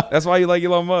 That's why you like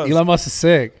Elon Musk. Elon Musk is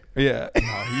sick. Yeah. No,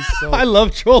 he's so. I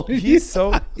love trolling. He's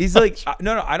like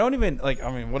no. I don't even like.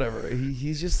 I mean, whatever.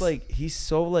 He's just like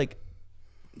so like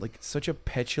such a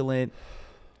petulant,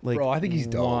 like bro. I think he's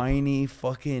whiny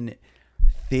fucking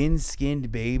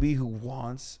thin-skinned baby who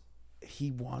wants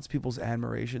people's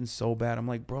admiration so bad. I'm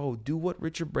like, bro, do what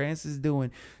Richard Branson's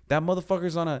doing. That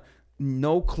motherfucker's on a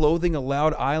no clothing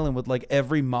allowed island with like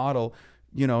every model,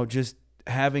 you know, just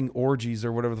having orgies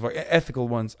or whatever the fuck, ethical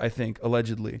ones, I think,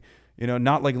 allegedly, you know,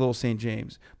 not like little St.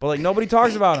 James, but like nobody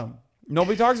talks about him.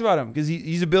 Nobody talks about him because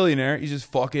he's a billionaire. He's just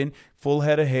fucking full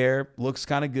head of hair, looks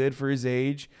kind of good for his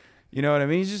age. You know what I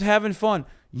mean? He's just having fun.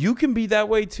 You can be that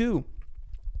way too.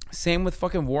 Same with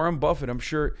fucking Warren Buffett. I'm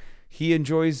sure he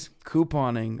enjoys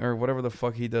couponing or whatever the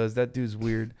fuck he does. That dude's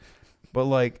weird. But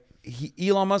like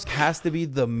Elon Musk has to be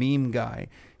the meme guy.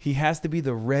 He has to be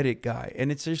the Reddit guy.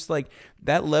 And it's just like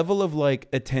that level of like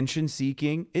attention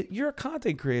seeking. You're a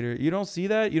content creator. You don't see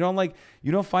that? You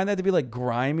don't find that to be like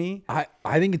grimy? I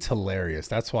think it's hilarious.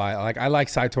 That's why I like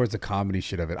side towards the comedy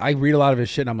shit of it. I read a lot of his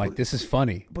shit and I'm like, this is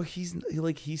funny. But he's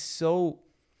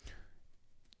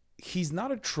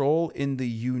not a troll in the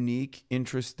unique,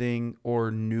 interesting,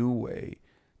 or new way.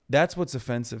 That's what's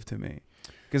offensive to me.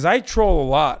 Because I troll a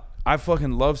lot. I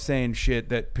fucking love saying shit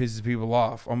that pisses people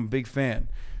off. I'm a big fan.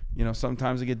 You know,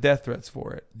 sometimes I get death threats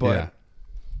for it. But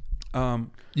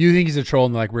you think he's a troll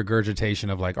in like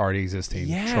regurgitation of like already existing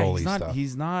trolly stuff? He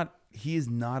is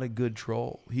not a good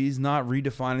troll. He's not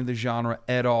redefining the genre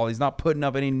at all. He's not putting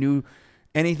up anything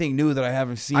new that I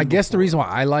haven't seen. I guess the reason why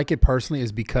I like it personally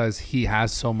is because he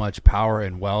has so much power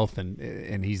and wealth,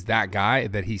 and he's that guy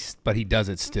that but he does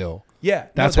it still. Yeah,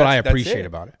 that's what I appreciate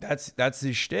about it. That's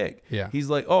his shtick. Yeah, he's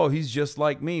like, oh, he's just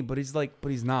like me, but he's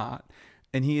not,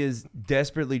 and he is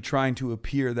desperately trying to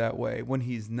appear that way when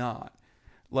he's not.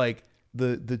 Like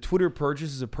the Twitter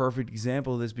purchase is a perfect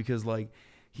example of this because like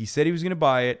he said he was gonna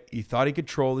buy it. He thought he could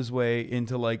troll his way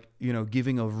into like, you know,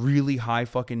 giving a really high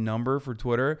fucking number for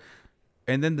Twitter.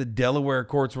 And then the Delaware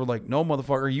courts were like, no,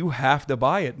 motherfucker, you have to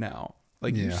buy it now.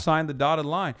 Like, you signed the dotted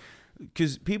line.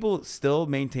 Because people still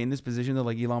maintain this position that,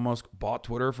 like, Elon Musk bought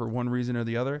Twitter for one reason or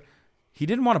the other. He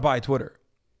didn't want to buy Twitter.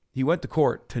 He went to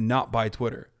court to not buy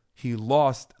Twitter. He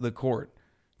lost the court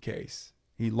case.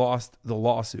 He lost the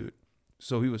lawsuit.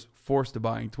 So he was forced to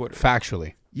buying Twitter.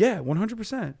 Factually. Yeah,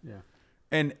 100%. Yeah.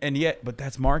 And yet, but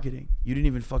that's marketing. You didn't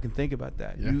even fucking think about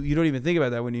that. Yeah. You don't even think about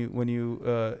that when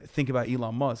you think about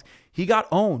Elon Musk. He got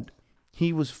owned.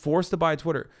 He was forced to buy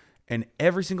Twitter. And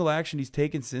every single action he's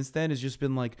taken since then has just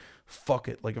been like, fuck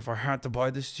it. Like, if I had to buy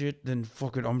this shit, then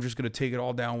fuck it. I'm just going to take it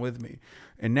all down with me.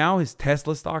 And now his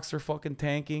Tesla stocks are fucking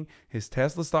tanking. His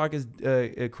Tesla stock is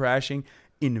crashing.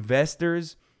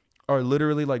 Investors are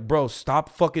literally like, bro, stop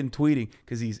fucking tweeting,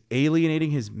 because he's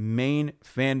alienating his main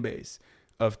fan base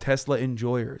of Tesla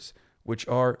enjoyers, which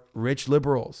are rich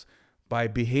liberals, by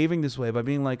behaving this way, by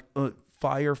being like,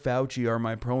 fire Fauci are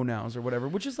my pronouns or whatever,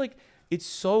 which is like, it's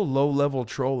so low level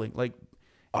trolling. Like,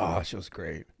 oh, she was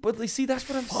great. But see, that's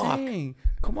what I'm saying.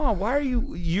 Come on, why are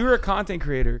you're a content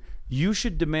creator. You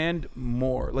should demand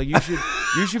more. Like, you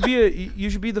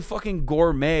should be the fucking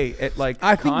gourmet at like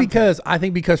I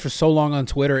think because for so long on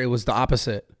Twitter it was the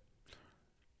opposite.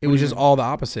 It was just all the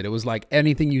opposite. It was like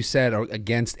anything you said or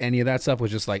against any of that stuff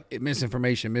was just like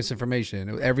misinformation.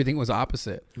 Everything was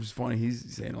opposite. It was funny. He's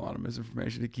saying a lot of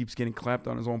misinformation. He keeps getting clapped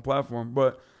on his own platform.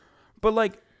 But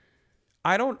like,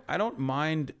 I don't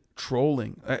mind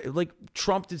trolling. Like,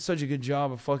 Trump did such a good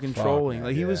job of fucking trolling. Man,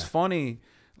 like, he was funny.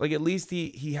 Like, at least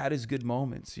he had his good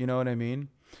moments. You know what I mean?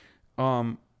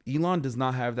 Elon does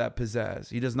not have that pizzazz.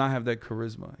 He does not have that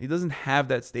charisma. He doesn't have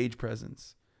that stage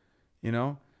presence. You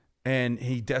know? And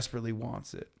he desperately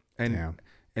wants it. And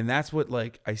that's what,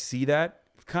 like, I see that.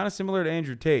 Kind of similar to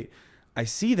Andrew Tate. I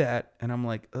see that and I'm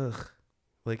like, ugh.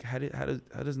 Like, how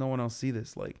does no one else see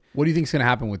this? Like, what do you think is going to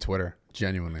happen with Twitter?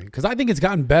 Genuinely, because I think it's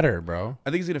gotten better, bro.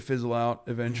 I think it's going to fizzle out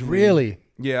eventually. Really?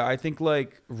 Yeah, I think,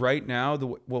 like, right now,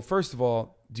 well, first of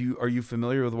all, are you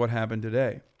familiar with what happened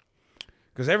today?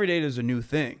 Because every day there's a new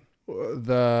thing.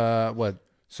 What?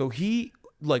 So he,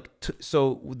 like,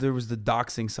 so there was the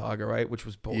doxing saga, right? Which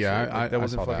was bullshit. Yeah, like, that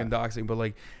wasn't fucking doxing. But,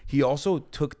 like, he also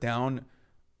took down,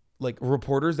 like,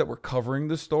 reporters that were covering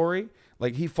the story.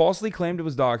 Like, he falsely claimed it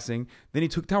was doxing. Then he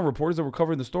took down reporters that were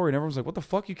covering the story. And everyone was like, what the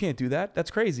fuck? You can't do that.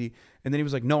 That's crazy. And then he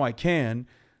was like, no, I can.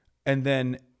 And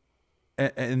then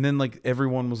like,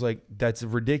 everyone was like, that's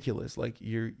ridiculous. Like,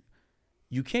 you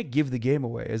can't give the game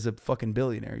away as a fucking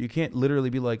billionaire. You can't literally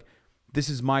be like, this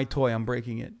is my toy. I'm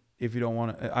breaking it. If you don't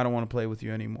want to, I don't want to play with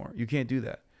you anymore. You can't do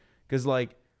that. Because,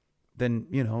 like, then,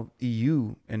 you know,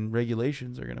 EU and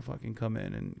regulations are going to fucking come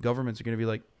in, and governments are going to be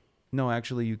like, no,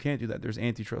 actually, you can't do that. There's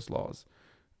antitrust laws,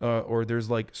 or there's,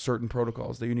 like, certain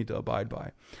protocols that you need to abide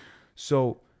by.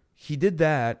 So he did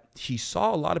that. He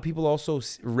saw a lot of people also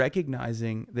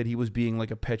recognizing that he was being like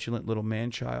a petulant little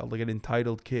man-child, like an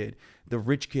entitled kid. The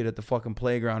rich kid at the fucking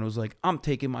playground was like, I'm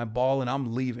taking my ball and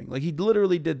I'm leaving. Like, he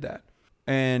literally did that.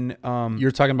 And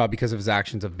you're talking about because of his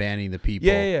actions of banning the people.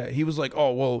 Yeah. He was like,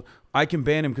 oh, well, I can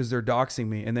ban him because they're doxing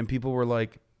me. And then people were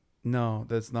like, no,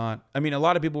 that's not. I mean, a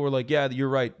lot of people were like, yeah, you're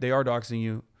right. They are doxing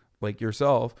you, like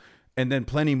yourself. And then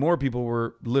plenty more people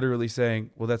were literally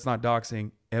saying, well, that's not doxing.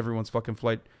 Everyone's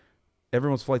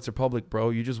flights are public,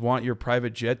 bro. You just want your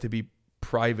private jet to be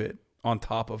private on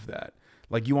top of that.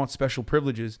 Like, you want special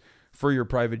privileges for your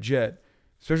private jet.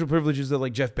 Special privileges that,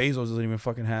 like, Jeff Bezos doesn't even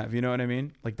fucking have. You know what I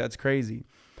mean? Like, that's crazy.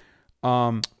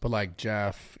 But, like,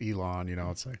 Jeff, Elon, you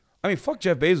know, it's like, I mean, fuck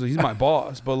Jeff Bezos. He's my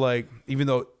boss. But, like, even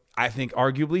though I think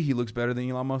arguably he looks better than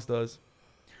Elon Musk does.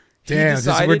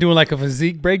 Damn, we're doing like a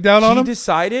physique breakdown on him?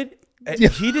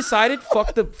 He decided,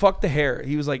 fuck the hair.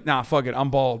 He was like, nah, fuck it,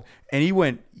 I'm bald. And he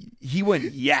went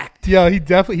yacked. Yeah, he's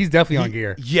definitely on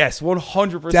gear. Yes,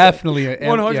 100%. Definitely.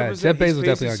 100%. Yeah, Jeff Bezos His face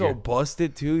definitely is on so gear.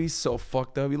 busted, too. He's so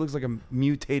fucked up. He looks like a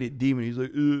mutated demon. He's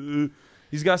like,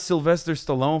 He's got Sylvester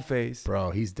Stallone face.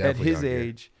 Bro, he's definitely at his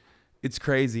age. It's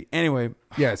crazy. Anyway,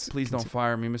 yes. Please don't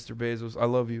fire me, Mr. Bezos. I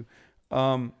love you.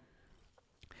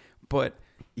 But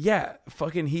yeah,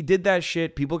 fucking, he did that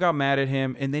shit. People got mad at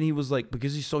him. And then he was like,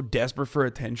 because he's so desperate for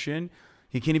attention,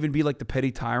 he can't even be like the petty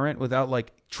tyrant without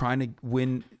like trying to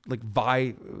win, like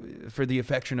vie for the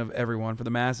affection of everyone, for the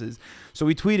masses. So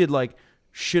he tweeted like,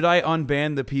 should I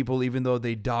unban the people even though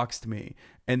they doxed me?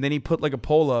 And then he put like a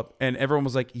poll up and everyone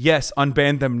was like, yes,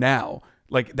 unban them now.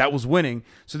 Like, that was winning.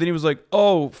 So then he was like,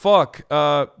 oh, fuck.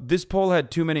 This poll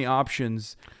had too many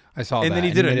options. I saw and that. Then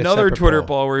he did another Twitter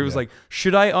poll where he was like,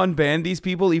 should I unban these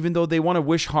people even though they want to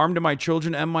wish harm to my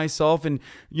children and myself and,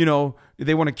 you know,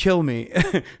 they want to kill me?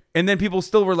 And then people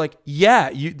still were like, yeah,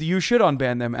 you should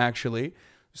unban them, actually.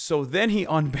 So then he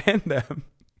unbanned them.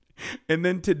 And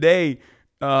then today,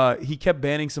 he kept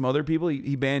banning some other people.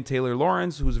 He banned Taylor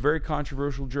Lawrence, who's a very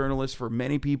controversial journalist for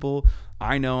many people.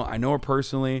 I know her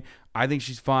personally. I think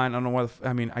she's fine. I don't know why.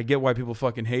 I mean, I get why people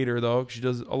fucking hate her, though. She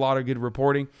does a lot of good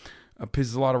reporting.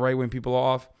 Pisses a lot of right-wing people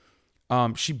off.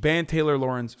 She banned Taylor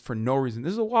Lawrence for no reason.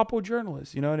 This is a WAPO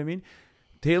journalist. You know what I mean?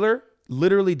 Taylor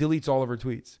literally deletes all of her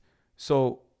tweets.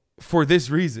 So for this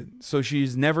reason, so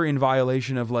she's never in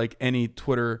violation of like any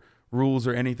Twitter rules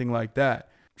or anything like that.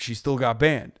 She still got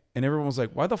banned. And everyone was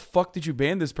like, why the fuck did you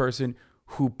ban this person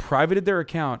who privated their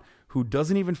account, who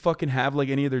doesn't even fucking have like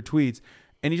any of their tweets?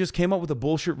 And he just came up with a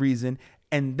bullshit reason.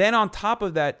 And then on top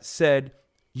of that said,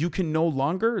 you can no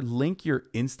longer link your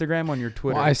Instagram on your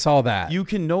Twitter. Well, I saw that. You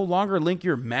can no longer link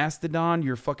your Mastodon,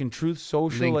 your fucking Truth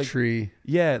Social. Linktree. Like,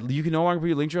 yeah, you can no longer put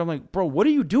your Linktree. I'm like, bro, what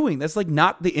are you doing? That's like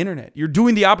not the internet. You're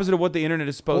doing the opposite of what the internet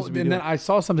is supposed to be doing. And then I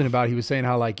saw something about, he was saying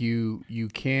how like you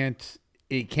can't,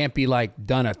 it can't be like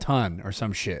done a ton or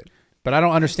some shit. But I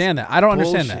don't understand that. I don't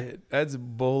understand that. That's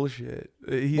bullshit.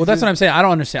 Well, that's what I'm saying. I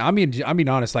don't understand. I mean,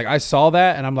 honest. Like I saw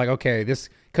that and I'm like, okay, this,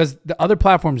 because the other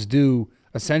platforms do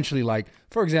essentially, like,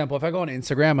 for example, if I go on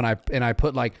Instagram and I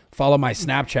put like follow my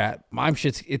Snapchat, my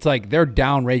shit's, it's like they're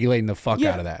down regulating the fuck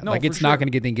out of that. No, like it's not going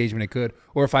to get the engagement it could.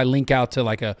 Or if I link out to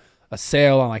like a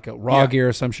sale on like a raw gear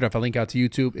or some shit, if I link out to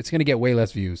YouTube, it's going to get way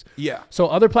less views. Yeah. So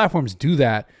other platforms do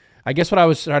that. I guess what I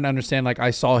was trying to understand, like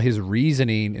I saw his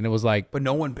reasoning and it was like, but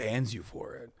no one bans you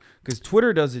for it, because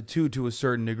Twitter does it too to a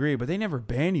certain degree, but they never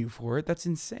ban you for it. That's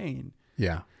insane.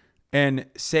 Yeah. And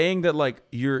saying that like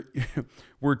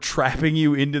we're trapping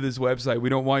you into this website, we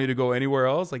don't want you to go anywhere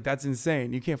else, like that's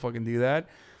insane. You can't fucking do that.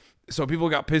 So people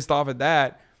got pissed off at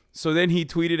that. So then he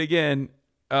tweeted again.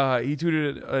 He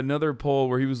tweeted another poll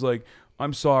where he was like,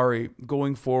 I'm sorry,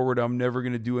 going forward, I'm never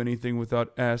going to do anything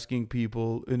without asking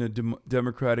people in a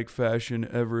democratic fashion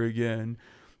ever again.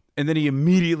 And then he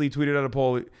immediately tweeted out a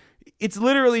poll. It's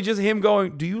literally just him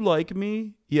going, do you like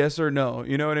me? Yes or no?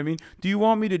 You know what I mean? Do you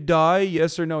want me to die?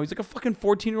 Yes or no? He's like a fucking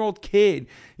 14-year-old kid.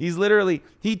 He's literally,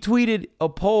 he tweeted a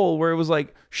poll where it was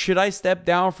like, should I step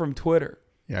down from Twitter?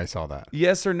 Yeah, I saw that.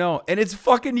 Yes or no? And it's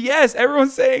fucking yes.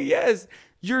 Everyone's saying yes.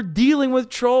 You're dealing with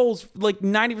trolls like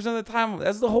 90% of the time.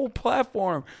 That's the whole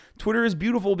platform. Twitter is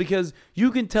beautiful because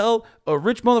you can tell a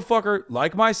rich motherfucker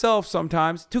like myself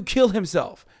sometimes to kill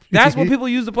himself. That's what people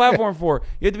use the platform for.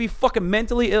 You have to be fucking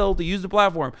mentally ill to use the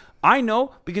platform. I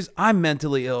know because I'm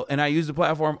mentally ill and I use the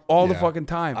platform all the fucking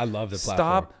time. I love the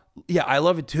platform. Stop. Yeah, I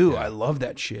love it too. Yeah. I love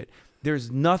that shit.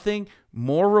 There's nothing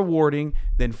more rewarding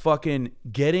than fucking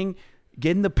getting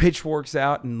the pitchforks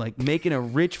out and like making a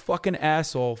rich fucking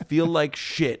asshole feel like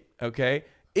shit, okay?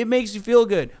 It makes you feel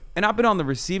good. And I've been on the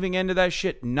receiving end of that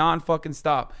shit non-fucking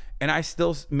stop. And I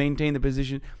still maintain the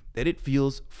position that it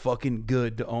feels fucking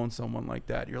good to own someone like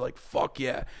that. You're like, fuck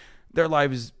yeah. Their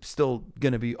life is still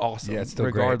going to be awesome. Yeah, it's still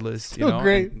regardless. Great. Still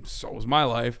great. And so is my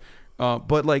life.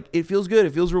 But like, it feels good.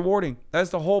 It feels rewarding. That's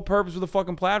the whole purpose of the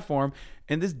fucking platform.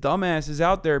 And this dumbass is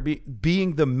out there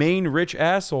being the main rich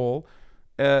asshole,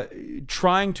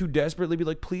 trying to desperately be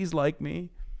like, please like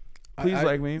me. Please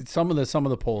like me. Some of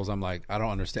the polls, I'm like, I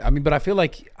don't understand. I mean, but I feel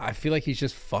like he's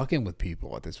just fucking with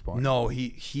people at this point. No,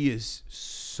 he is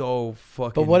so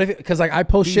fucking. But what if? Because like I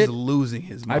post he's shit, losing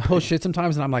his mind. I post shit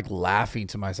sometimes, and I'm like laughing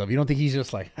to myself. You don't think he's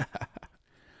just like,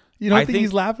 you don't think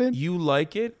he's laughing? You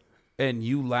like it, and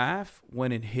you laugh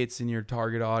when it hits in your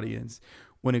target audience.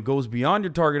 When it goes beyond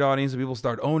your target audience and people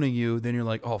start owning you, then you're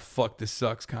like, oh, fuck, this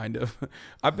sucks, kind of.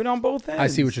 I've been on both ends. I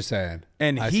see what you're saying.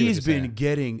 And he's been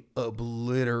getting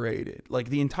obliterated. Like,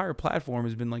 the entire platform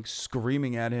has been, like,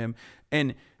 screaming at him.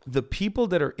 And the people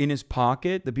that are in his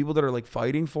pocket, the people that are, like,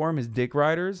 fighting for him, his dick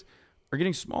riders, are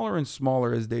getting smaller and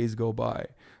smaller as days go by.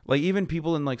 Like, even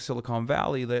people in, like, Silicon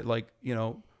Valley that, like, you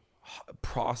know,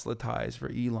 proselytize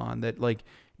for Elon, that, like,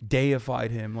 deified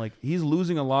him. Like, he's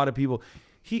losing a lot of people.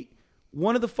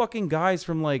 One of the fucking guys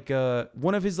from like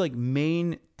one of his like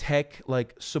main tech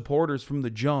like supporters from the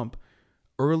jump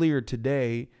earlier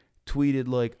today tweeted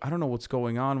like, I don't know what's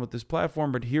going on with this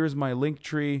platform, but here's my link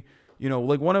tree. You know,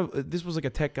 like this was like a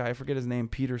tech guy, I forget his name,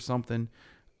 Peter something,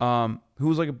 who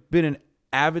was like been an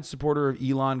avid supporter of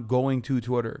Elon going to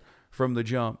Twitter from the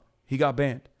jump. He got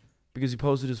banned because he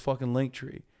posted his fucking link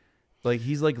tree. Like,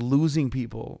 he's like losing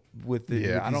people with these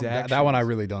actions. That one I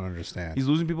really don't understand. He's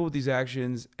losing people with these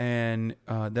actions, and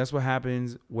that's what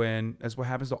happens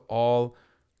to all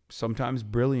sometimes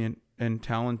brilliant and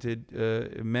talented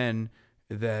men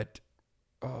that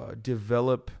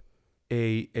develop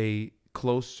a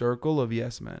close circle of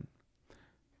yes men.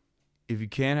 If you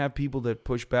can't have people that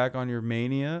push back on your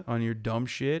mania, on your dumb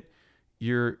shit,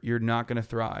 you're not going to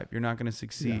thrive. You're not going to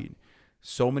succeed. Yeah.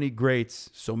 So many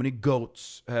greats, so many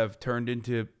goats have turned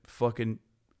into fucking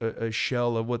a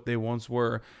shell of what they once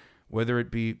were. Whether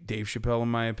it be Dave Chappelle, in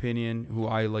my opinion, who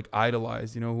I like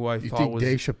idolized, you know, who I thought was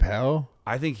Dave Chappelle.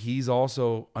 I think he's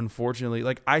also, unfortunately,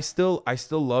 like I still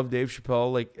love Dave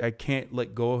Chappelle. Like, I can't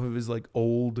let go of his like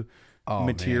old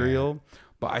material. Man.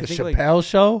 But I the think Chappelle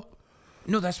show.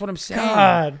 No, that's what I'm saying.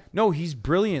 God. No, he's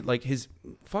brilliant. Like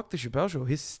fuck the Chappelle Show.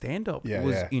 His stand up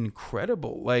was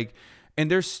incredible. Like, and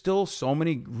there's still so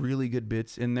many really good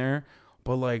bits in there,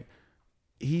 but like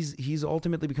he's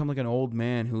ultimately become like an old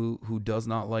man who does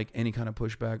not like any kind of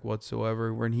pushback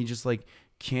whatsoever, when he just like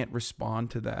can't respond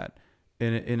to that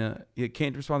it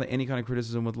can't respond to any kind of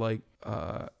criticism with like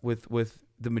with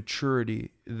the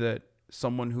maturity that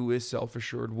someone who is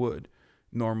self-assured would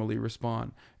normally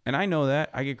respond. And I know that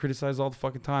I get criticized all the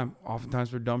fucking time, oftentimes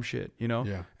for dumb shit, you know?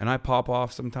 Yeah. And I pop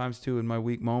off sometimes too in my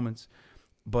weak moments.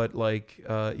 But like,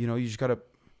 you know, you just got to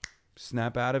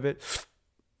snap out of it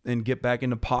and get back in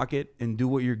the pocket and do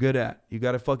what you're good at. You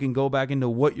got to fucking go back into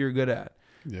what you're good at,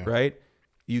 right?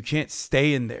 You can't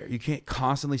stay in there. You can't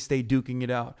constantly stay duking it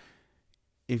out.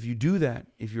 If you do that,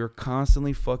 if you're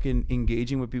constantly fucking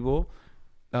engaging with people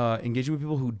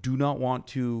who do not want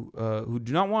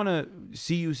to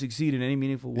see you succeed in any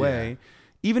meaningful way,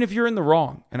 even if you're in the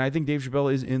wrong. And I think Dave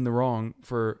Chappelle is in the wrong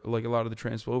for like a lot of the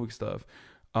transphobic stuff.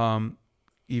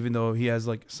 Even though he has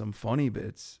like some funny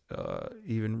bits,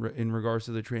 even in regards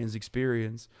to the trans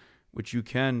experience, which you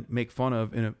can make fun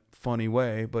of in a funny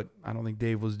way, but I don't think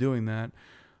Dave was doing that.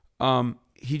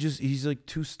 He's like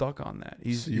too stuck on that.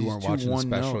 So you weren't watching the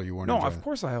special. Note. You weren't. No, enjoying of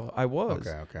course I was.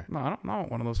 Okay. No, I'm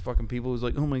not one of those fucking people who's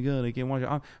like, oh my god, I can't watch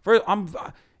it.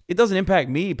 It doesn't impact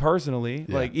me personally.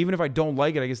 Yeah. Like even if I don't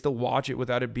like it, I can still watch it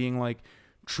without it being like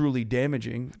truly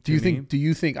damaging. Do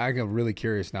you think I get really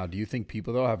curious now? Do you think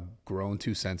people though have grown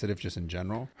too sensitive just in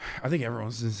general? I think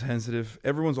everyone's sensitive.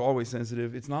 Everyone's always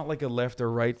sensitive. It's not like a left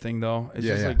or right thing though. It's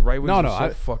just like right wingers are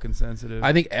so fucking sensitive.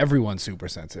 I think everyone's super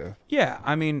sensitive. Yeah,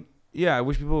 I mean, yeah, I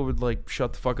wish people would like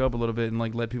shut the fuck up a little bit and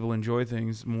like let people enjoy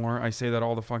things more. I say that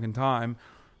all the fucking time.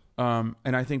 And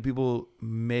I think people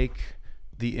make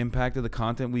the impact of the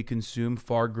content we consume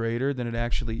far greater than it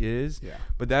actually is. Yeah.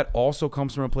 But that also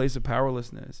comes from a place of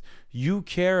powerlessness. You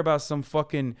care about some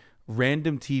fucking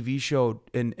random TV show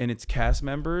and its cast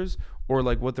members, or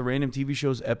like what the random TV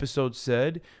show's episode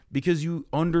said, because you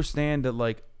understand that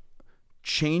like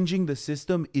changing the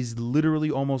system is literally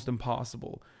almost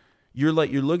impossible. You're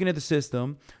looking at the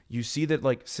system, you see that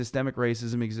like systemic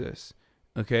racism exists.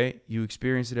 Okay? You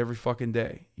experience it every fucking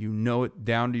day. You know it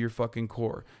down to your fucking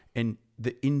core. And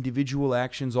the individual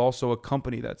actions also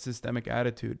accompany that systemic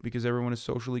attitude because everyone is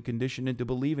socially conditioned into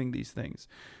believing these things.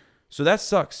 So that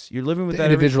sucks. You're living with that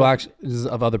individual actions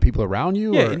of other people around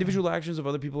you? Yeah, individual actions of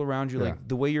other people around you, like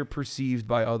the way you're perceived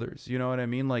by others. You know what I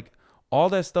mean? Like all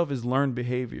that stuff is learned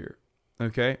behavior.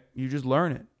 Okay? You just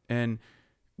learn it. And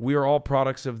we are all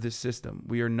products of this system.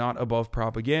 We are not above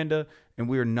propaganda, and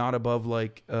we are not above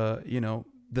like, you know,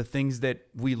 the things that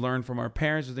we learned from our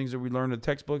parents, the things that we learned in the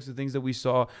textbooks, the things that we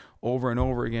saw over and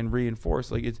over again reinforced.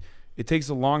 Like it takes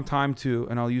a long time to,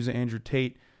 and I'll use an Andrew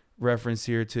Tate reference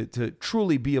here, to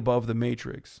truly be above the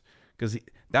matrix, because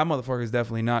that motherfucker is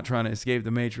definitely not trying to escape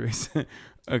the matrix.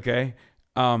 Okay.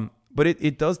 But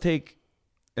it does take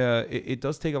a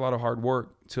lot of hard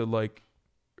work to like,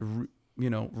 you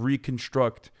know,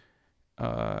 reconstruct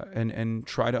and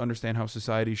try to understand how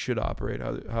society should operate,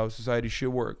 how society should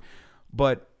work.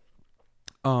 But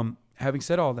having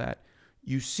said all that,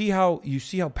 you see how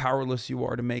powerless you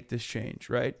are to make this change,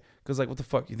 right? Because like, what the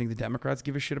fuck? You think the Democrats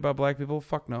give a shit about black people?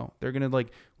 Fuck no. They're gonna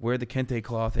like wear the kente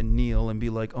cloth and kneel and be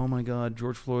like, oh my God,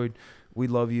 George Floyd, we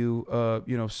love you.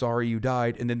 You know, sorry you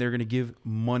died. And then they're gonna give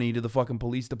money to the fucking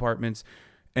police departments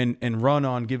and run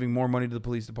on giving more money to the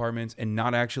police departments and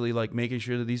not actually like making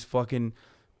sure that these fucking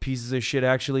pieces of shit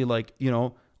actually like, you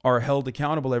know, are held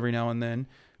accountable every now and then.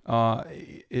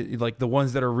 Like the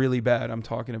ones that are really bad, I'm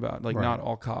talking about, like not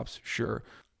all cops, sure,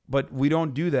 but we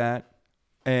don't do that,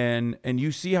 and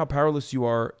you see how powerless you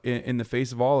are in the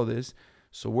face of all of this.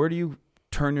 So where do you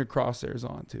turn your crosshairs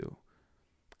onto?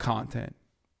 Content,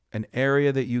 an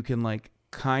area that you can like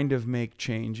kind of make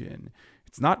change in.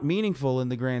 It's not meaningful in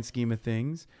the grand scheme of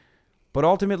things, but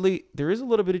ultimately there is a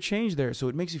little bit of change there, so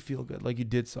it makes you feel good, like you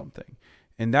did something,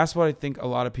 and that's what I think a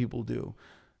lot of people do.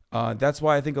 That's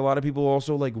why I think a lot of people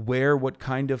also like wear what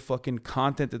kind of fucking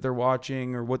content that they're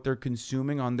watching or what they're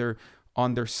consuming on their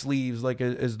sleeves, like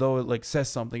as though it like says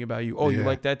something about you. Oh, you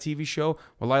like that TV show?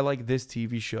 Well, I like this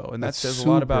TV show, and that says a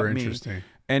lot about me.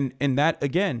 And that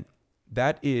again,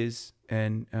 that is,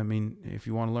 and I mean, if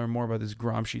you want to learn more about this,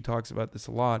 Gramsci talks about this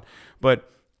a lot, but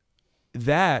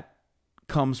that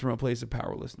comes from a place of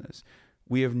powerlessness.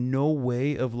 We have no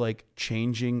way of like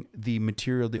changing the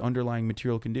underlying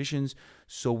material conditions.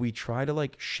 So we try to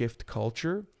like shift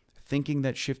culture, thinking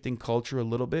that shifting culture a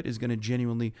little bit is going to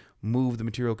genuinely move the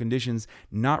material conditions,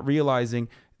 not realizing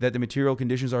that the material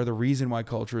conditions are the reason why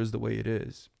culture is the way it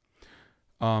is.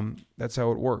 That's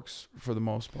how it works for the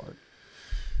most part.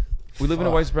 We live in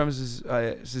a white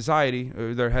supremacist society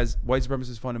that has white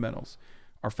supremacist fundamentals.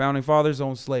 Our founding fathers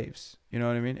owned slaves. You know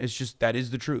what I mean? It's just, that is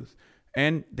the truth.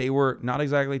 And they were not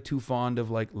exactly too fond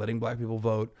of like letting black people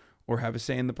vote or have a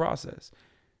say in the process.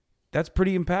 That's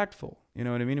pretty impactful. You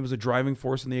know what I mean? It was a driving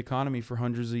force in the economy for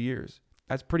hundreds of years.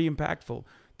 That's pretty impactful.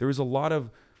 There was a lot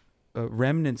of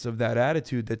remnants of that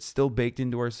attitude that's still baked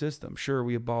into our system. Sure,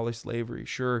 we abolished slavery.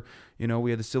 Sure, you know,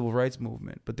 we had the civil rights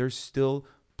movement, but there's still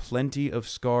plenty of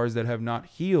scars that have not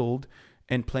healed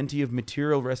and plenty of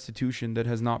material restitution that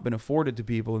has not been afforded to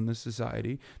people in this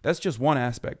society. That's just one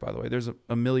aspect, by the way. There's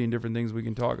a million different things we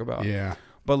can talk about. Yeah.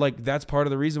 But like, that's part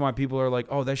of the reason why people are like,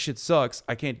 oh, that shit sucks.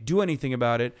 I can't do anything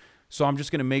about it. So I'm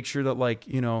just going to make sure that, like,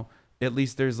 you know, at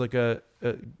least there's like a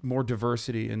more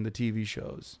diversity in the TV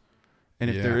shows. And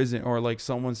if there isn't, or like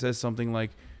someone says something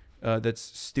like that's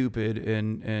stupid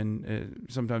and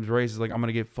sometimes racist, like, I'm going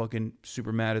to get fucking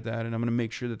super mad at that. And I'm going to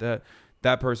make sure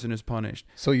that person is punished.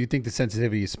 So you think the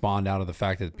sensitivity is spawned out of the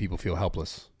fact that people feel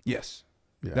helpless? Yes.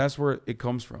 Yeah. That's where it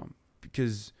comes from.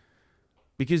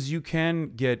 Because you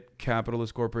can get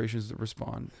capitalist corporations that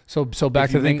respond. So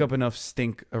back to the thing, make up enough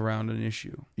stink around an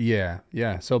issue. Yeah.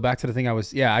 So back to the thing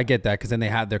I get that, because then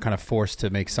they're kind of forced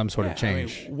to make some sort of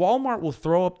change. I mean, Walmart will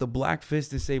throw up the black fist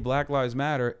to say Black Lives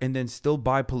Matter and then still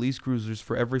buy police cruisers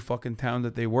for every fucking town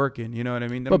that they work in. You know what I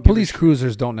mean? But police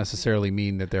cruisers don't necessarily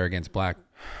mean that they're against black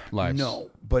lives.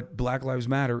 No, but Black Lives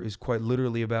Matter is quite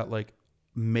literally about like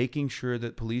making sure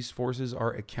that police forces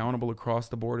are accountable across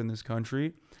the board in this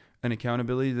country. An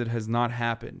accountability that has not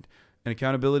happened, an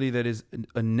accountability that is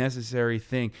a necessary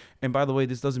thing. And by the way,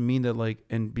 this doesn't mean that like,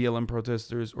 and BLM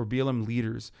protesters or BLM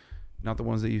leaders, not the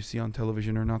ones that you see on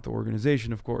television or not the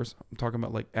organization, of course. I'm talking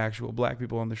about like actual black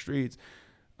people on the streets.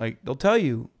 Like, they'll tell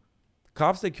you,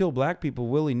 cops that kill black people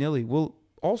willy-nilly will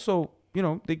also, you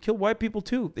know, they kill white people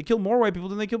too. They kill more white people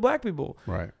than they kill black people.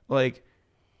 Right. Like,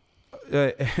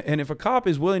 and if a cop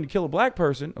is willing to kill a black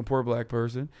person, a poor black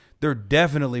person, they're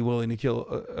definitely willing to kill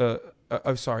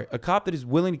a cop that is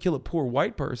willing to kill a poor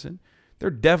white person, they're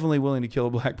definitely willing to kill a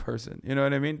black person. You know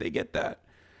what I mean? They get that.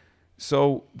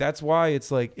 So that's why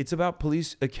it's like, it's about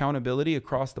police accountability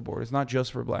across the board. It's not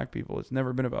just for black people. It's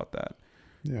never been about that.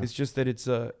 Yeah. It's just that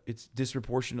it's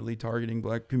disproportionately targeting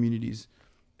black communities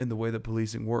in the way that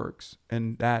policing works,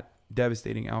 and that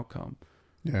devastating outcome.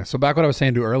 Yeah. So back what I was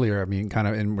saying to earlier, I mean, kind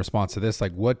of in response to this,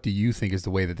 like, what do you think is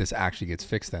the way that this actually gets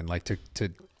fixed then? Like,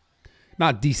 to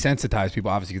not desensitize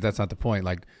people, obviously, because that's not the point.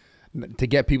 Like, to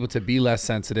get people to be less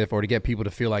sensitive, or to get people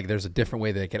to feel like there's a different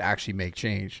way that they could actually make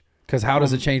change. Because how does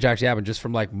the change actually happen? Just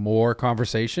from like more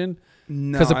conversation?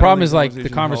 No. Because the problem is like the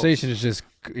conversation is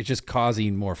just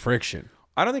causing more friction.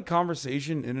 I don't think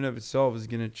conversation in and of itself is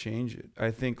going to change it. I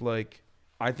think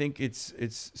it's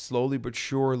slowly but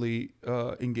surely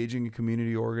engaging in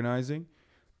community organizing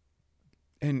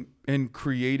and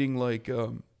creating like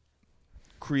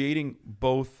creating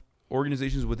both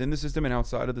organizations within the system and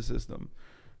outside of the system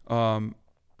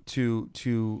to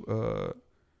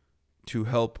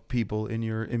help people in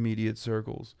your immediate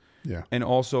circles. Yeah. And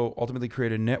also ultimately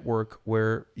create a network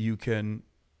where you can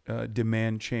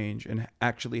demand change and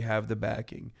actually have the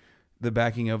backing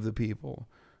of the people.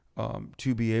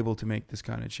 To be able to make this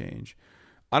kind of change.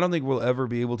 I don't think we'll ever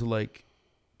be able to like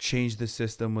change the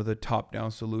system with a top-down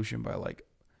solution by like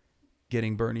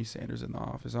getting Bernie Sanders in the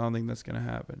office. I don't think that's going to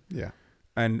happen. Yeah.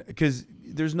 And because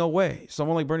there's no way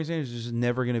someone like Bernie Sanders is just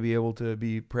never going to be able to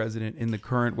be president in the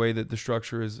current way that the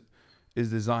structure is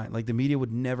designed. Like, the media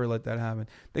would never let that happen.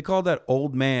 They called that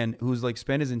old man who's like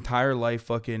spent his entire life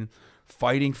fucking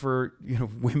fighting for, you know,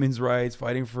 women's rights,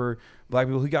 fighting for black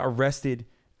people, who got arrested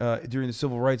during the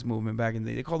civil rights movement back in the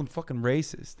day. They called him fucking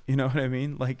racist. You know what I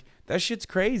mean? Like, that shit's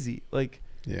crazy. Like,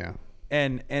 yeah.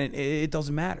 And it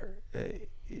doesn't matter.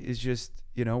 It's just,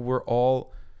 you know, we're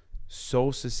all so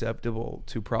susceptible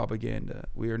to propaganda.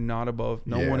 We are not above.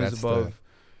 No one is above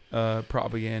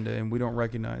propaganda, and we don't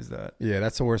recognize that. Yeah,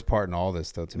 that's the worst part in all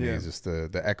this, though. To me, is just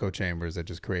the echo chambers that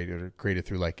just created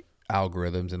through like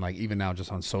algorithms, and like even now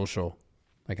just on social.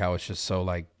 Like, how it's just so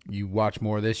like, you watch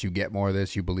more of this, you get more of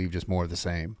this, you believe just more of the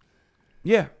same.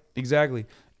 Yeah, exactly.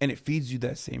 And it feeds you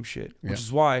that same shit, which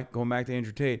is why, going back to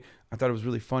Andrew Tate, I thought it was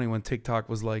really funny when TikTok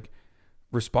was like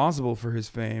responsible for his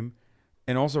fame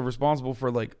and also responsible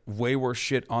for like way worse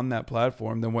shit on that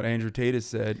platform than what Andrew Tate has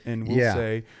said and will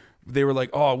say. They were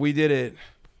like, oh, we did it.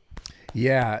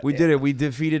 Yeah. We did it. We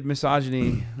defeated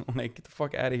misogyny. Like, get the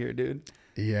fuck out of here, dude.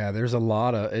 Yeah, there's a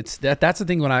lot of that's the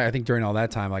thing when I think during all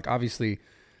that time, like, obviously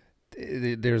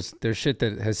there's shit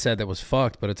that has said that was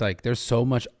fucked, but it's like there's so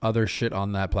much other shit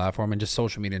on that platform and just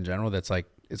social media in general that's like,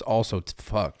 it's also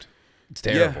fucked. It's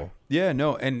terrible. Yeah,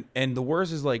 no, and the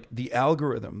worst is like the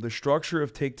algorithm, the structure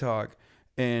of TikTok,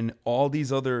 and all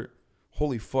these other.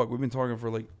 Holy fuck, we've been talking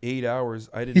for like 8 hours.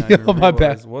 I did not even realize. My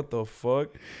bad. What the fuck?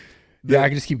 Yeah, I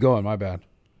can just keep going. My bad.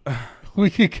 We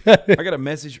could cut it. I got a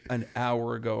message an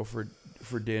hour ago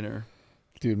for dinner.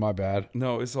 Dude, my bad.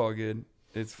 No, it's all good.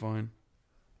 It's fine.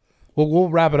 Well, we'll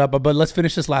wrap it up, but let's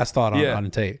finish this last thought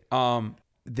on Tate.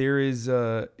 There is we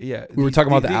were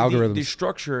talking about the algorithms. The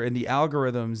structure and the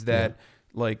algorithms that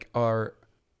like are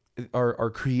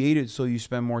created so you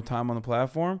spend more time on the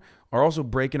platform are also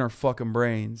breaking our fucking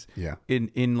brains. Yeah.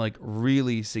 In like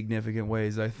really significant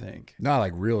ways, I think. Not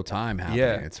like real time happening.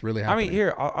 Yeah. It's really happening. I mean,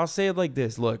 here, I'll say it like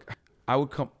this. Look,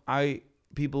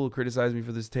 people who criticize me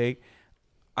for this take,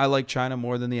 I like China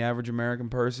more than the average American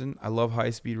person. I love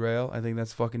high-speed rail. I think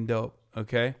that's fucking dope,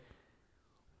 okay?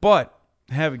 But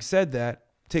having said that,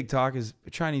 TikTok is a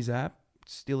Chinese app.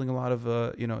 It's stealing a lot of,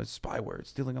 it's spyware. It's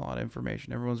stealing a lot of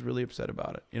information. Everyone's really upset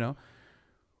about it, you know?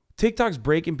 TikTok's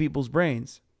breaking people's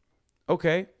brains.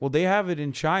 Okay, well, they have it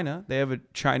in China. They have a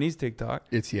Chinese TikTok.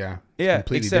 It's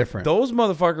completely different. Those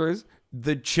motherfuckers,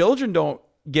 the children don't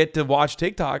get to watch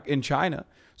TikTok in China.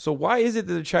 So why is it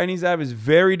that the Chinese app is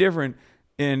very different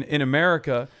in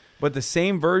America, but the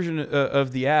same version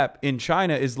of the app in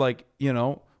China is like,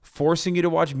 forcing you to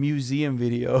watch museum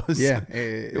videos?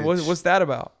 Yeah. What's that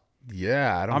about?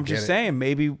 Yeah, I'm just saying,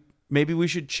 maybe we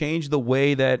should change the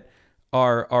way that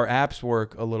our apps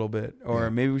work a little bit, or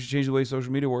maybe we should change the way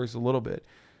social media works a little bit,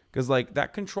 because like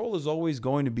that control is always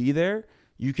going to be there.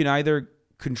 You can either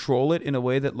control it in a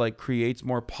way that like creates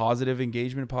more positive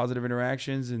engagement, positive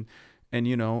interactions, and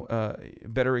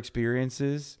better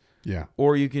experiences. Yeah.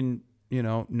 Or you can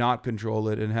not control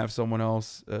it and have someone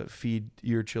else feed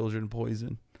your children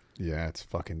poison. Yeah,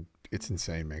 it's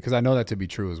insane, man. Because I know that to be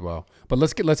true as well. But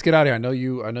let's get out of here. I know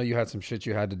you had some shit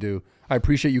you had to do. I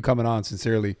appreciate you coming on,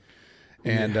 sincerely.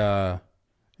 And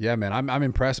yeah, man, I'm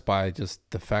impressed by just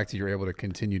the fact that you're able to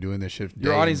continue doing this shit.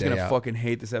 Your audience is gonna fucking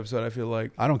hate this episode, I feel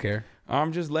like. I don't care.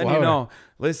 I'm just letting you know.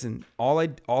 Listen, all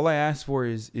I ask for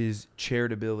is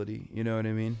charitability. You know what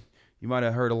I mean? You might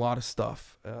have heard a lot of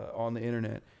stuff on the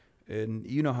internet, and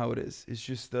you know how it is. It's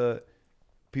just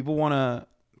people want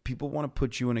to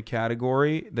put you in a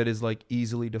category that is like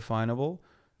easily definable.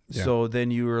 Yeah. So then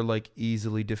you are like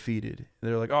easily defeated.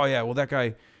 They're like, oh yeah, well that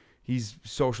guy, he's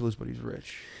socialist, but he's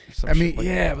rich. I mean,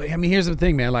 here's the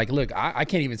thing, man. Like, look, I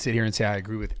can't even sit here and say I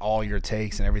agree with all your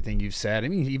takes and everything you've said. I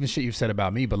mean, even shit you've said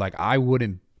about me, but like, I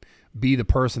wouldn't be the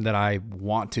person that I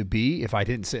want to be if I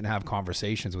didn't sit and have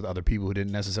conversations with other people who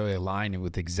didn't necessarily align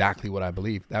with exactly what I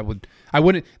believe. I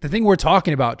wouldn't. The thing we're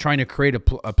talking about, trying to create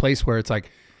a place where it's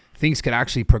like things could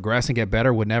actually progress and get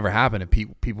better, would never happen if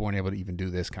people weren't able to even do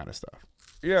this kind of stuff.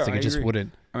 Yeah, like, it just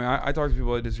wouldn't. I mean, I talk to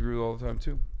people I disagree with all the time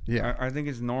too. Yeah, I think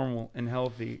it's normal and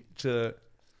healthy to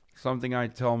something I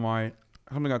tell my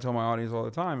audience all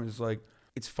the time is like,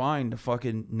 it's fine to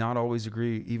fucking not always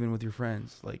agree, even with your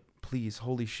friends. Like, please,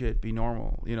 holy shit, be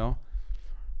normal.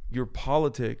 Your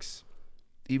politics,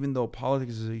 even though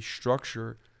politics is a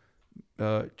structure,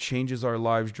 changes our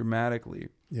lives dramatically.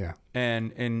 Yeah,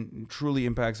 and truly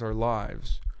impacts our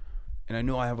lives. And I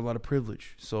know I have a lot of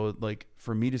privilege, so like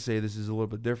for me to say this is a little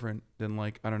bit different than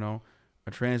like, I don't know,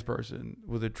 a trans person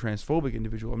with a transphobic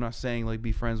individual. I'm not saying like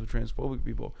be friends with transphobic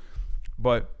people,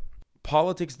 but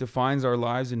politics defines our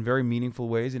lives in very meaningful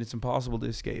ways, and it's impossible to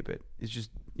escape it. It's just,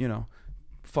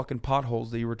 fucking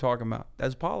potholes that you were talking about.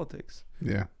 That's politics.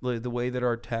 Yeah. Like the way that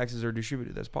our taxes are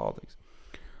distributed, that's politics.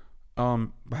 But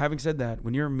having said that,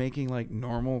 when you're making like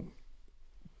normal,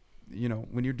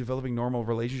 when you're developing normal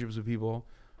relationships with people,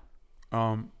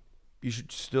 you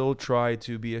should still try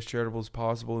to be as charitable as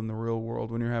possible in the real world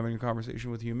when you're having a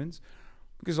conversation with humans,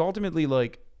 because ultimately,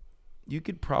 like, you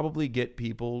could probably get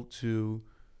people to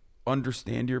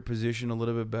understand your position a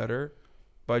little bit better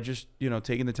by just,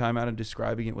 taking the time out and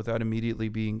describing it without immediately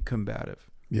being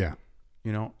combative. Yeah.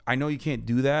 I know you can't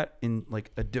do that in like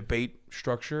a debate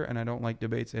structure, and I don't like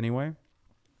debates anyway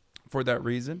for that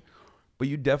reason, but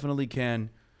you definitely can,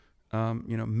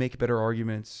 make better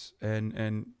arguments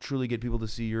and truly get people to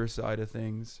see your side of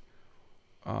things,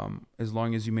 as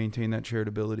long as you maintain that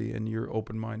charitability and you're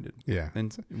open-minded. Yeah.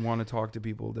 And want to talk to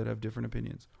people that have different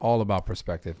opinions. All about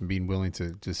perspective and being willing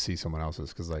to just see someone else's,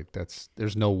 because like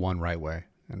there's no one right way.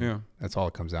 And that's all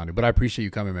it comes down to. But I appreciate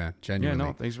you coming, man. Genuinely.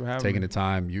 Yeah, no, thanks for having taking me. the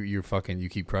time. You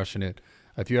keep crushing it.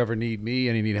 If you ever need me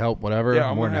and you need help, whatever,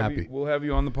 I'm more than happy. We'll have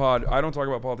you on the pod. I don't talk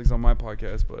about politics on my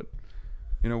podcast, but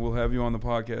we'll have you on the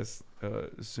podcast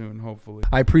soon, hopefully.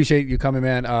 I appreciate you coming,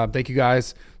 man. Thank you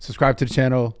guys. Subscribe to the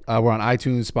channel. We're on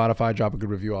iTunes, Spotify. Drop a good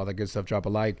review, all that good stuff. Drop a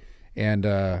like. And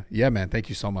yeah, man, thank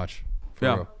you so much. For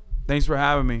real. Thanks for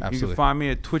having me. Absolutely. You can find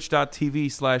me at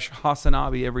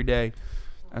twitch.tv/Hasanabi every day.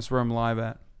 That's where I'm live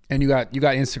at. And you got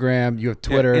Instagram, you have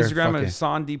Twitter. Yeah, Instagram at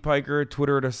HASAN Piker,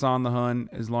 Twitter at Hasan the Hun,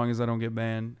 as long as I don't get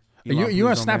banned. You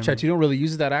on Snapchat, you don't really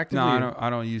use that actively? No, I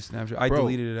don't use Snapchat. I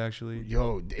deleted it, actually.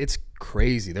 Yo, it's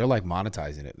crazy. They're like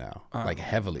monetizing it now, like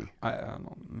heavily. I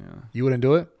don't, yeah. You wouldn't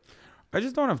do it? I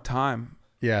just don't have time.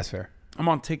 Yeah, that's fair. I'm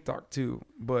on TikTok too,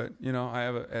 but you know, I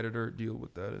have an editor deal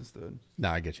with that instead.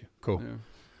 Nah, I get you. Cool. Yeah.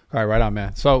 All right, right on,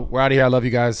 man. So we're out of here. I love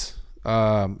you guys.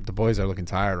 The boys are looking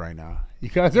tired right now. You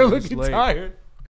guys are looking tired.